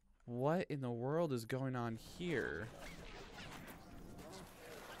 what in the world is going on here?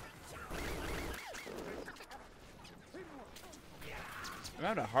 I'm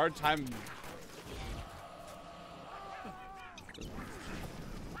having a hard time.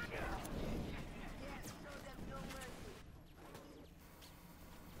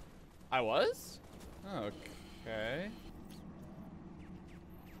 I was? Okay.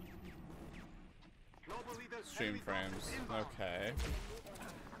 Stream frames. Okay.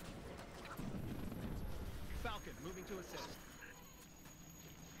 Falcon, moving to assist.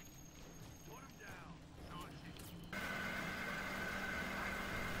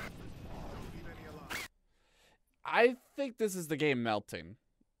 I think this is the game melting.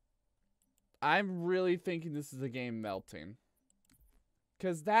 I'm really thinking this is the game melting.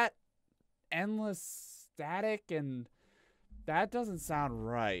 Because that endless static and that doesn't sound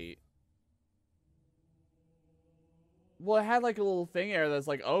right. Well, it had like a little thing there that's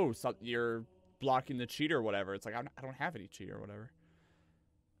like, oh, you're blocking the cheat or whatever. It's like, I don't have any cheat or whatever.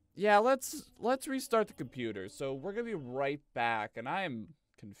 Yeah, let's restart the computer. So we're going to be right back, and I am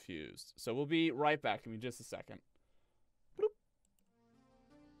confused. So we'll be right back in just a second.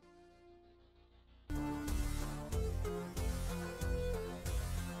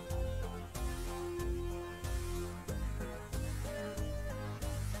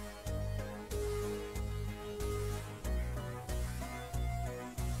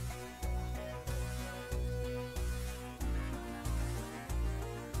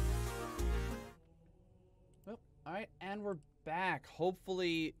 Alright, and we're back.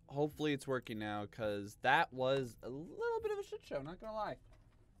 Hopefully it's working now, because that was a little bit of a shit show, not gonna lie.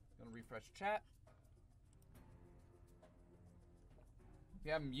 Gonna refresh chat.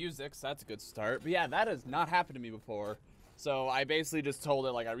 We have music, so that's a good start. But yeah, that has not happened to me before. So I basically just told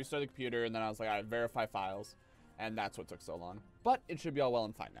it, like, I restarted the computer, and then I was like, I verify files. And that's what took so long. But it should be all well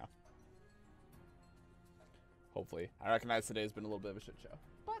and fine now. Hopefully. I recognize today has been a little bit of a shit show.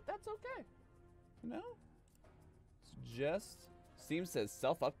 But that's okay. You know? Just Steam says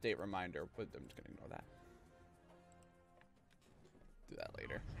self-update reminder, but I'm just gonna ignore that. Do that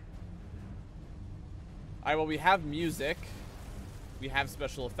later. Alright, well, we have music. We have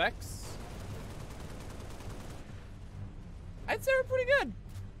special effects. I'd say we're pretty good.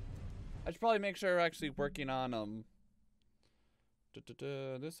 I should probably make sure we're actually working on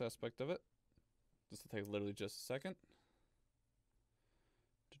this aspect of it. This will take literally just a second.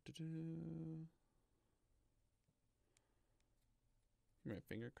 My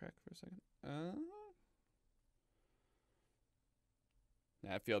finger crack for a second.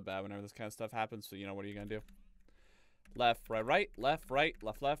 Yeah, I feel bad whenever this kind of stuff happens, so you know, what are you gonna do? Left, right, right, left, right,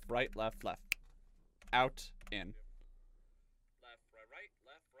 left, left, right, left, left. Out, in. Left, right, right,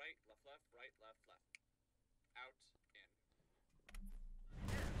 left, right, left, left, right, left, left. Out,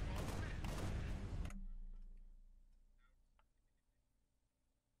 in.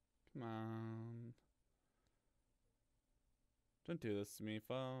 Come on. Don't do this to me,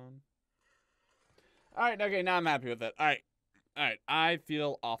 phone. Alright, okay, now I'm happy with it. Alright. Alright, I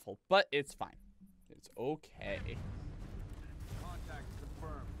feel awful, but it's fine. It's okay. Contact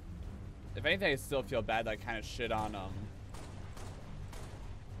confirmed. If anything, I still feel bad that I kind of shit on,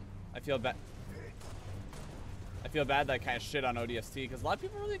 I feel bad that I kind of shit on ODST, because a lot of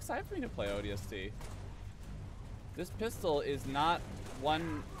people are really excited for me to play ODST. This pistol is not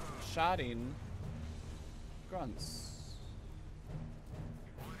one-shotting grunts.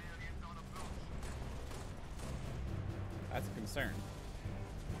 That's a concern.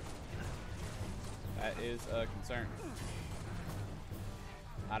 That is a concern.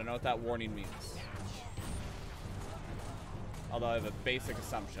 I don't know what that warning means. Although I have a basic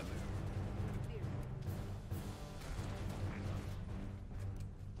assumption.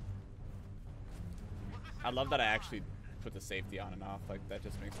 I love that I actually put the safety on and off. Like, that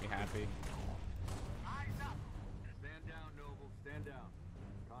just makes me happy. Stand down, Noble. Stand down.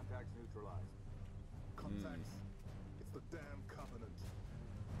 Contacts neutralized. Contacts. It's the damn Covenant.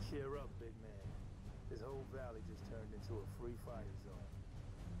 Cheer up, big man. This whole valley just turned into a free fire zone.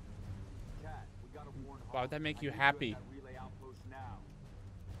 Cat, we gotta warn Why would that make you happy? Relay outpost now.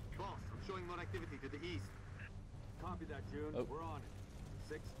 Boss, I'm showing more activity to the east. Copy that, June. Oh. We're on it.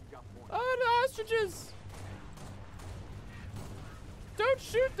 6, you got point. Oh, the ostriches! Don't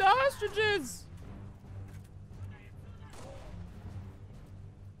shoot the ostriches!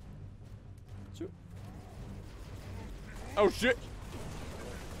 Shoot. Oh shit!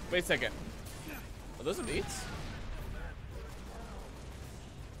 Wait a second. Are those elites?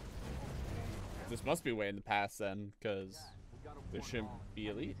 This must be way in the past then, because there shouldn't be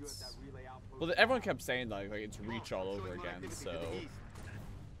elites. Well, everyone kept saying like it's Reach all over again, so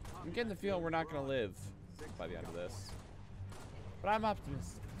I'm getting the feeling we're not gonna live by the end of this. But I'm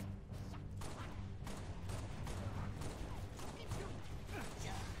optimistic.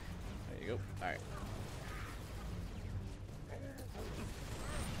 There you go. All right.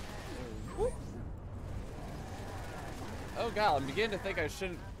 Woo. Oh god, I'm beginning to think I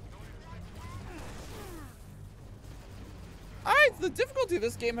shouldn't. Alright, the difficulty of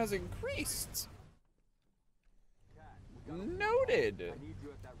this game has increased. Noted.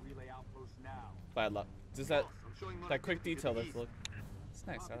 Bad luck. Does that quick detail that's look? It's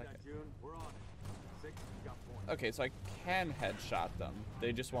nice. I like it. Okay, so I can headshot them.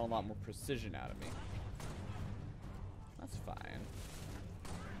 They just want a lot more precision out of me. That's fine.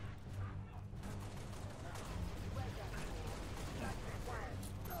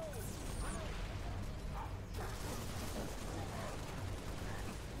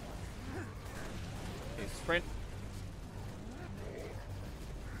 Okay, sprint.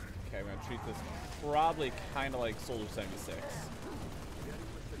 Okay, I'm gonna treat this probably kind of like Soldier 76.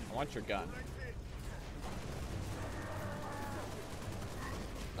 I want your gun.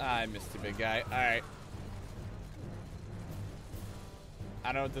 I missed you, big guy. All right. I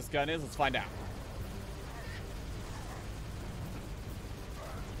don't know what this gun is. Let's find out.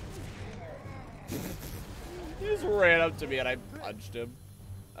 He just ran up to me and I punched him.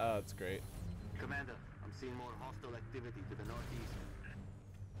 Oh, that's great. Commander, I'm seeing more hostile activity to the northeast.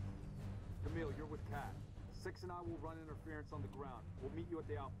 Camille, you're with Cat. 6 and I will run interference on the ground. We'll meet you at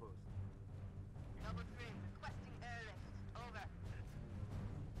the outpost. Number 3, requesting airlift. Over.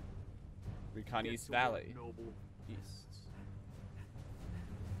 Recon Get East to Valley. work, Noble. East.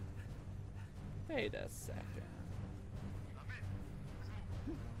 Wait a second.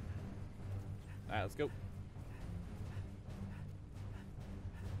 Alright, let's go.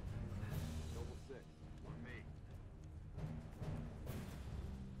 Noble 6, or me.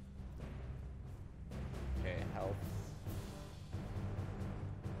 Okay, health.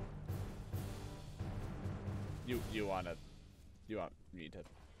 You want me to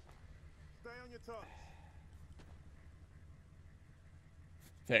Stay on your toes.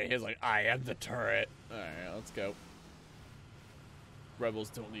 There he is, like, I am the turret. Alright, let's go. Rebels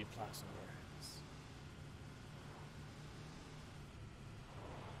don't leave plasma words.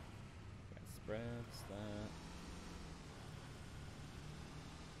 Okay, spreads that.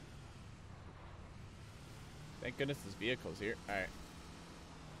 Thank goodness this vehicle's here. Alright.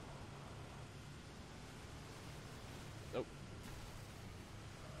 Oh.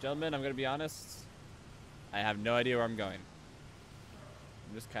 Gentlemen, I'm gonna be honest. I have no idea where I'm going.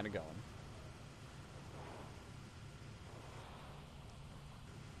 I'm just kind of going.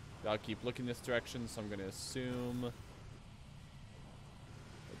 I'll keep looking this direction, so I'm going to assume that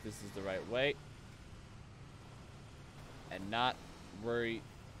this is the right way. And not worry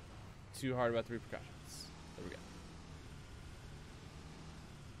too hard about the repercussions. There we go.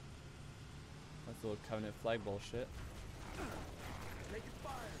 That's a little Covenant flag bullshit. Take it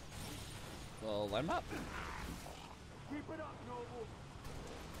fire. Well, light 'em up. Keep it up, Noble.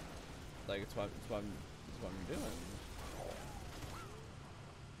 Like, it's what I'm doing.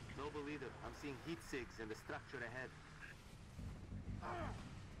 Noble leader, I'm seeing heat sigs in the structure ahead.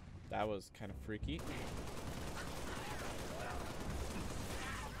 That was kind of freaky.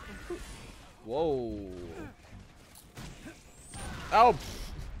 Whoa. Oh!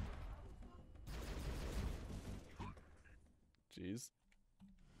 Jeez.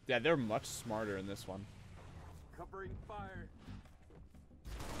 Yeah, they're much smarter in this one. Covering fire.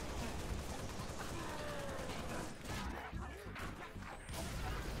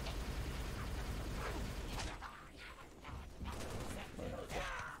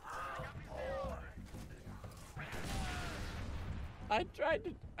 I tried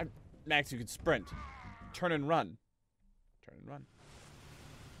to. Max, you could sprint. Turn and run. Turn and run.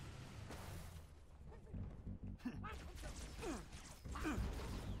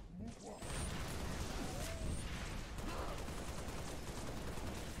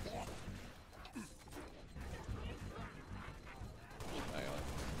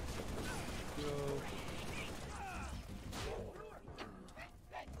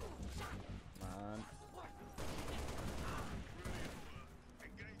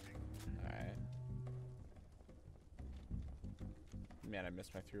 Man, I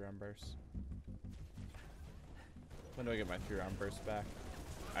missed my 3-round burst. When do I get my 3-round burst back?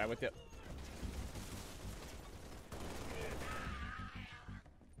 Alright, with you.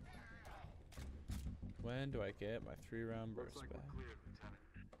 When do I get my 3-round burst back?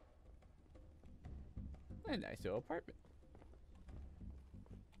 A nice little apartment.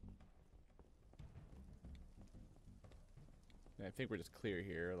 I think we're just clear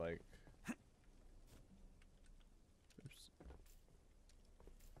here, like. Oops.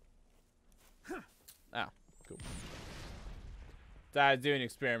 Ah, cool. I was doing an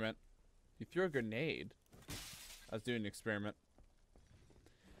experiment. You threw a grenade. I was doing an experiment.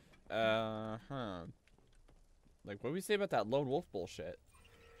 Like, what did we say about that lone wolf bullshit?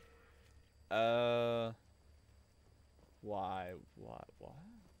 Why? What?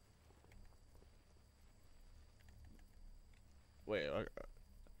 Wait,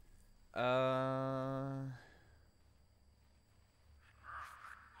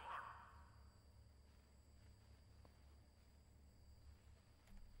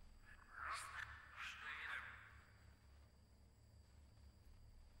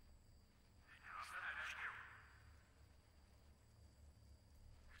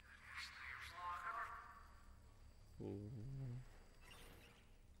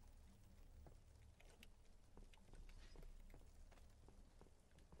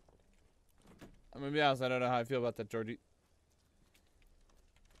 I'm gonna be honest, I don't know how I feel about that, Georgie.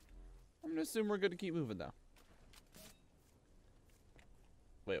 I'm gonna assume we're good to keep moving though.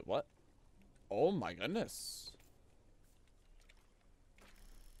 Wait, what? Oh my goodness.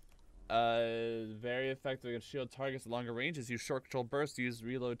 Very effective against shield targets at longer ranges. Use short control burst. Use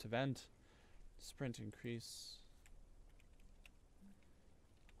reload to vent. Sprint increase.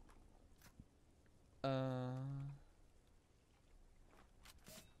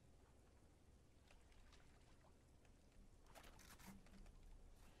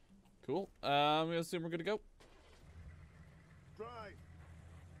 Cool. I'm gonna assume we're good to go. Drive.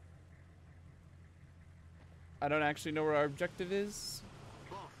 I don't actually know where our objective is.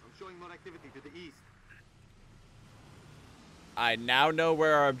 Boss, I'm showing more activity to the east. I now know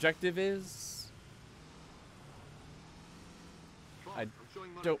where our objective is. Boss, I I'm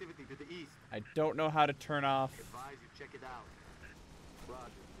showing more don't. activity to the east. I don't know how to turn off. Advise you check it out.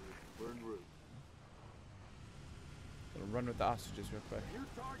 Roger. We're en route. Gonna run with the hostages real quick. New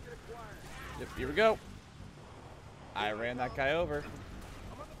target acquired. Yep, here we go. I ran that guy over.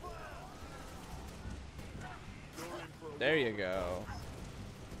 There you go.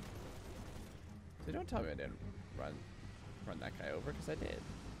 So don't tell me I didn't run that guy over, because I did.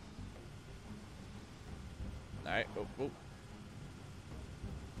 Alright, oh.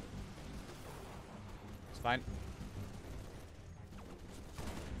 It's fine.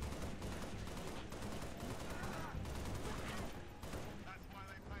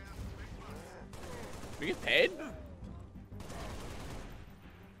 We get paid?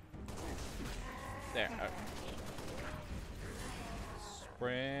 There. Okay.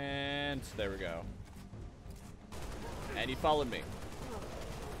 Sprint. There we go. And he followed me.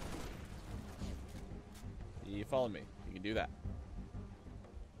 You followed me. You can do that.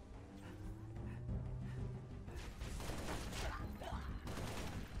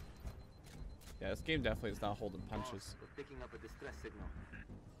 Yeah, this game definitely is not holding punches. We're picking up a distress signal.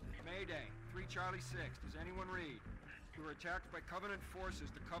 Mayday, 3 Charlie 6. Does anyone read? We were attacked by Covenant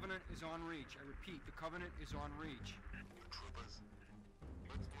forces. The Covenant is on reach. I repeat, the Covenant is on reach. Troopers,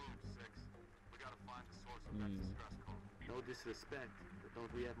 let's move, 6. We gotta find the source of that distress call. No disrespect, but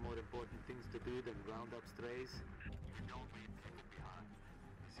don't we have more important things to do than round up strays? We don't leave people behind.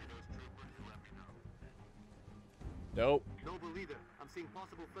 You see those troopers, you let me know. Nope. Noble leader, I'm seeing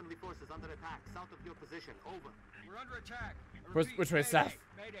possible friendly forces under attack south of your position. Over. We're under attack. I Which repeat, way, Seth?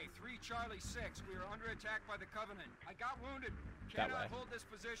 Mayday, 3 Charlie 6. We are under attack by the Covenant. I got wounded. That Cannot way. hold this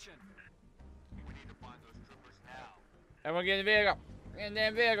position. We need to find those troopers now. Everyone get in the vehicle. Get in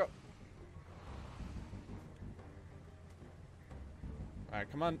the vehicle. Alright,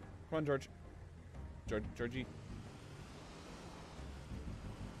 come on. Come on, George. Georgie.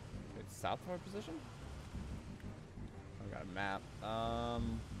 It's south of our position? I've got a map.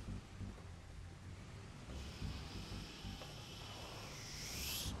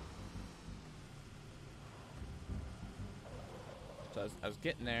 So I was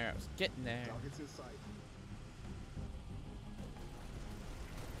getting there. I was getting there. Targets in sight.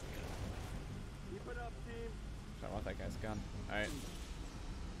 Keep it up, team. So I want that guy's gun. Alright.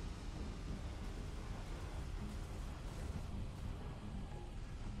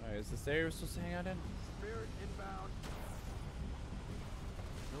 Alright, is this area we're supposed to hang out in? Spirit inbound.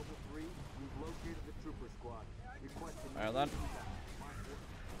 Noble 3, we've located the trooper squad. Requesting Alright, then.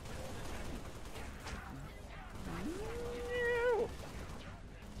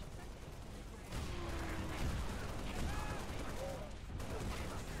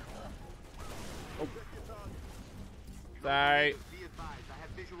 Oh. Sorry. Be advised, I have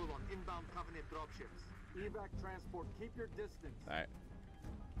visual on inbound Covenant dropships. Evac transport, keep your distance. Alright.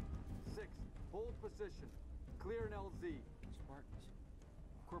 6, hold position. Clear an LZ. Spartans.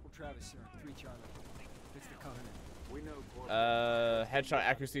 Corporal Travis, sir. 3 Charlie. It's the Covenant. We know, Corporal. Headshot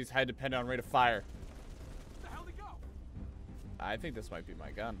accuracy is high dependent on rate of fire. Where the hell they go? I think this might be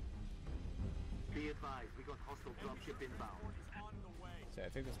my gun. Be advised, we got hostile dropship inbound. See, I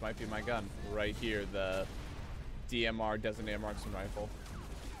think this might be my gun. Right here, the DMR designated marksman rifle.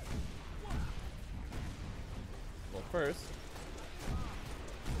 Well, first,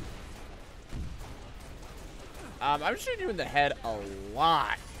 I'm shooting you in the head a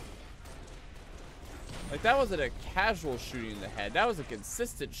lot. Like, that wasn't a casual shooting in the head. That was a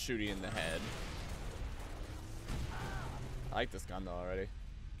consistent shooting in the head. I like this gun, though, already.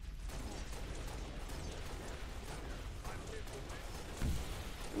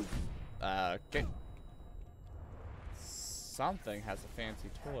 Okay. Something has a fancy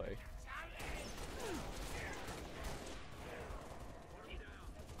toy.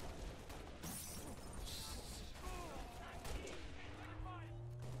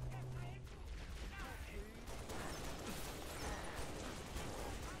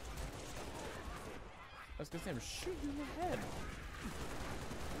 I was gonna say, I'm shooting in the head.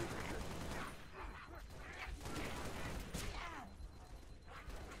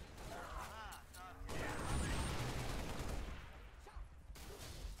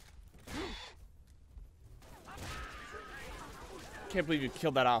 Can't believe you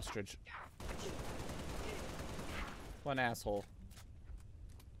killed that ostrich. What an asshole.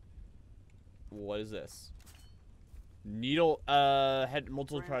 What is this? Needle, head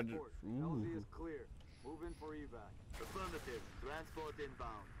multiple project. LZ is clear. Move in for evac. Affirmative. Transport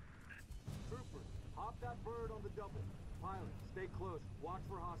inbound. Troopers, hop that bird on the double. Pilot, stay close. Watch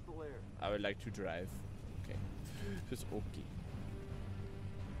for hostile air. I would like to drive. Okay. Just okay.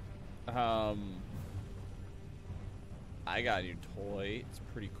 I got a new toy. It's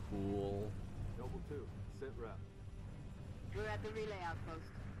pretty cool. Noble 2, sit rep. We're at the relay outpost.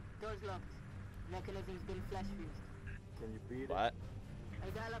 Doors locked. Mechanism's been flash fused. Can you beat What? I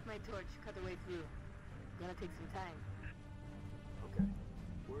dial up my torch, cut the way through. Gonna take some time. Okay.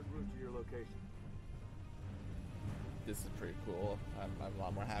 We're en route to your location. This is pretty cool. I'm a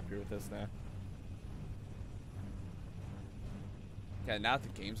lot more happier with this now. Yeah, now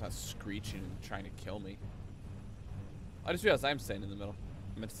that the game's not screeching and trying to kill me. I just realized I'm staying in the middle.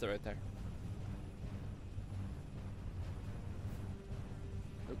 I meant to sit right there.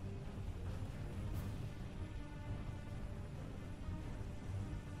 Oop.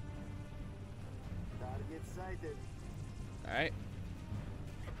 Target sighted. Alright.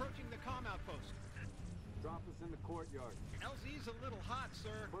 Approaching the comm outpost. Drop us in the courtyard. LZ's a little hot,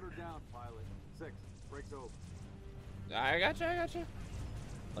 sir. Put her down, pilot. 6, breaks over. I gotcha, I gotcha.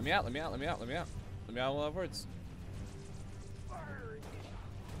 Let me out, let me out, let me out, let me out. Let me out all words.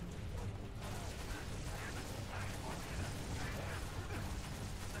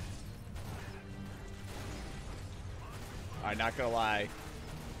 Alright, not gonna lie.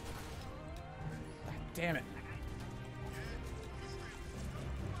 God damn it.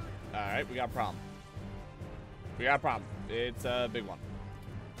 Alright, we got a problem. We got a problem. It's a big one.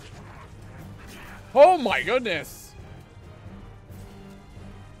 Oh my goodness!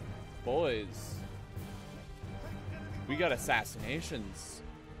 Boys. We got assassinations.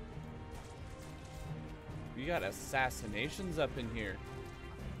 We got assassinations up in here.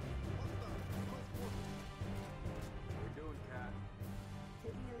 We're doing, Cat.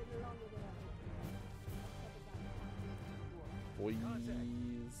 Taking a little longer than I hoped. Boys. Can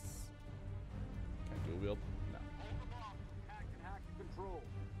I do a wheel? No. Hack and hack to control.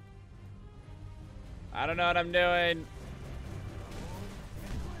 I don't know what I'm doing.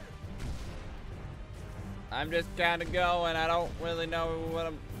 I'm just kind of going. I don't really know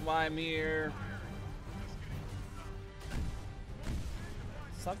why I'm here.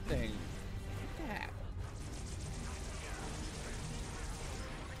 Something. Look at that.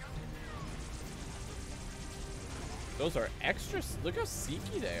 Those are extras. Look how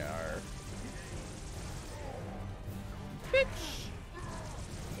seeky they are. Bitch.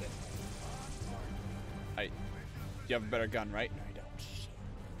 You have a better gun, right? No, you don't. Shit.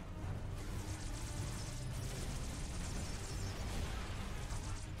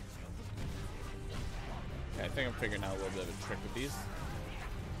 Okay, I think I'm figuring out a little bit of a trick with these.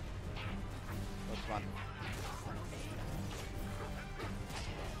 Oh, come on.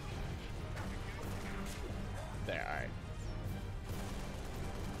 There, alright.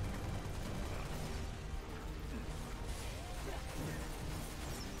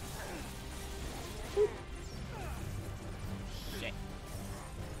 Shit.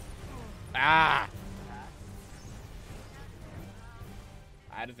 Ah!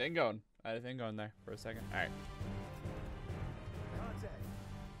 I had a thing going. There for a second. Alright.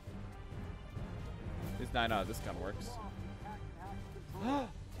 At least now I know how this gun works.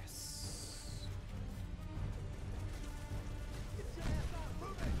 Yes.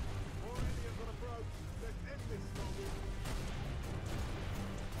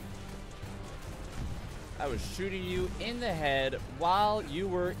 I was shooting you in the head while you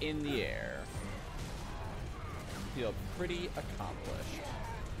were in the air. Feel pretty accomplished.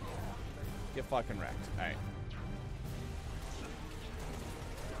 Get fucking wrecked. Alright.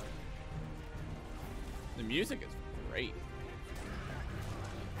 The music is great.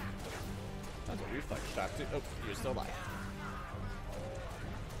 That's a reflex shot too. Oh, you're still alive.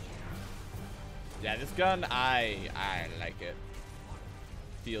 Yeah, this gun, I like it.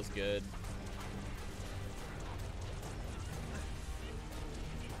 Feels good.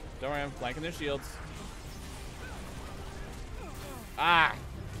 Don't worry, I'm flanking their shields. Ah!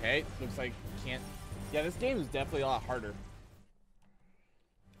 Okay, looks like can't. Yeah, this game is definitely a lot harder.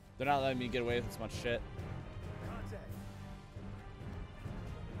 They're not letting me get away with as much shit.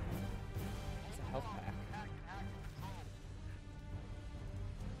 It's a health pack.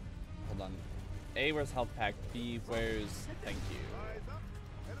 Hold on. A, where's health pack? B, where's thank you?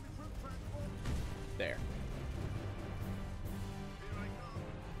 There.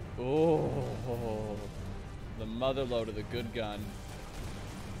 Oh, the mother load of the good gun.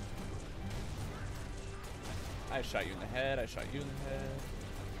 I shot you in the head. I shot you in the head.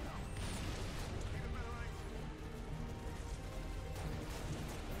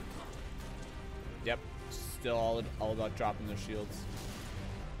 Yep. Still all about dropping their shields.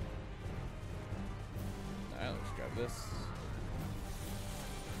 Alright, let's grab this.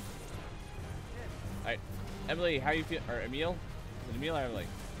 Alright. Emily, how you feel? Or Emil? Is it Emil or Emily?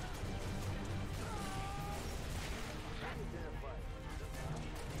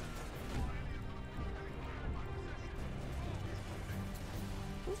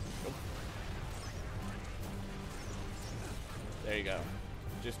 There you go.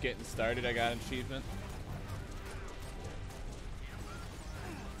 Just getting started. I got an achievement.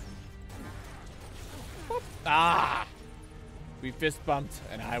 Whoop. Ah! We fist bumped,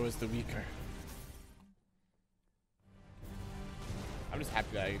 and I was the weaker. I'm just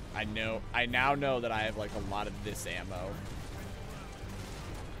happy that I now know that I have like a lot of this ammo.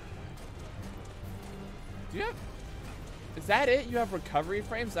 Do you have? Is that it? You have recovery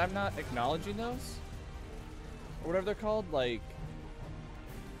frames? I'm not acknowledging those, or whatever they're called. Like,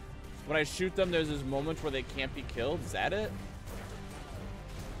 when I shoot them, there's this moment where they can't be killed. Is that it?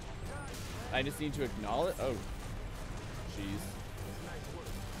 I just need to acknowledge. Oh, jeez.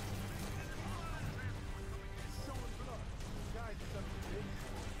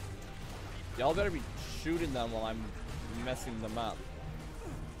 Y'all better be shooting them while I'm messing them up.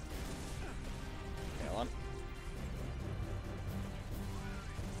 Okay, hold on.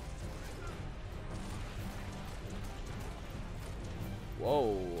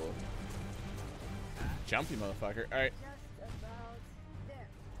 Whoa. Jumpy motherfucker. Alright.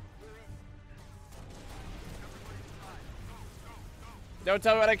 Don't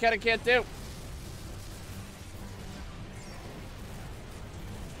tell me what I can and can't do.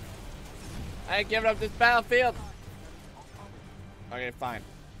 I ain't giving up this battlefield. Okay, fine.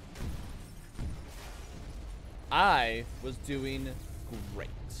 I was doing great.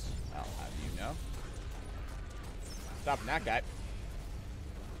 I'll have you know. Stopping that guy.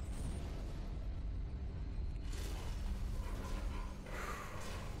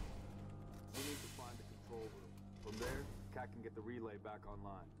 We need to find the control room. From there, Cat can get the relay back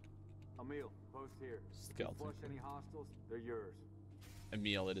online. Emil, post here. Skeleton. Flush any hostiles, they're yours.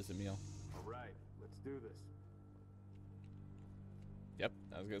 Emil, it is Emil. Alright, let's do this. Yep,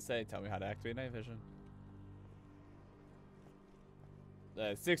 I was gonna say, tell me how to activate night vision.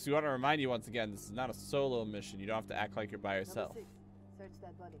 6, we want to remind you once again, this is not a solo mission. You don't have to act like you're by yourself. Number 6, search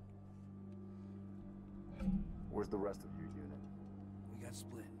that body. Where's the rest of your unit? We got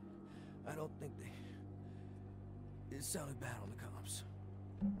split. I don't think they... It sounded bad on the comms.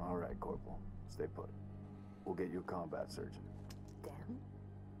 Alright, Corporal. Stay put. We'll get you a combat surgeon. Damn.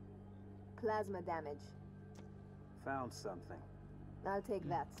 Plasma damage. Found something. I'll take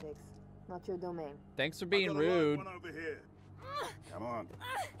that, 6. Not your domain. Thanks for being rude. One over here. Come on.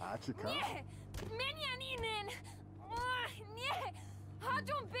 Out you come.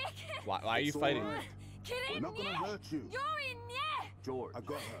 Why are you fighting? We're not gonna hurt you. George. I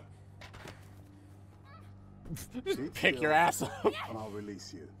got her. Just pick your ass up. And I'll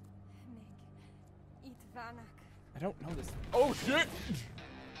release you. I don't know this. Oh shit!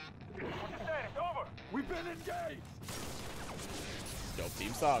 It's over. We've been engaged. Dope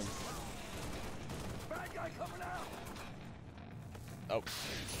theme song. Bad guy coming out. Oh.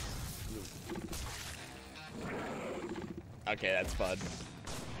 Okay, that's fun.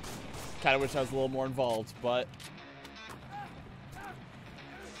 Kind of wish I was a little more involved, but.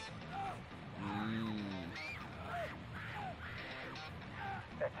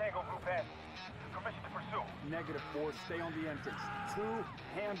 That Tango group has permission to pursue. -4, stay on the entrance. 2,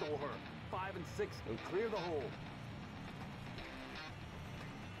 handle her. 5 and 6, clear the hole.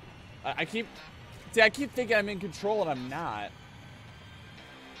 I keep thinking I'm in control and I'm not.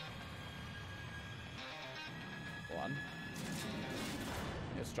 Hold on.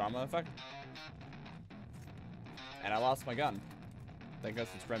 Yes, drama effect. And I lost my gun. Thank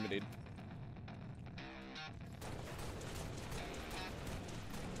goodness it's remedied.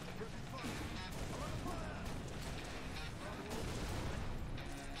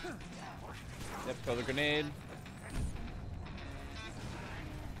 Yep, throw the grenade.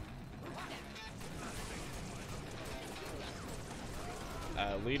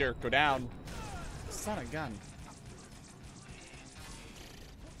 Leader, go down. Son of a gun.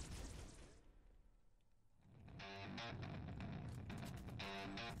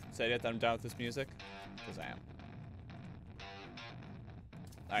 Say that I'm down with this music? Because I am.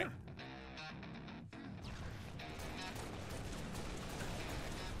 Alright.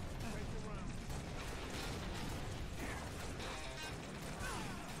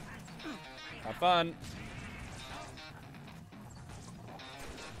 Have fun.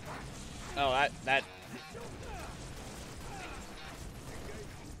 Oh, that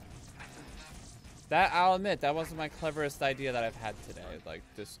I'll admit, that wasn't my cleverest idea that I've had today. Like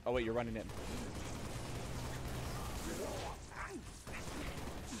this. Oh wait, you're running in.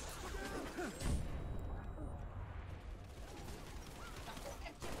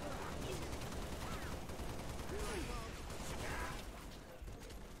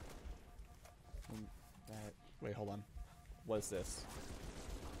 Wait, hold on. What is this?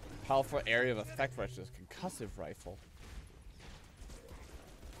 Powerful area of effect versus concussive rifle.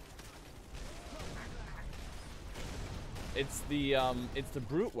 It's the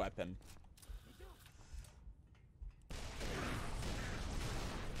brute weapon.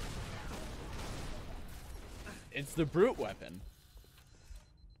 It's the brute weapon.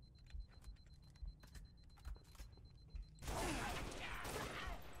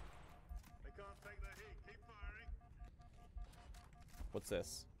 What's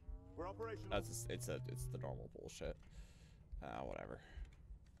this? We're operational. That's it's the normal bullshit. Whatever.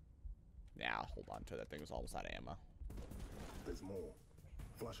 Yeah, hold on to it. That thing was almost out of ammo. There's more.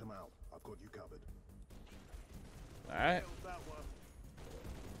 Flush them out. I've got you covered. All right.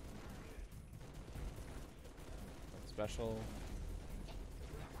 Special.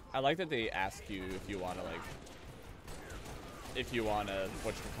 I like that they ask you if you want to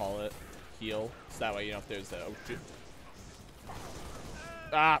what you call it, heal. So that way you know if there's a. Oh, shoot.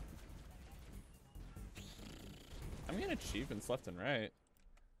 Ah! I'm getting achievements left and right.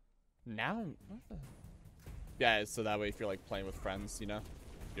 Now, yeah, so that way if you're like playing with friends, you know,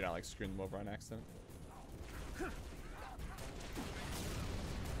 you're not like screwing them over on accident. Okay,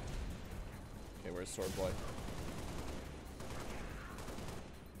 where's Sword Boy?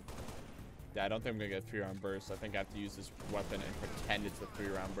 Yeah, I don't think I'm gonna get a 3-round burst. I think I have to use this weapon and pretend it's a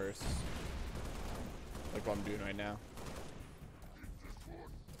 3-round burst. Like what I'm doing right now.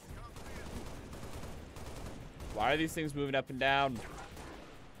 Why are these things moving up and down?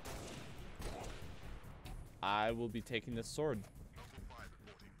 I will be taking this sword.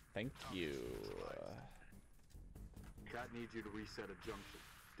 Thank you. Cat needs you to reset a junction.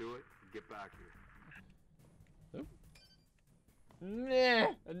 Do it and get back here. Oop.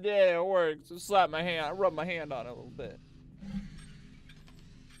 Nah, yeah, it works. Just slap my hand. I rub my hand on it a little bit.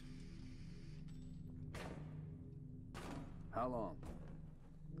 How long?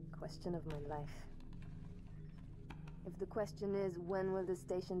 Question of my life. If the question is, when will the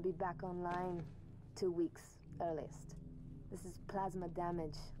station be back online? 2 weeks, earliest. This is plasma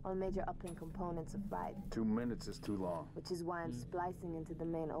damage. All major uplink components are fried. 2 minutes is too long. Which is why I'm splicing into the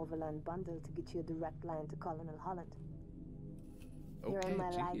main overland bundle to get you a direct line to Colonel Holland. Okay, You're in my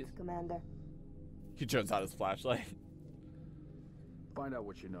geez. light, Commander. He turns out his flashlight. Find out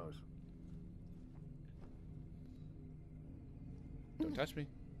what she knows. Don't touch me.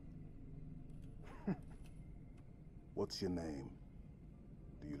 What's your name?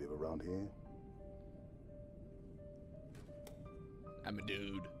 Do you live around here? I'm a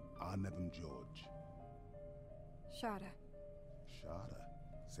dude. Arnevim George. Shada. Shada.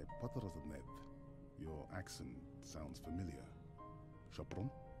 C'est Potrozonev. Your accent sounds familiar. Chopron?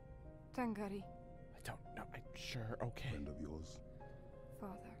 Tangari. I don't know. I'm sure. Okay. Friend of yours?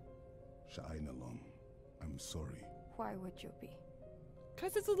 Father. Sha'inalom. I'm sorry. Why would you be?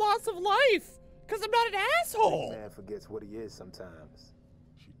 Because it's a loss of life. Because I'm not an asshole. Man forgets what he is sometimes.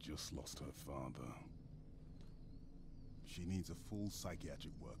 She just lost her father. She needs a full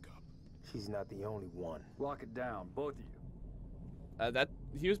psychiatric workup. She's not the only one. Lock it down, both of you. That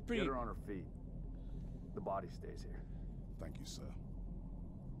he was pretty. Get her on her feet. The body stays here. Thank you, sir.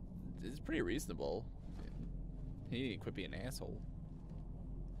 It's pretty reasonable. He didn't quit being an asshole.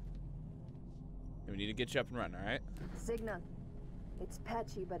 We need to get you up and running, all right? Signal. It's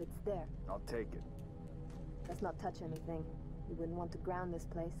patchy, but it's there. I'll take it. Let's not touch anything. We wouldn't want to ground this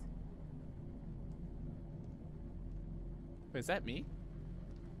place. Wait, is that me?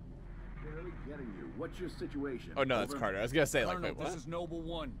 Barely getting you. What's your situation? Oh no, that's Carter. I was gonna say, like, Colonel, wait, what? this is Noble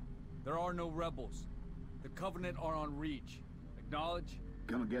One. There are no rebels. The Covenant are on reach. Acknowledge?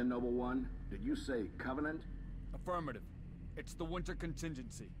 Come again, Noble One. Did you say Covenant? Affirmative. It's the winter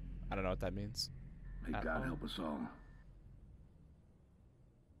contingency. I don't know what that means. May God help us all.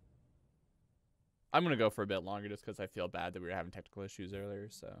 I'm gonna go for a bit longer just because I feel bad that we were having technical issues earlier.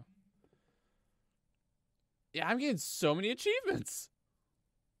 So yeah, I'm getting so many achievements.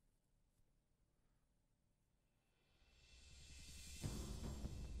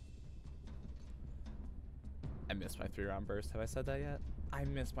 I missed my 3-round burst. Have I said that yet? I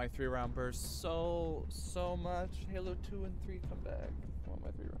missed my 3-round burst so much. Halo 2 and 3 come back. I want my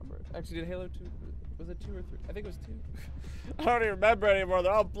 3-round burst. Actually, did Halo 2, was it 2 or 3? I think it was 2. I don't even remember anymore.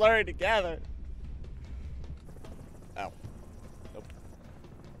 They're all blurry together. Oh. Nope.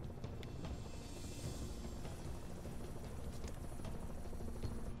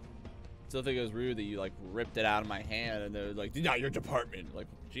 Still think it was rude that you like ripped it out of my hand and they're like, not your department. Like,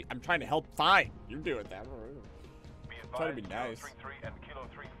 gee, I'm trying to help. Fine. You're doing that. Try to be nice. Kilo 33 and Kilo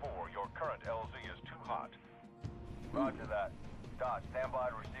 34, your current LZ is too hot. Roger that. Dot, stand by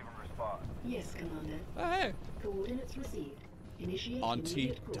to receive and respond. Yes, Commander. Oh, hey. Coordinates received. Initiate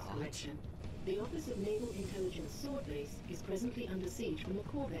immediate course correction. The Office of Naval Intelligence Sword Base is presently under siege from a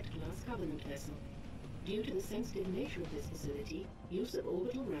Corvette-class Covenant vessel. Due to the sensitive nature of this facility, use of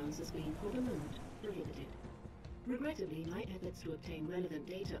orbital rounds has been, for the moment, prohibited. Regrettably, my efforts to obtain relevant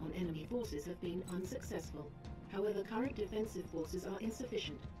data on enemy forces have been unsuccessful. However, current defensive forces are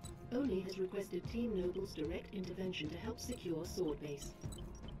insufficient. ONI has requested Team Noble's direct intervention to help secure Sword Base.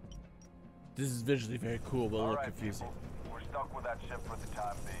 This is visually very cool, but a little confusing. People, we're stuck with that ship for the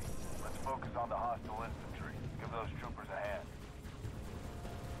time being. Let's focus on the hostile infantry. Give those troopers a hand.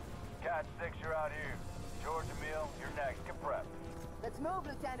 Cat 6, you're out here. George, Emil, you're next. Get prepped. Let's move,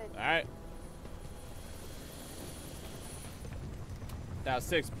 Lieutenant. All right. Now,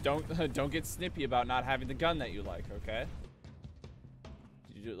 6, don't get snippy about not having the gun that you like, okay?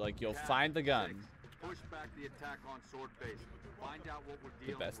 You'll find the gun. Push back the attack on Sword Base. Find out what we're The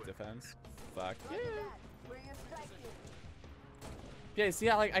dealing best with. defense. Fuck yeah. Bring a strike team. Yeah, see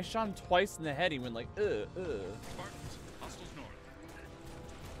how like I shot him twice in the head. He went like, Spartans, hostiles north.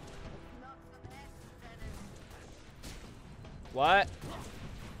 What?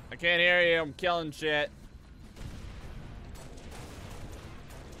 I can't hear you. I'm killing shit.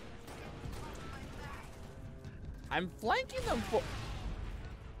 I'm flanking them for.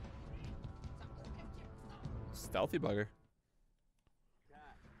 Stealthy bugger.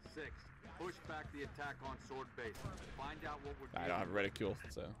 Cat 6, push back the attack on Sword Base. Find out what we're I dealing don't have with. reticule,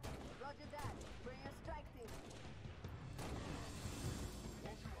 so. Roger that. Bring a strike team.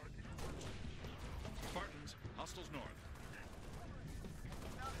 Spartans, hostiles north.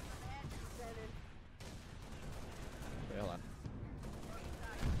 Wait, hold on.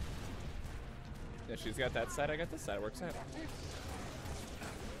 Yeah, she's got that side. I got this side. It works out.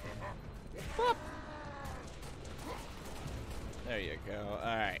 Whoop. There you go. All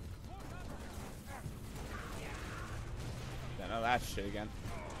right. I know that shit again.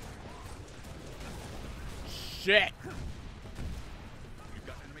 Shit. You've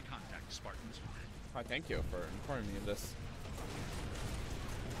got enemy contact, Spartans. Oh, thank you for informing me of this.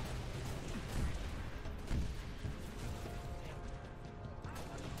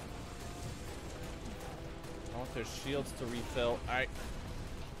 I want their shields to refill. All right.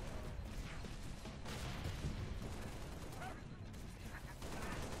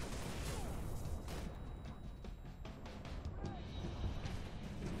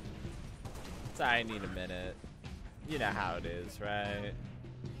 I need a minute. You know how it is, right?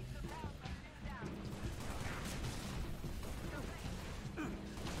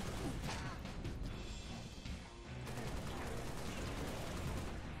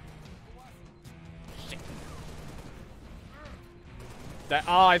 That,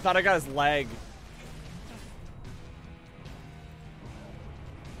 oh, I thought I got his leg.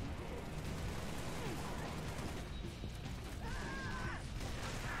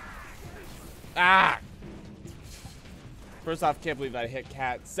 Ah! First off, can't believe that I hit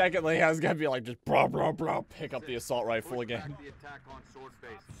Cat. Secondly, I was gonna be like, just blah, blah, blah, pick up the assault rifle again. The attack on sword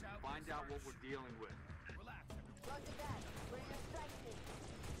base. Find out what we're dealing with.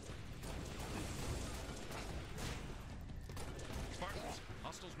 Spartans,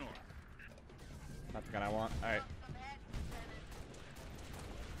 hostiles north. Not the gun I want. Alright.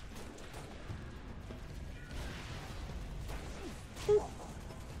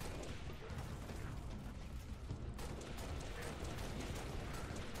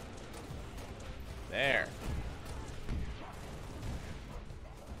 There.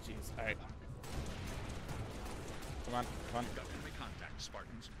 Jeez. Alright. Come on. Come on. Got enemy contact,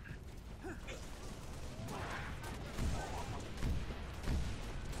 Spartans.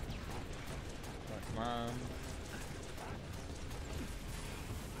 Come on.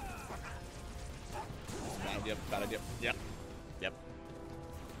 Bad idea. Bad idea. Yep. Yep.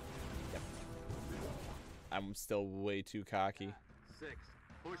 Yep. I'm still way too cocky. 6.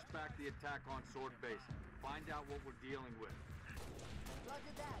 Push back the attack on sword base. Find out what we're dealing with. Roger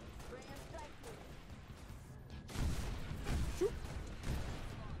that. Bring in strike team.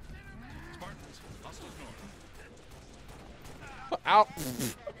 Spartans, hostiles north. Ow.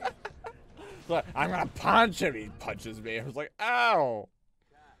 Look, I'm gonna punch him. He punches me. I was like, ow.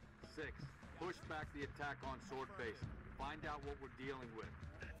 6. Push back the attack on sword base. Find out what we're dealing with.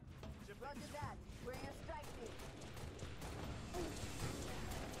 Roger that. Bring in strike team.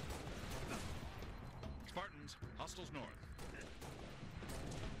 Spartans, hostiles north.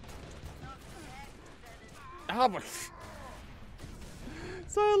 Oh my.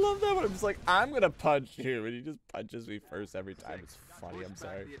 So I love that when I'm just like, I'm gonna punch you, and he just punches me first every time. It's funny. I'm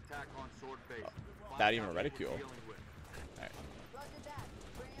sorry. Not even a reticule. Alright.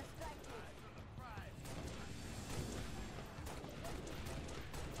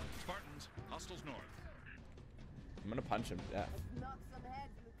 Spartans, hostiles north. I'm gonna punch him to death. Knock some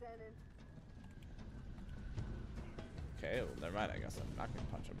heads, Lieutenant. Okay, well, never mind. I guess I'm not gonna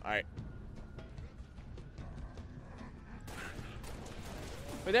punch him. Alright.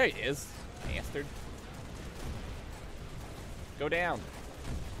 But there he is, bastard. Go down.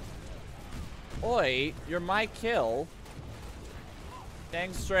 Oi, you're my kill.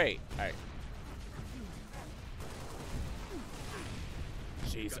 Dang straight. Alright.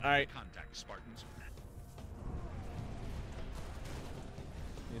 Jeez, alright. Contact, Spartans.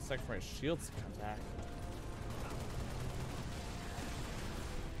 Need a second for my shields to come back.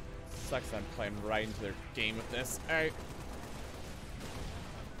 Sucks that I'm playing right into their game with this. Alright.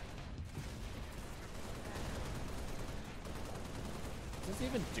 Is this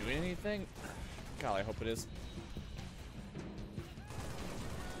even doing anything? God, I hope it is.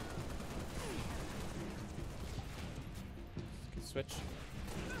 Switch.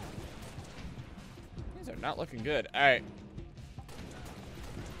 These are not looking good. Alright.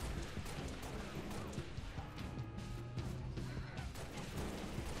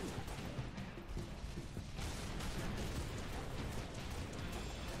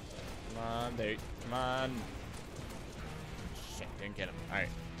 Come on, there. Come on. Shit, didn't get him. Alright.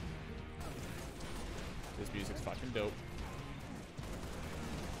 This music's fucking dope.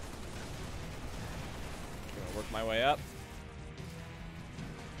 Gonna work my way up.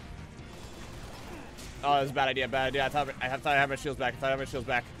 Oh, that was a bad idea, bad idea. I thought I had my shields back. I thought I had my shields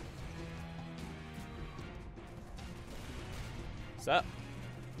back. What's up?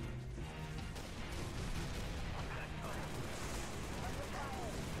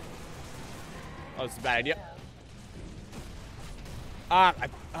 Oh, it's a bad idea. I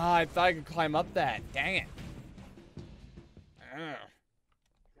thought I could climb up that. Dang it. Ugh.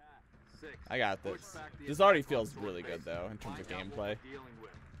 I got this. This already feels really good, though, in terms of gameplay.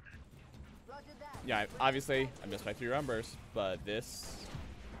 Yeah, obviously, I missed my 3 rumbers, but this...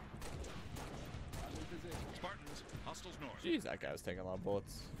 Spartans, hostiles north. Jeez, that guy was taking a lot of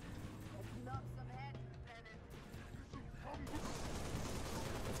bullets.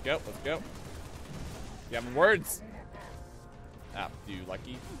 Let's go, let's go. You have words. Ah, you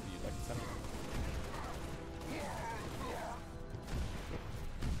lucky? You lucky son?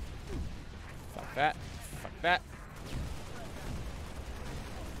 Fuck that. Fuck that.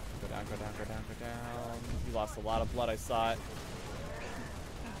 Go down, go down, go down, go down. You lost a lot of blood, I saw it.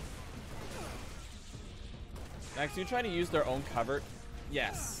 Max, you trying to use their own cover?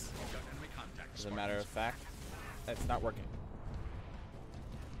 Yes. As a matter of fact, it's not working.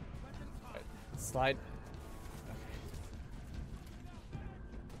 Right. Slide.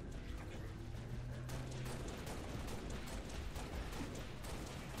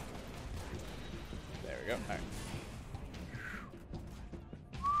 go. All right.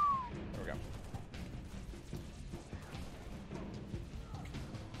 There we go.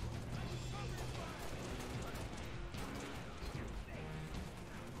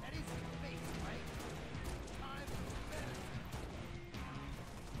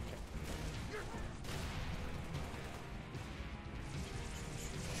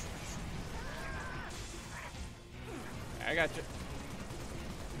 I got you.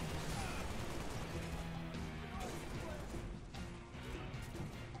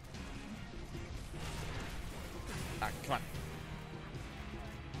 Alright, come on.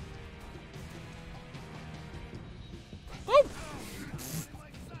 Oh!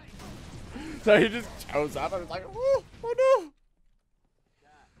 So he just chose up. I was like, oh no!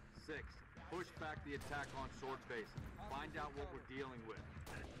 6. Push back the attack on Sword Base. Find out what we're dealing with.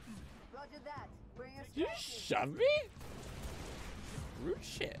 Roger that. Where are Did you shove me? Rude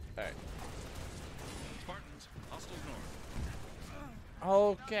shit. Alright. Spartans, hostiles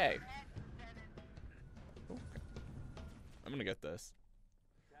north. Okay. I'm gonna get this.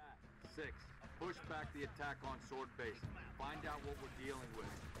 6. Push back the attack on Sword Base. Find out what we're dealing with.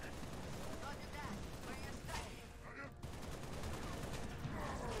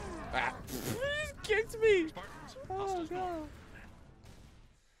 Ah. He just kicked me. Oh god.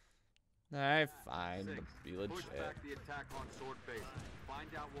 Alright, fine. 6. Be legit. Push back the attack on Sword Base. Find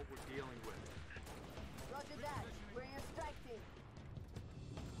out what we're dealing with. Roger that. Where are your strike team?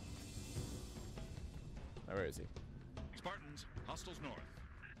 Oh, where is he? Spartans, hostiles north.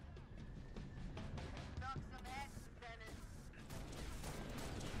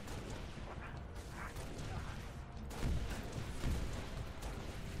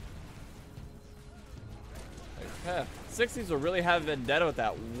 Okay. 60s will really have vendetta with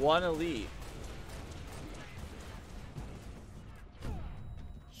that one elite.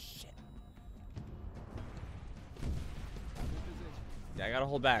 Shit. Yeah, I gotta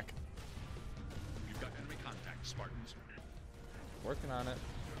hold back. You've got enemy contact, Spartans. Working on it.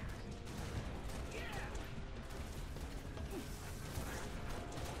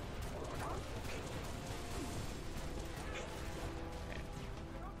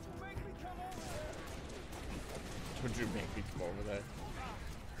 Would you make me come over there?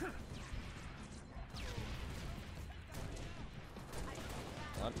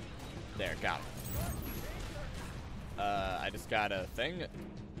 What? There, got it. I just got a thing. This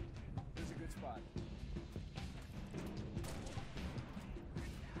is a good spot.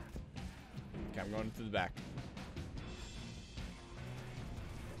 Okay, I'm going through the back.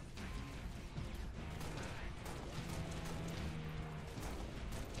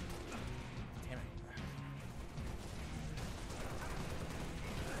 Damn it.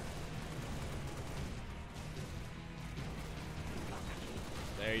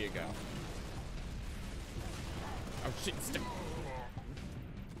 There you go. Oh shit, stick.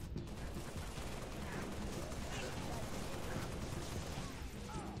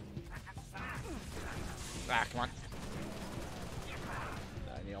 Ah, come on.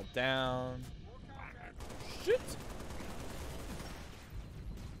 I kneel down. Shit.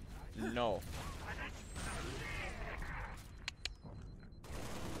 No.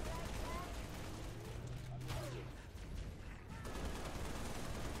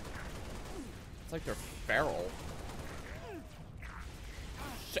 It's like they're feral.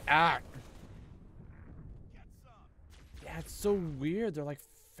 Ah. Yeah, it's so weird. They're like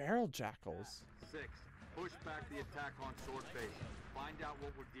feral jackals. 6. Push back the attack on Sword Base. Find out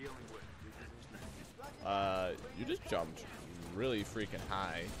what we're dealing with. You just jumped really freaking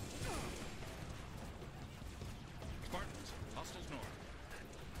high. Spartans, hostiles north.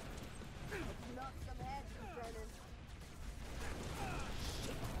 Knock some heads, Lieutenant.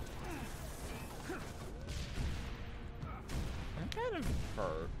 I'm kind of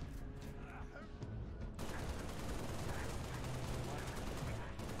hurt.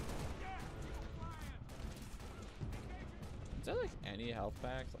 Is there like any health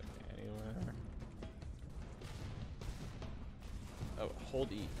packs like anywhere? Oh,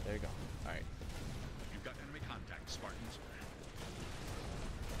 hold E. There you go. All right. You've got enemy contact, Spartans.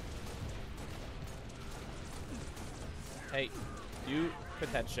 Hey, you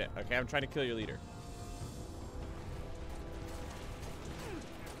quit that shit. Okay, I'm trying to kill your leader.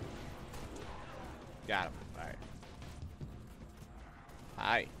 Got him. All right.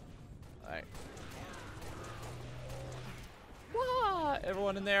 Hi. All right. Wah!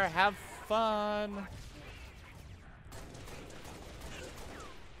 Everyone in there, have fun.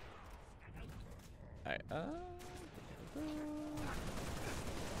 All right.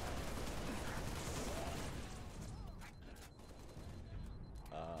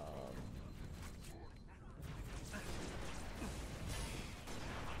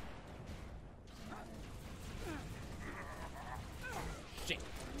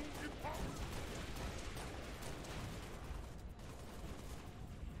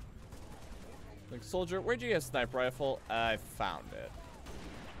 Like, soldier, where'd you get a sniper rifle? I found it.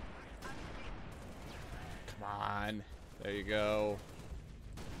 Come on. There you go.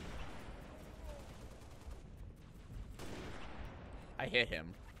 I hit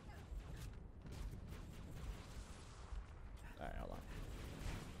him. Alright, hold on.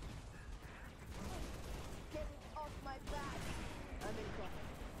 Get off my back. I'm in trouble.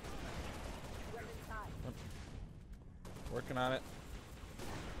 Weapon tied. Working on it.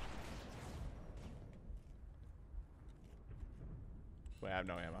 Wait, I have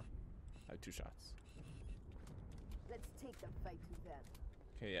no ammo. I have 2 shots. Let's take the fight to them.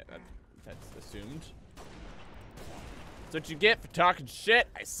 Okay, yeah, that's assumed. That's what you get for talking shit.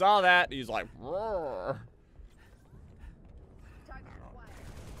 I saw that. He's like, roar.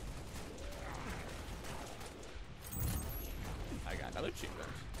 I got another achievement.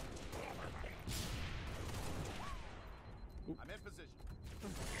 I'm in position.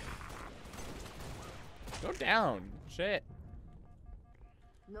 Go down. Shit.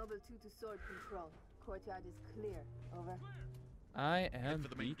 Noble 2 to sword control. Courtyard is clear. Over. I am For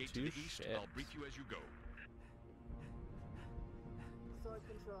the main beat gate to to the east, shit. I'll brief you as you go. Sword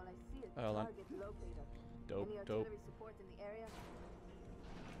control. I see it. Hold on. Target locator. Dope, Any dope. artillery support in the area?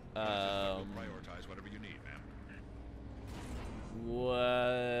 We'll prioritize whatever you need, ma'am.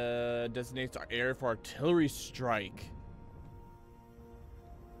 What designates our area for artillery strike?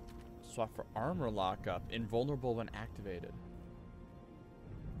 Swap for armor lockup. Invulnerable when activated.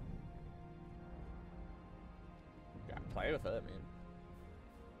 Gotta play with it, I mean.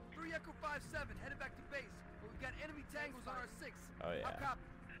 3 Echo 5-7, headed back to base. But we've got enemy tangles on our 6. Oh, yeah. I'll copy.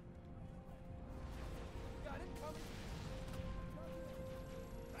 Got it coming.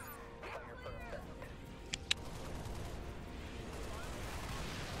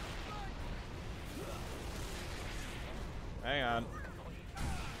 Hang on.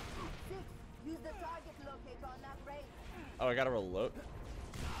 6. Use the target locator on that rail. Oh, I gotta reload.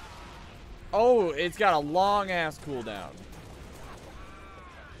 Oh, it's got a long ass cooldown.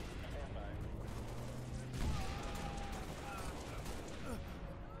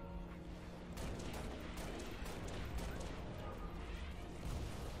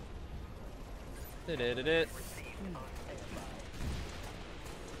 Did.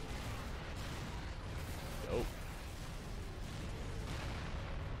 Dope.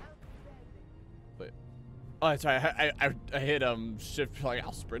 Wait. Oh, sorry. I hit shift like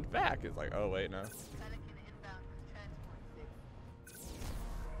I'll sprint back. It's like, oh wait, no.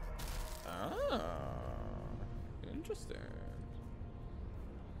 Ah, interesting.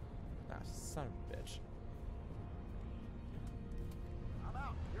 Ah, son of a bitch. I'm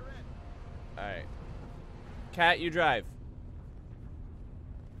out. You're in. All right, Cat, you drive.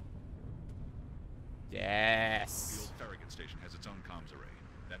 Yes. The old Farragut station has its own comms array.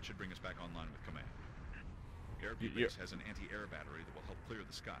 That should bring us back online with command. Airview You're base has an anti-air battery that will help clear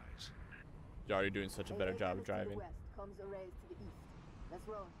the skies. You're already doing such a better job of driving. Comes arrays to the east. Let's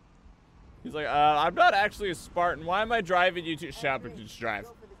roll. He's like, I'm not actually a Spartan. Why am I driving you to Shepard to just drive?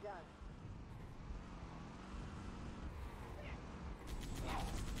 Go for the gun.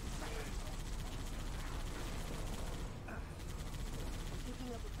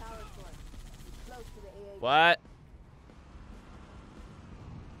 Picking up a power source. It's close to the AA. What?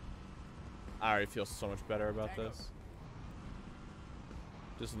 I already feel so much better about this.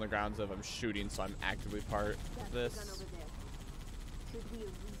 Just on the grounds of I'm shooting, so I'm actively part of this. Should be a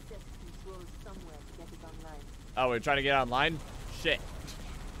reset control somewhere to get it online. Oh, we're trying to get online? Shit.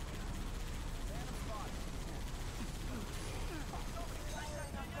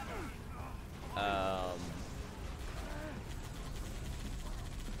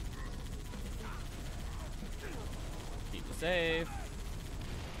 Keep it safe.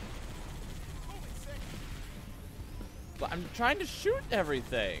 But I'm trying to shoot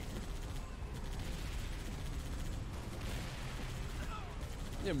everything.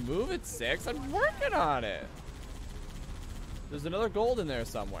 Yeah, move it, 6. I'm working on it. There's another gold in there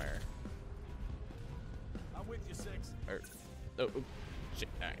somewhere. I'm with you, 6. Oh, shit.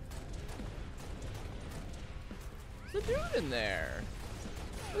 All right. There's a dude in there.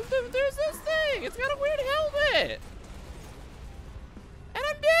 There's this thing. It's got a weird helmet. And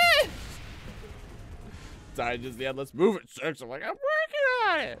I'm dead. Sorry, just yeah. Let's move it, 6. I'm like, I'm working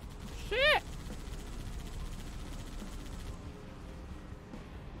on it. Shit.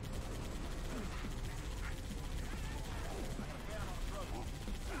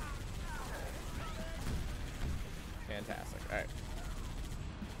 Fantastic. All right.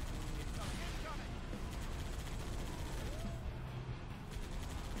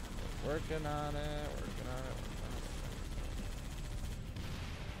 Working on it. Working on it. Working on it.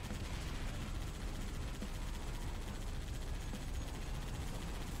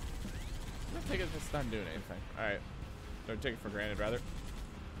 take it if it's not doing anything. Alright. Don't take it for granted, rather.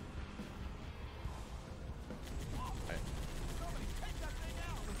 Alright.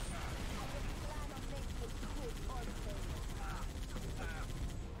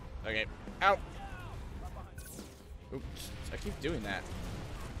 Okay. Ow! Oops. I keep doing that.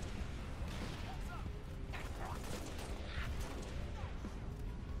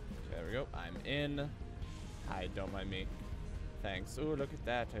 There we go. I'm in. Hi, don't mind me. Thanks. Ooh, look at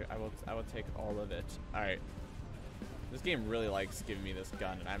that. I will take all of it. Alright. This game really likes giving me this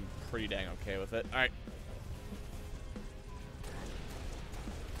gun, and I'm pretty dang okay with it. Alright.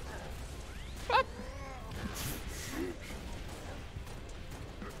 I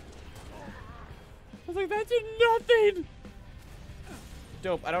was like, that did nothing!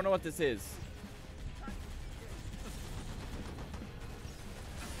 Dope. I don't know what this is.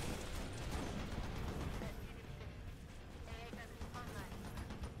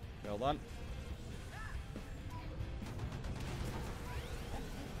 Hold on.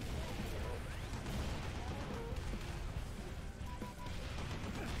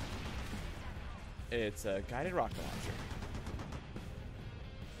 It's a guided rocket launcher.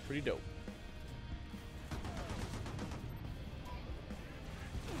 Pretty dope.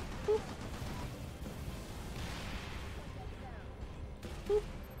 Boop. Boop.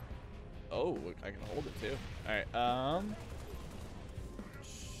 Oh, I can hold it too. All right.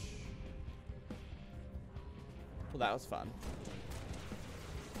 Well, that was fun.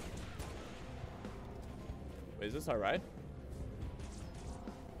 Wait, is this our ride?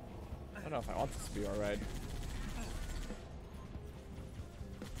 I don't know if I want this to be our ride.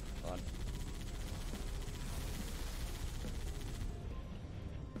 Hold on.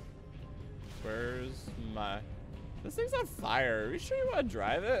 Where's my... This thing's on fire. Are you sure you want to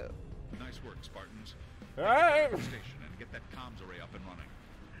drive it? Nice work, Spartans. Alright. Station and get that comms array up and running.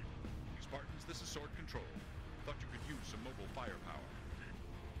 Spartans, this is Sword Control. Thought you could use some mobile firepower.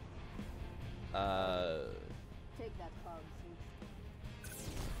 Take that comms.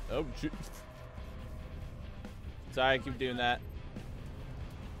 Oh, shoot. Sorry, I keep doing that.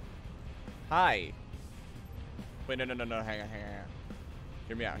 Hi. Wait, no. Hang on.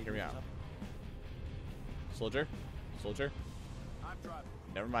 Hear me out. Soldier? I'm driving.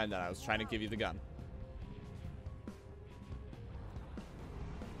 Never mind that. I was trying to give you the gun.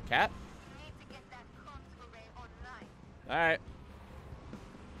 Cat? Alright.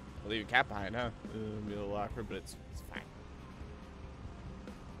 I'll leave a cat behind, huh? It'll be a little awkward, but it's fine.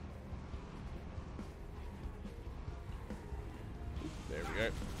 There we go.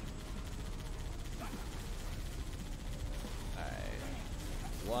 Alright.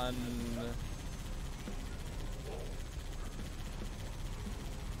 One.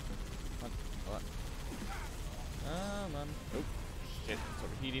 What? Come on. Oh, shit. It's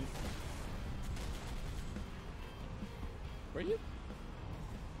overheating. Where are you?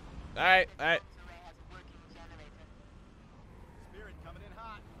 Alright. Spirit coming in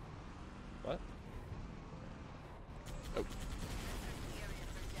hot. What? Oh.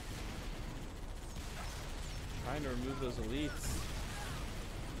 Trying to remove those elites.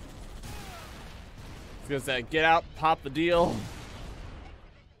 I was gonna say, get out, pop the deal.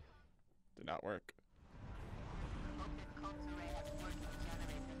 Did not work.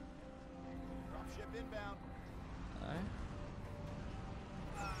 Dropship inbound. Alright.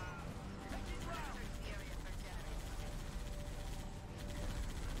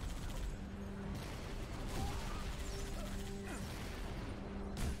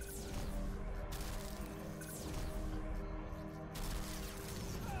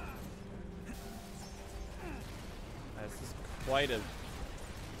 This is quite a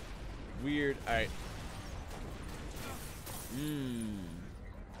weird. Alright.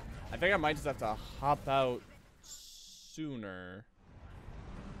 I think I might just have to hop out sooner.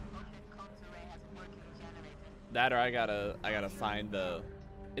 That or I gotta find the...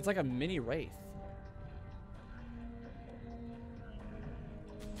 It's like a mini Wraith.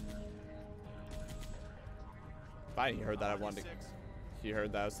 Fine, you heard that I wanted to... You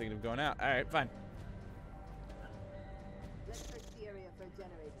heard that I was thinking of going out. Alright, fine.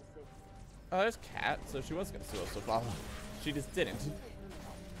 Oh, there's Cat, so she was gonna steal us to follow. She just didn't.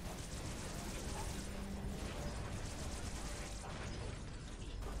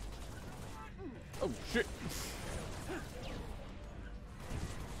 Oh shit!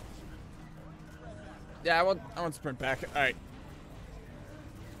 Yeah, I want sprint back. All right.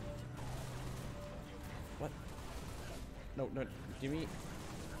 What? No, give me.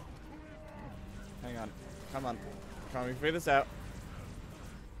 Hang on. Come on. We can figure this out.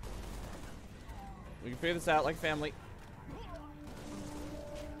 We can figure this out like family.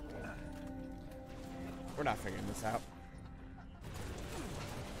 we're not figuring this out.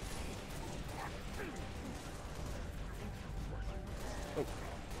 Oh.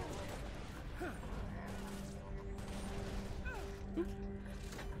 Oop.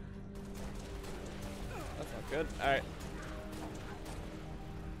 That's not good. All right.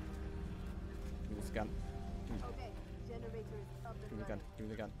 Give me this gun. Okay, generators up and Give me the gun. Give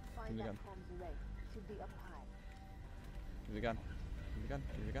me the gun. Give me the gun. comms array. Should be up high. Give me the gun. Give me the gun.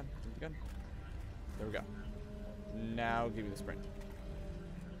 Give me the gun. Give me the gun. There we go. Now give me the sprint.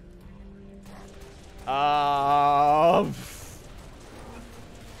 Of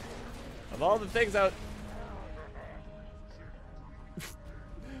all the things out.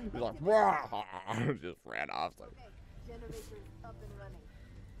 He's like, just ran off. Like. Okay, generators up and running.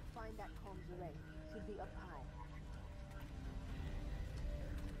 Find that comms array. Should be up high.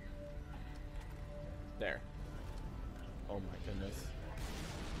 There. Oh my goodness.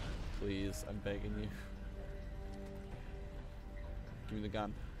 Please, I'm begging you. Give me the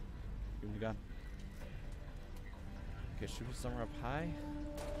gun. Give me the gun. Okay, should we somewhere up high?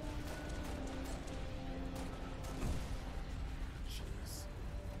 Jeez.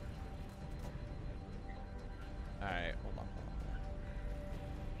 Alright, hold on,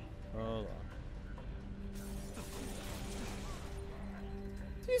 hold on. Hold on.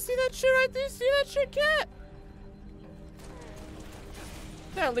 Do you see that shit right there? You see that shit, cat?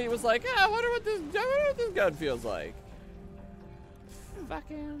 That lead was like, I wonder what this gun feels like.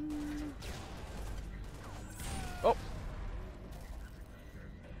 Fucking. Oh.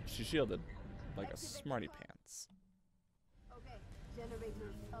 She shielded like a smarty pants. Okay,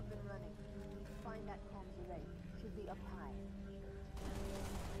 generators up and running. Find that comms array. Should be up high.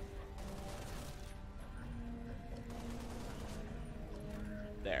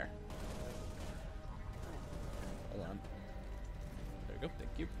 There. Hold on. There we go.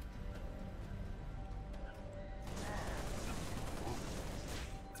 Thank you.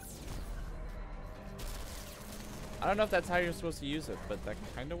 I don't know if that's how you're supposed to use it, but that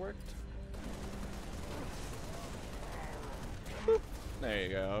kind of worked. Boop. There you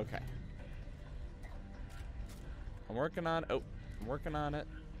go. Okay. I'm working on. Oh, I'm working on it.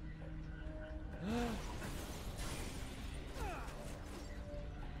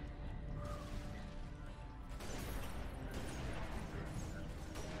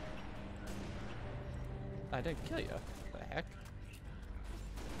 I didn't kill you. What the heck?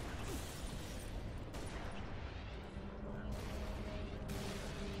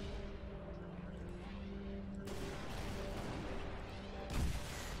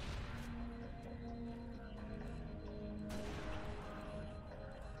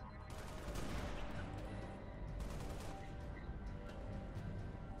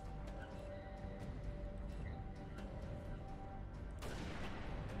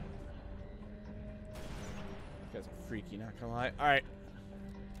 You guys are freaky, not gonna lie. Alright.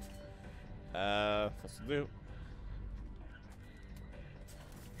 What's to do?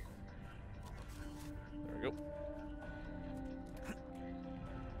 There we go.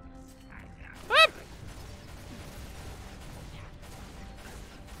 Ah!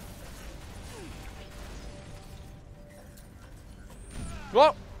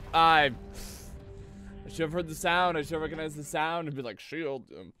 Whoa! I should have heard the sound. I should have recognized the sound and be like, shield.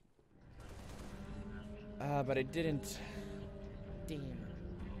 But I didn't. Damn.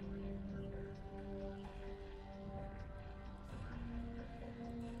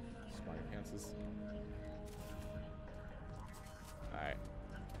 Smarty pantses. Alright.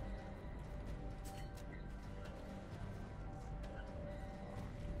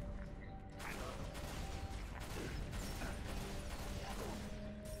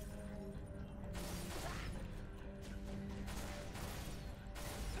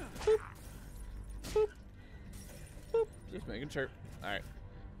 Boop. Boop. Boop. Just making sure. Alright.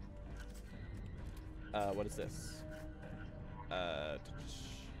 What is this?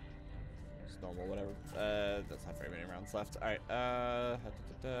 Just normal, whatever. That's not very many rounds left. Alright,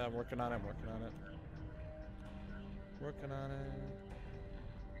 I'm working on it, I'm working on it. Working on it.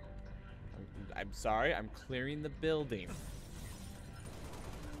 I'm sorry, I'm clearing the building.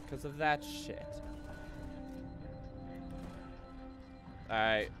 Because of that shit.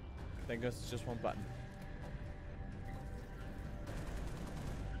 Alright. I think it's just one button.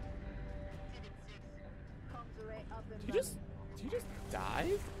 Did you just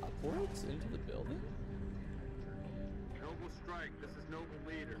dive upwards into the building? Noble strike, this is Noble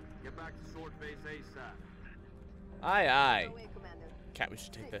Leader. Get back to Sword Base ASAP. Aye, aye. Cat, we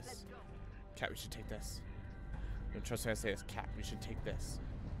should take this. Cat, we should take this. Don't trust me, I say this. Cat, we should take this.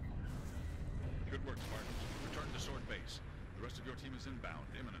 Good work, Spartans. Return to Sword Base. The rest of your team is inbound,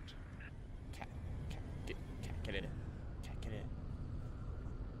 imminent. Cat, Get in. Cat, get in.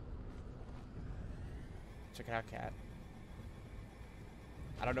 Check it out, cat.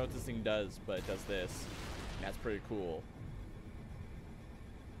 I don't know what this thing does, but it does this. And that's pretty cool.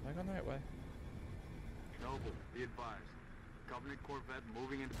 Am I going the right way? Noble, be advised. Covenant Corvette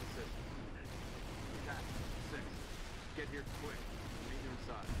moving into the system. Attack, 6. Get here quick. Meet you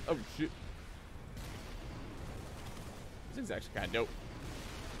inside. Oh, shoot. This thing's actually kind of dope.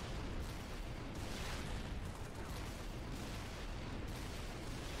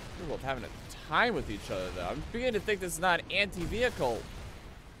 We're both having a time with each other, though. I'm beginning to think this is not an anti-vehicle.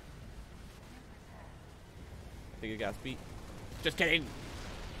 I think it got beat. Just kidding.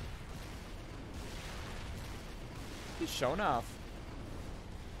 He's showing off.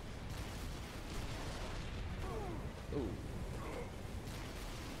 Ooh.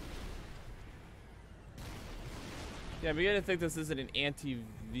 Yeah, I'm beginning to think this isn't an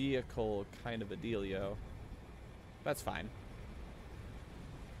anti-vehicle kind of a dealio. That's fine.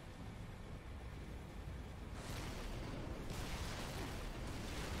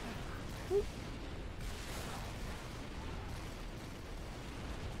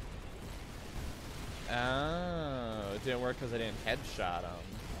 Oh, it didn't work because I didn't headshot him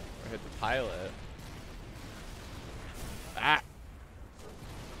or hit the pilot. Ah!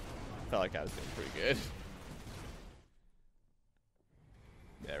 Felt like I was doing pretty good.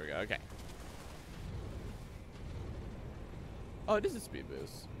 There we go, okay. Oh, it is a speed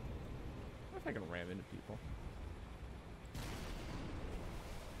boost. I wonder if I can ram into people.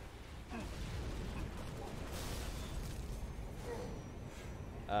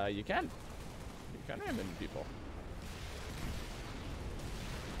 You can. You can ram into people.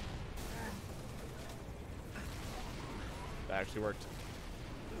 That actually worked.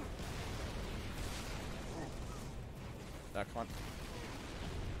 Come on.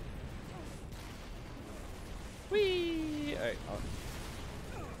 Whee! Alright,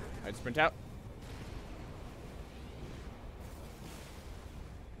 Alright, sprint out.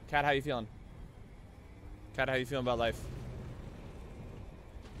 Cat, how you feeling? Cat, how you feeling about life?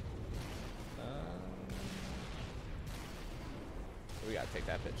 We gotta take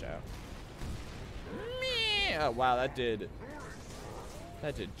that bitch out. Oh, wow, that did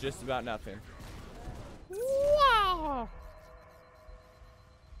just about nothing. Wow!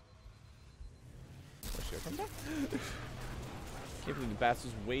 Where's she come back? Can't believe the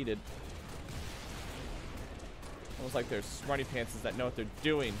bastards waited. Almost like they're smarty pantses that know what they're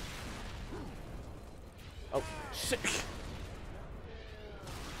doing. Oh, shit.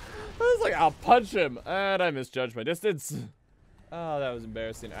 I was like, I'll punch him. And I misjudged my distance. Oh, that was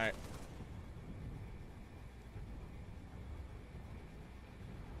embarrassing. Alright.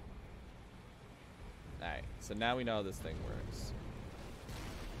 Alright, so now we know how this thing works.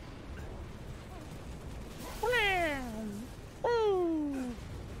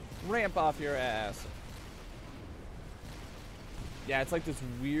 Ramp off your ass. Yeah, it's like this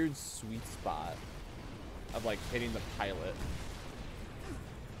weird sweet spot of like hitting the pilot.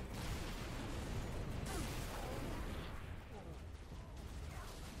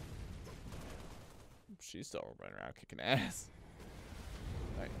 She's still running around kicking ass.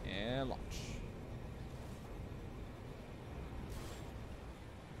 Alright, and launch.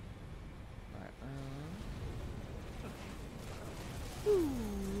 Alright,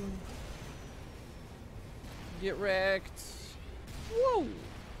 get wrecked. Whoa!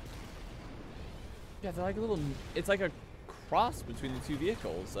 Yeah, they're like a little, it's like a cross between the two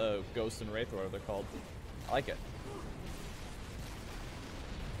vehicles, Ghost and Wraith, or whatever they're called. I like it.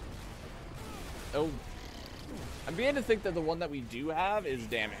 Oh. I'm beginning to think that the one that we do have is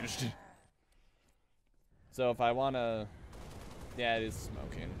damaged. So if I wanna, yeah, it is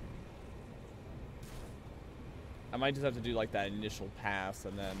smoking. I might just have to do like that initial pass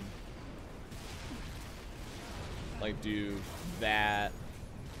and then like do that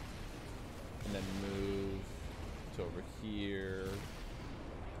and then move to over here.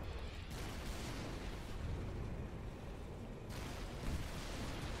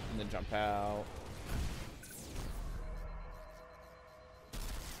 And then jump out.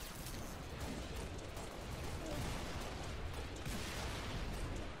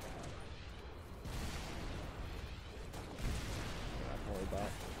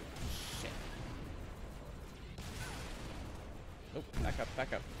 Shit. Nope, back up,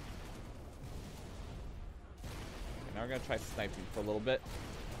 back up. Okay, now we're gonna try sniping for a little bit.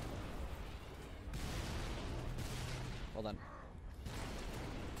 Hold on.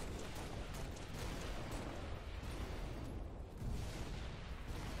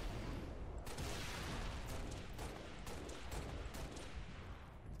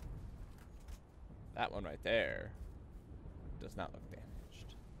 That one right there does not look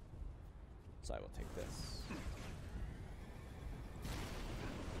damaged. So I will take this.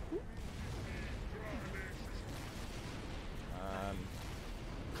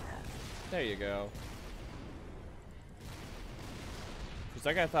 There you go. For a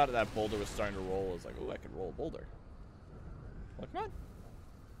second I thought that boulder was starting to roll. I was like, oh, I can roll a boulder. Well, come on.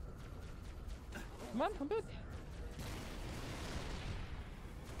 Come on, hump it.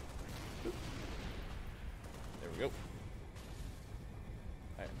 Oop. There we go.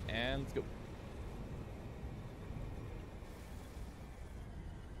 Alright, and let's go.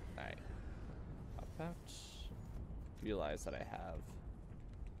 Alright. Hop out. Realize that I have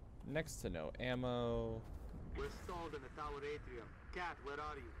next to no ammo. We're stalled in the tower atrium. Cat, where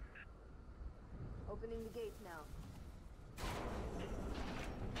are you? Opening the gates now.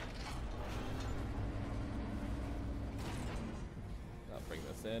 I'll bring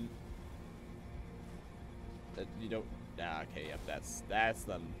this in. You don't. Ah, okay, yep, that's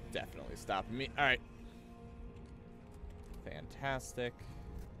them definitely stopping me. All right. Fantastic.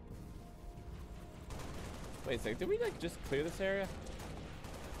 Wait a second, did we like just clear this area?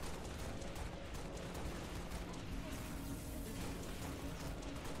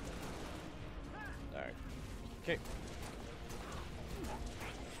 All right. Okay.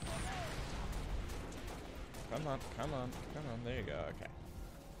 Come on, come on, come on. There you go. Okay.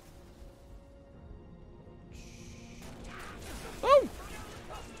 Oh!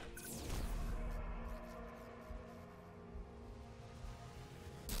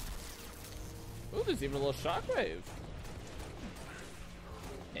 Ooh, there's even a little shockwave.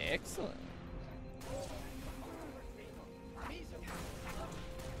 Excellent.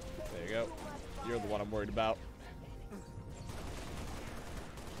 There you go. You're the one I'm worried about.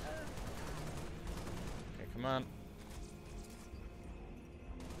 Okay, come on.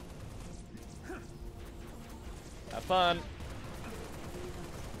 Have fun.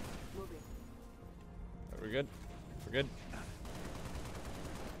 Are we good? We're good.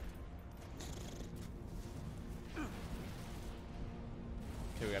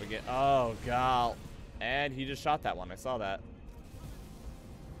 Okay, we gotta get. Oh, God. And he just shot that one. I saw that.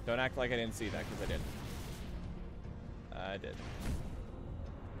 Don't act like I didn't see that, because I did. I did.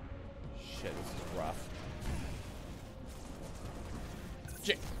 Shit, this is rough.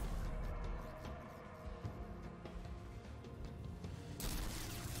 Shit.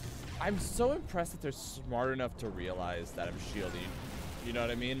 I'm so impressed that they're smart enough to realize that I'm shielding. You know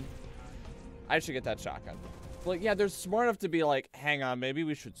what I mean? I should get that shotgun. Like, yeah, they're smart enough to be like, hang on, maybe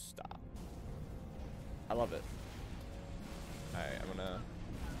we should stop. I love it. Alright, I'm gonna...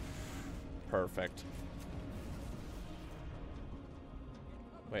 Perfect.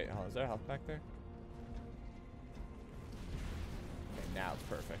 Wait, hold on, is there health back there? Okay, now it's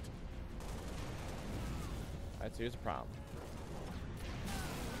perfect. Alright, so here's the problem.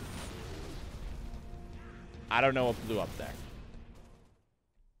 I don't know what blew up there.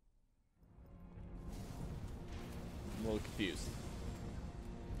 I'm a little confused.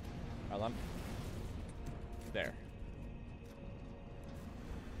 Hold on. There.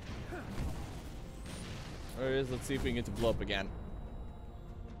 There it is. Let's see if we can get to blow up again.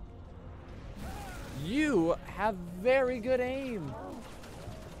 You have very good aim.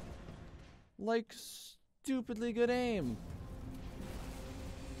 Like, stupidly good aim.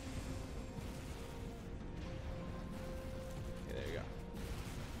 Okay, there you go.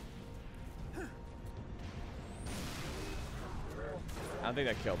 I don't think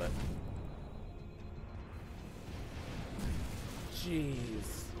that killed it.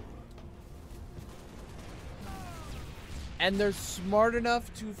 Jeez. And they're smart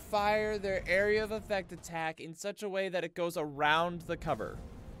enough to fire their area of effect attack in such a way that it goes around the cover.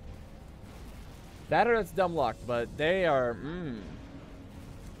 That or it's dumb luck, but they are,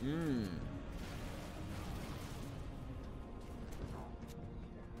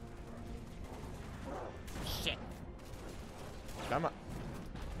 Shit. Come on.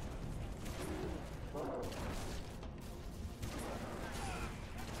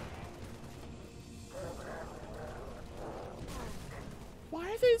 Why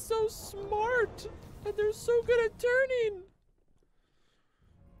are they so smart? And they're so good at turning.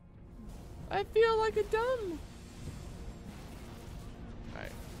 I feel like a dumb.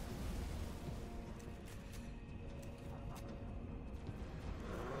 Alright.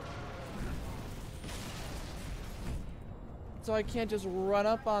 So I can't just run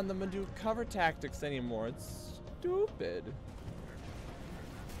up on them and do cover tactics anymore. It's stupid.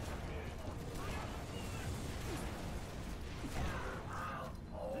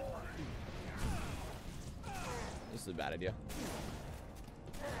 This is a bad idea.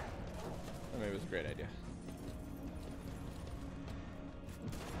 maybe it was a great idea.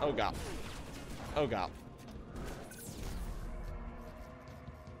 Oh god. Oh god.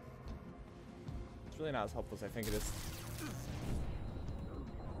 It's really not as helpful as I think it is.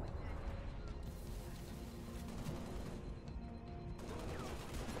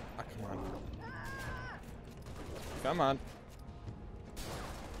 Ah, come on. Come on.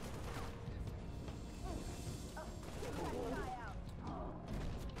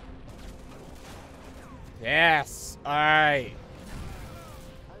 Yes! Alright.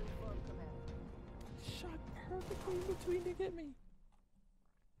 Shot perfectly in between to get me.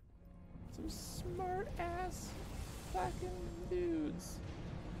 Some smart ass fucking dudes.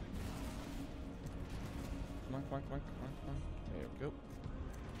 Come on, come on, come on, come on, come on. There we go.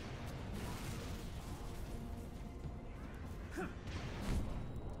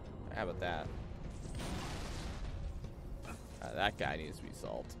 How about that? That guy needs to be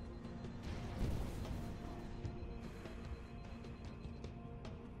solved.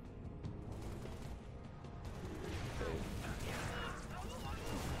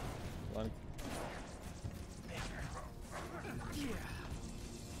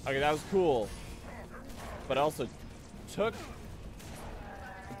 Okay, that was cool, but also took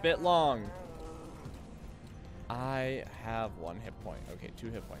a bit long. I have 1 hit point. Okay, 2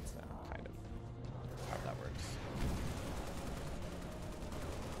 hit points now, kind of. How that works.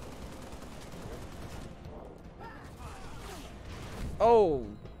 Oh,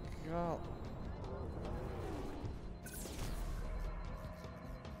 God.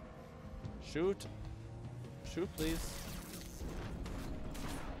 Shoot. Shoot, please.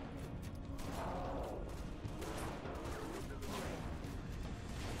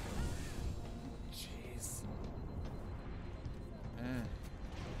 Jeez.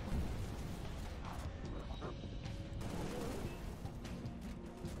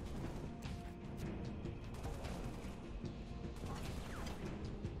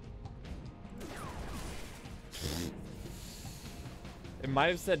 It might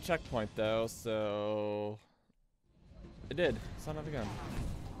have said checkpoint though, so it did. Son of a gun.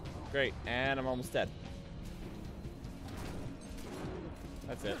 Great, and I'm almost dead.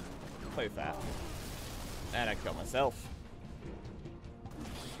 That's it. Play that. And I killed myself.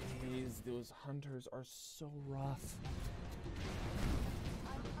 Jeez, those hunters are so rough.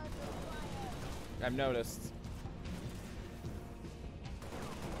 I've noticed.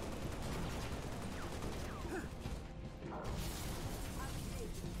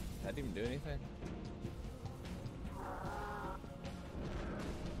 That didn't even do anything.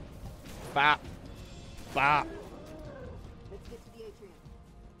 Bop. Bop. Let's get to the atrium.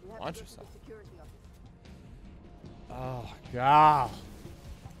 You have Launch to go to yourself. the security office. Oh, God.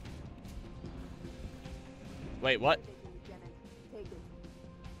 Wait, what? Take it.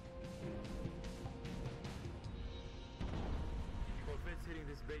 Corvette's hitting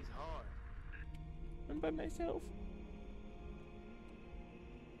this base hard. I'm by myself.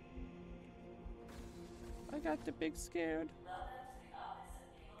 I got the big scared.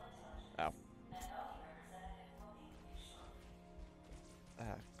 Oh.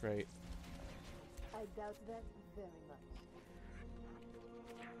 Ah, great. I doubt that very much.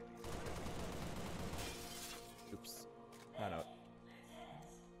 Oops. I know.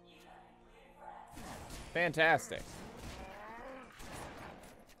 Fantastic.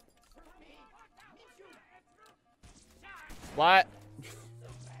 What?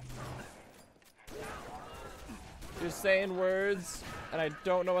 You're saying words, and I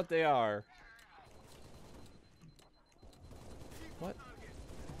don't know what they are. What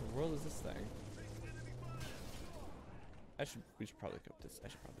in the world is this thing? We should probably go up this. I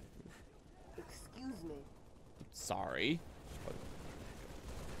should probably move. Excuse me. Sorry.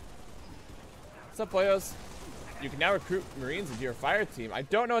 What's up, boyos? You can now recruit Marines into your fire team. I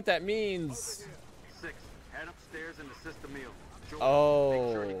don't know what that means. 6, head upstairs and assist Emil. Oh.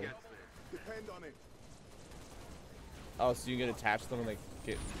 Make sure he gets there. Depend on it. Oh, so you can attach them and they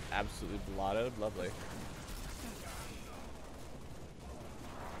get absolutely blotted? Lovely.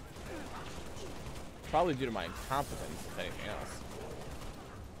 Probably due to my incompetence, if anything else.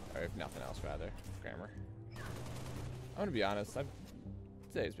 Or if nothing else, rather. Grammar. I'm gonna be honest,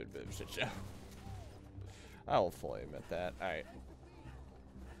 today's been a bit of a shit show. I will fully admit that. Alright.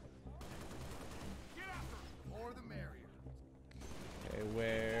 More the merrier. Okay,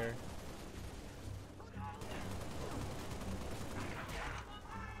 where?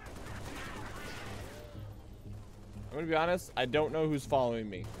 I'm gonna be honest, I don't know who's following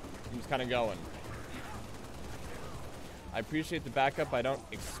me. I'm just kind of going. I appreciate the backup, I don't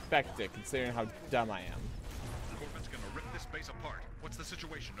expect it, considering how dumb I am. Corvette's gonna rip this base apart. What's the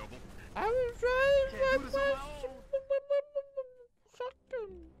situation, Noble? I was trying to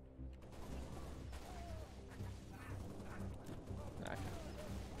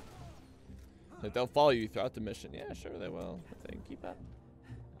Like they'll follow you throughout the mission. Yeah, sure they will. If they can keep up.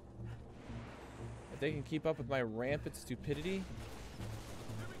 If they can keep up with my rampant stupidity,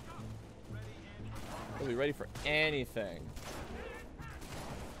 they'll be ready for anything.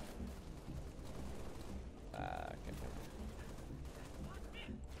 Okay.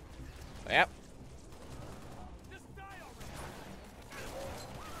 Yep.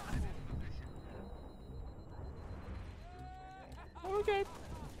 Okay.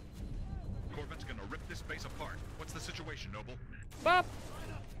 Corvette's gonna rip this base apart. What's the situation, Noble? Bop.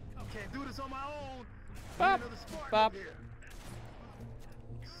 Can't do this on my own. Bop. Bop.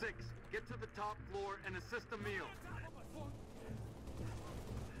 6, get to the top floor and assist Emil.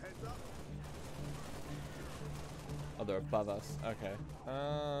 Heads up. Oh, they're above us. Okay.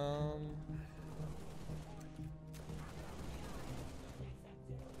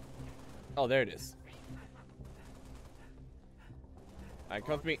 Oh, there it is. Alright,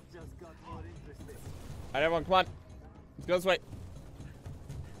 come with me. Alright, everyone, come on. Let's go this way.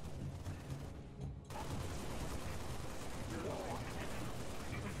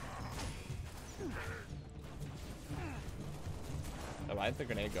 Oh, why did the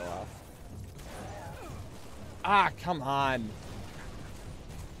grenade go off? Ah, come on.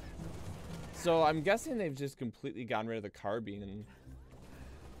 So I'm guessing they've just completely gotten rid of the carbine and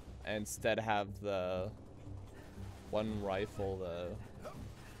instead have the one rifle,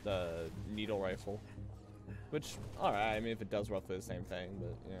 the needle rifle. Which, alright, I mean, if it does roughly the same thing,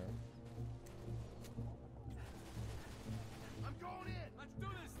 but, you know. I'm going in. Let's do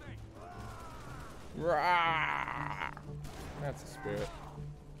this thing. Rah! That's the spirit.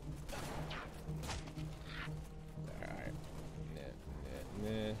 Alright.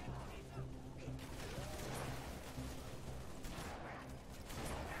 Nah.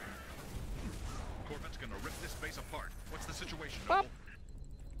 Corvette's gonna rip this base apart. What's the situation, Bop.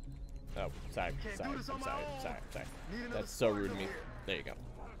 Noble? Oh, sorry. That's so rude of me. There you go.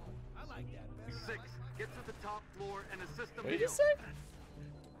 I like that. 6, get to the top floor and assist Emil. What did you say?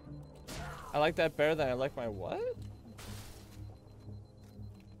 I like that better than I like my what?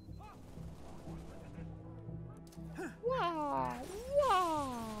 Wow.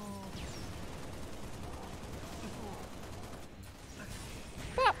 Wow.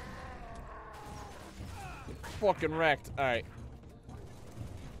 Pop. Fucking wrecked. Alright.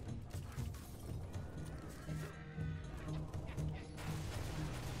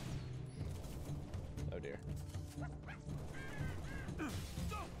 Oh dear.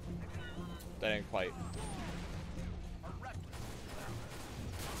 That ain't quite.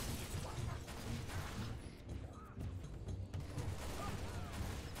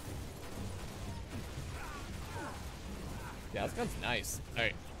 Yeah, this gun's nice.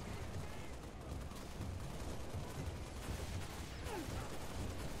 Alright.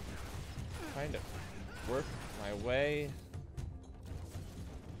 Trying to work my way.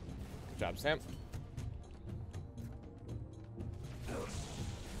 Good job, Sam.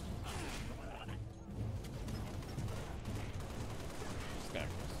 Just gonna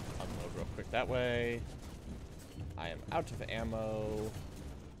unload real quick that way. I am out of ammo.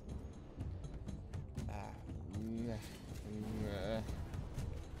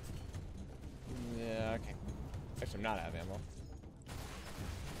 Yeah, okay. Actually, I'm not out of ammo.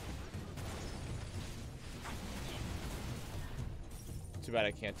 Too bad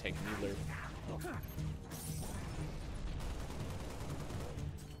I can't take Needler.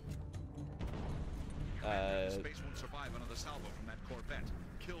 Space won't survive another salvo from that Corvette.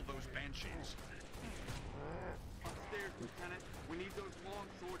 Kill those Banshees. Upstairs, Lieutenant. We need those long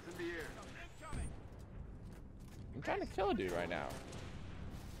swords in the air. I'm trying to kill a dude right now.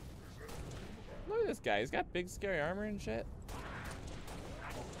 Look at this guy. He's got big, scary armor and shit.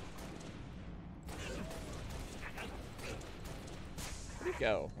 Where'd he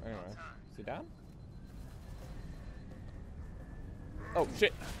go? Anyway, is he down? Oh,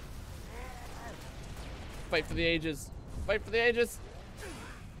 shit. Fight for the ages. Fight for the ages.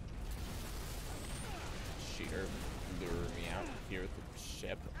 Cheater. Lure me out here with the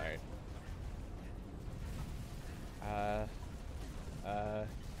ship. Alright.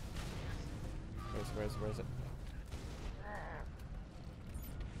 Where is it?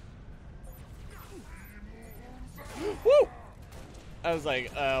 Woo! I was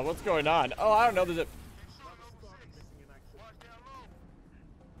like, what's going on? Oh, I don't know, there's a...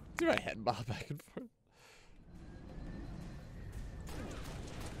 Do my head bob back and forth?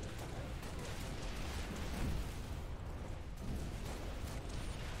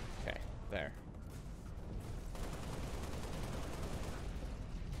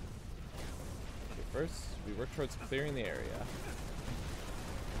 First, we work towards clearing the area.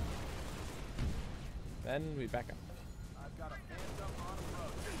 Then we back up. I've got a phantom on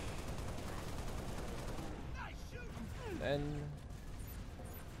approach. Then...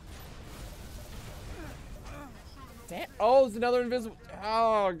 Damn. Oh, it's another invisible...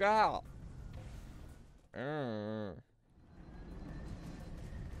 Oh, God.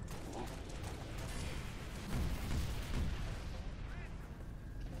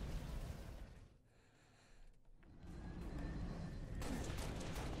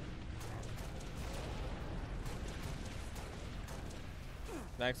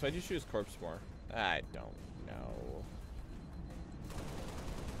 Max, why'd you choose corpse more? I don't know.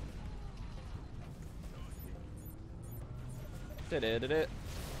 Did it.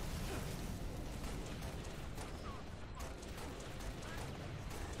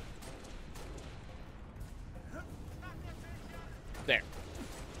 There.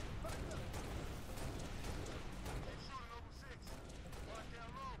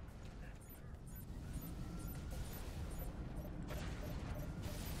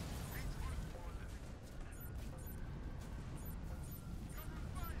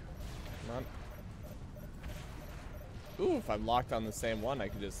 Come on. Ooh, if I'm locked on the same one, I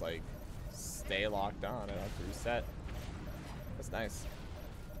can just like stay locked on. I don't have to reset. That's nice.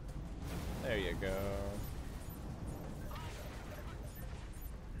 There you go.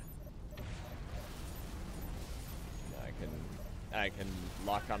 I can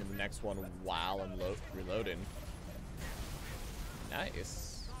lock onto the next one while I'm reloading.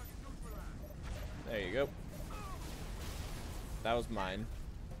 Nice. There you go. That was mine.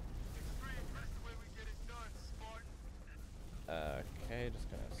 Okay, just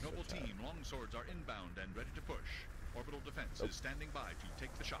gonna switch Noble out. team, longswords are inbound and ready to push. Orbital defense is standing by to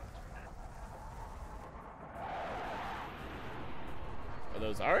take the shot. Are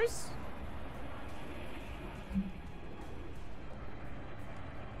those ours?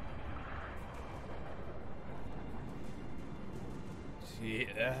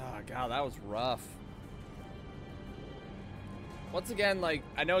 Yeah, oh God, that was rough. Once again, like,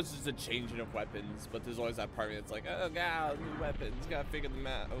 I know it's just a changing of weapons, but there's always that part of me that's like, oh God, new weapons, gotta figure them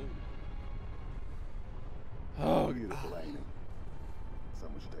out. Oh, beautiful, ain't it?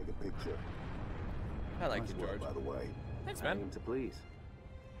 Someone should take a picture. I like Nice you, work, George. by the way. Thanks, man. To please.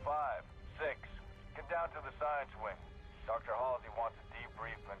 5, 6, get down to the science wing. Dr. Halsey wants a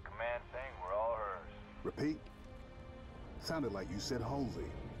debrief and command saying we're all hers. Repeat. Sounded like you said Halsey.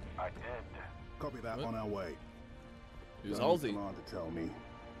 I did. Copy that. What? On our way. Who's Don't Halsey? need Command to tell me.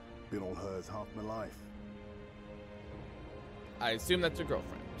 Been all hers half my life. I assume that's your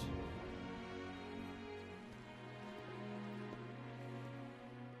girlfriend.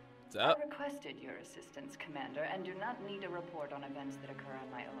 What's up? I requested your assistance, Commander, and do not need a report on events that occur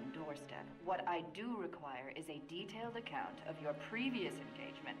on my own doorstep. What I do require is a detailed account of your previous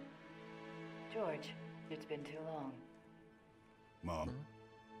engagement. George, it's been too long. Mom,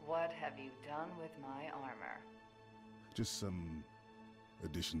 What have you done with my armor? just some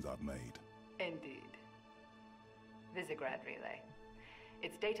additions I've made. Indeed. Visegrad Relay.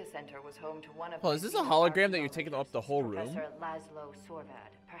 Its data center was home to one of Oh, my is this a senior hologram that you're taking up the whole room? Professor Laszlo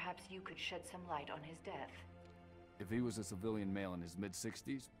Sorvad. Perhaps you could shed some light on his death. If he was a civilian male in his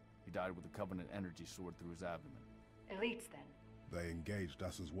mid-60s, he died with a Covenant energy sword through his abdomen. Elites, then. They engaged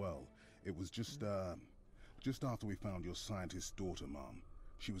us as well. It was just after we found your scientist's daughter, Mom.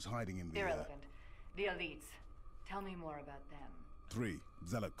 She was hiding in the, Irrelevant. The Elites. Tell me more about them. 3,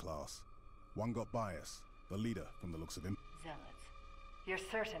 Zealot class. One got by us. The leader, from the looks of him. Zealots. You're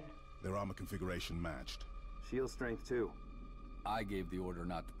certain? Their armor configuration matched. Shield strength 2. I gave the order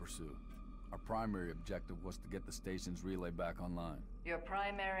not to pursue. Our primary objective was to get the station's relay back online. Your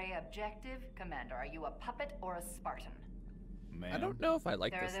primary objective, Commander. Are you a puppet or a Spartan? Man. I don't know if I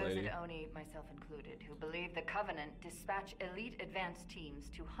like There this are those lady. at ONI, myself included, who believe the Covenant dispatch elite advanced teams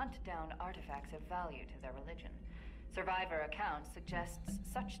to hunt down artifacts of value to their religion. Survivor accounts suggests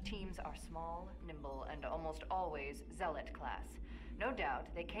such teams are small, nimble, and almost always Zealot class. No doubt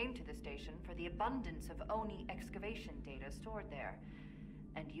they came to the station for the abundance of ONI excavation data stored there.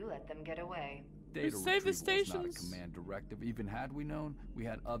 And you let them get away. Data saved the retrieval was not a stations. command directive. Even had we known, we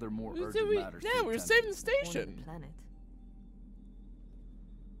had other more We- urgent we- matters. yeah, to we were attend saving to. the station.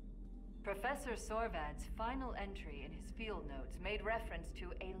 Professor Sorvad's final entry in his field notes made reference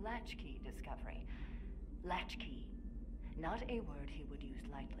to a latchkey discovery. Latchkey. Not a word he would use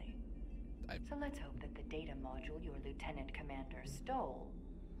lightly. So let's hope that the data module your Lieutenant Commander stole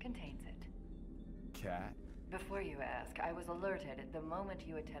contains it. Cat? Before you ask, I was alerted at the moment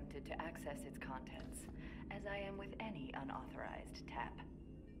you attempted to access its contents, as I am with any unauthorized tap.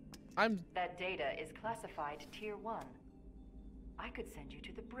 That data is classified Tier 1. I could send you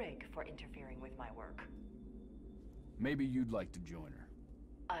to the brig for interfering with my work. Maybe you'd like to join her.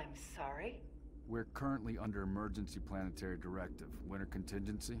 I'm sorry? We're currently under emergency planetary directive, winter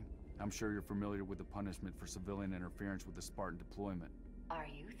contingency. I'm sure you're familiar with the punishment for civilian interference with the Spartan deployment. Are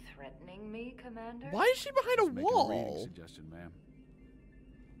you threatening me, Commander? Why is she behind a wall? Making a reading suggestion, ma'am.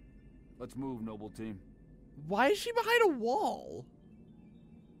 Let's move, noble team. Why is she behind a wall?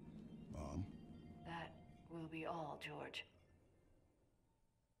 Mom? That will be all, George.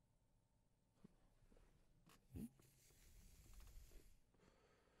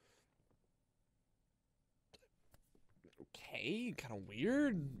 Okay, kind of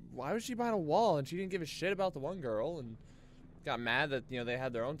weird. Why was she behind a wall and she didn't give a shit about the one girl and got mad that, you know, they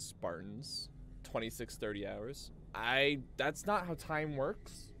had their own Spartans. 26, 30 hours. That's not how time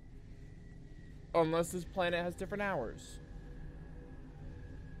works. Unless this planet has different hours.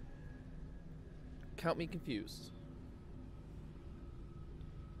 Count me confused.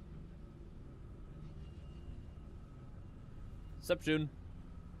 Sup, June?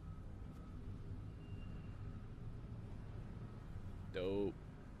 Dope.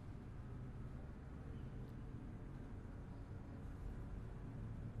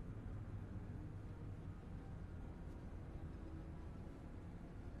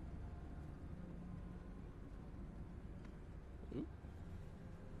 Ooh.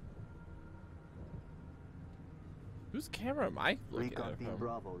 Whose camera am I looking Recon at Team from?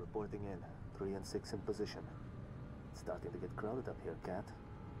 Bravo reporting in. 3 and 6 in position. It's starting to get crowded up here, Cat.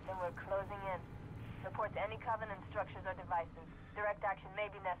 Then we're closing in. Report to any Covenant structures or devices. Direct action may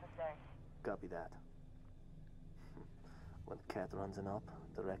be necessary. Copy that. When Cat runs an op,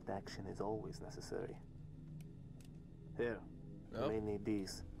 direct action is always necessary. Here. Oh. You may need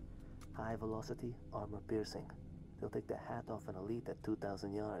these. High velocity, armor piercing. They'll take the hat off an elite at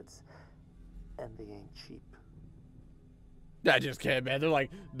 2,000 yards. And they ain't cheap. I just can't, man. They're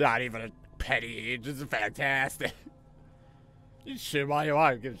like, not even a penny. It's just fantastic. You shit while you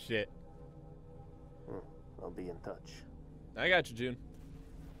want. Give a shit. I'll be in touch. I got you, June.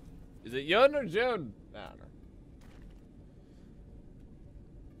 Is it Yun or June? I don't know.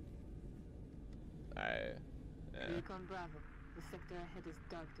 Recon Bravo. The sector ahead is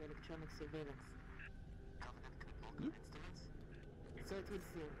dark to electronic surveillance. Covenant control instruments? So it would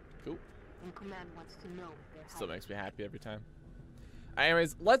seem. Cool. And Command wants to know if they're Still makes me happy every time.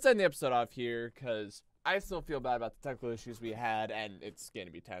 Anyways, let's end the episode off here because I still feel bad about the technical issues we had, and it's going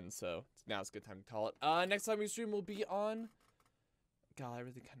to be 10, so now's a good time to call it. Next time we stream will be on... God, I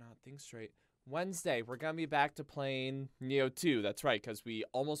really cannot think straight. Wednesday, we're going to be back to playing Neo 2. That's right, because we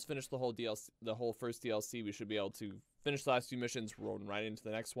almost finished the whole DLC, the whole first DLC. We should be able to finish the last few missions, rolling right into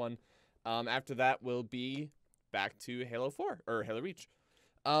the next one. After that, we'll be back to Halo 4, or Halo Reach.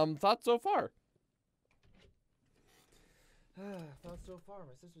 Thoughts so far? Thoughts so far.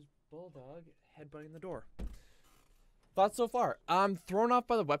 My sister's bulldog headbutting the door. Thoughts so far. I'm thrown off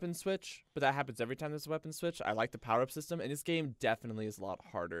by the weapon switch, but that happens every time there's a weapon switch. I like the power-up system, and this game definitely is a lot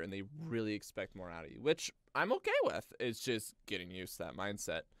harder, and they really expect more out of you, which I'm okay with. It's just getting used to that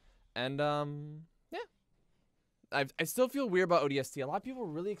mindset. And, yeah. I still feel weird about ODST. A lot of people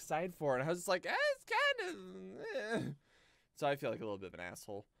were really excited for it, and I was just like, it's kind of... So I feel like a little bit of an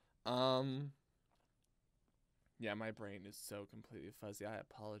asshole. Yeah, my brain is so completely fuzzy. I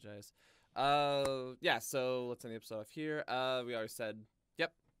apologize. Yeah, so let's end the episode off here. We already said,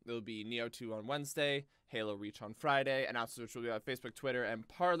 yep, it'll be Neo 2 on Wednesday, Halo Reach on Friday, announcements which will be on Facebook, Twitter, and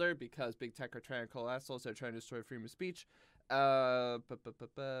Parler because big tech are trying to call assholes. They're trying to destroy freedom of speech. So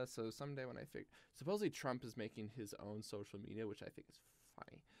someday when I figure, supposedly Trump is making his own social media, which I think is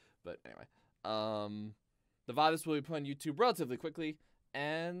funny. But anyway, the VODs will be put on YouTube relatively quickly.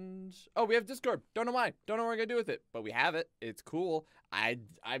 And oh, we have Discord. Don't know why. Don't know what we're gonna do with it, but we have it. It's cool. I'm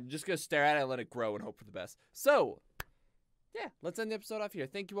just gonna stare at it and let it grow and hope for the best. So yeah, let's end the episode off here.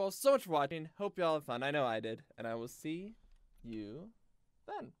 Thank you all so much for watching. Hope you all had fun. I know I did, and I will see you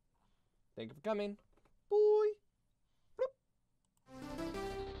then. Thank you for coming. Bye. Bloop.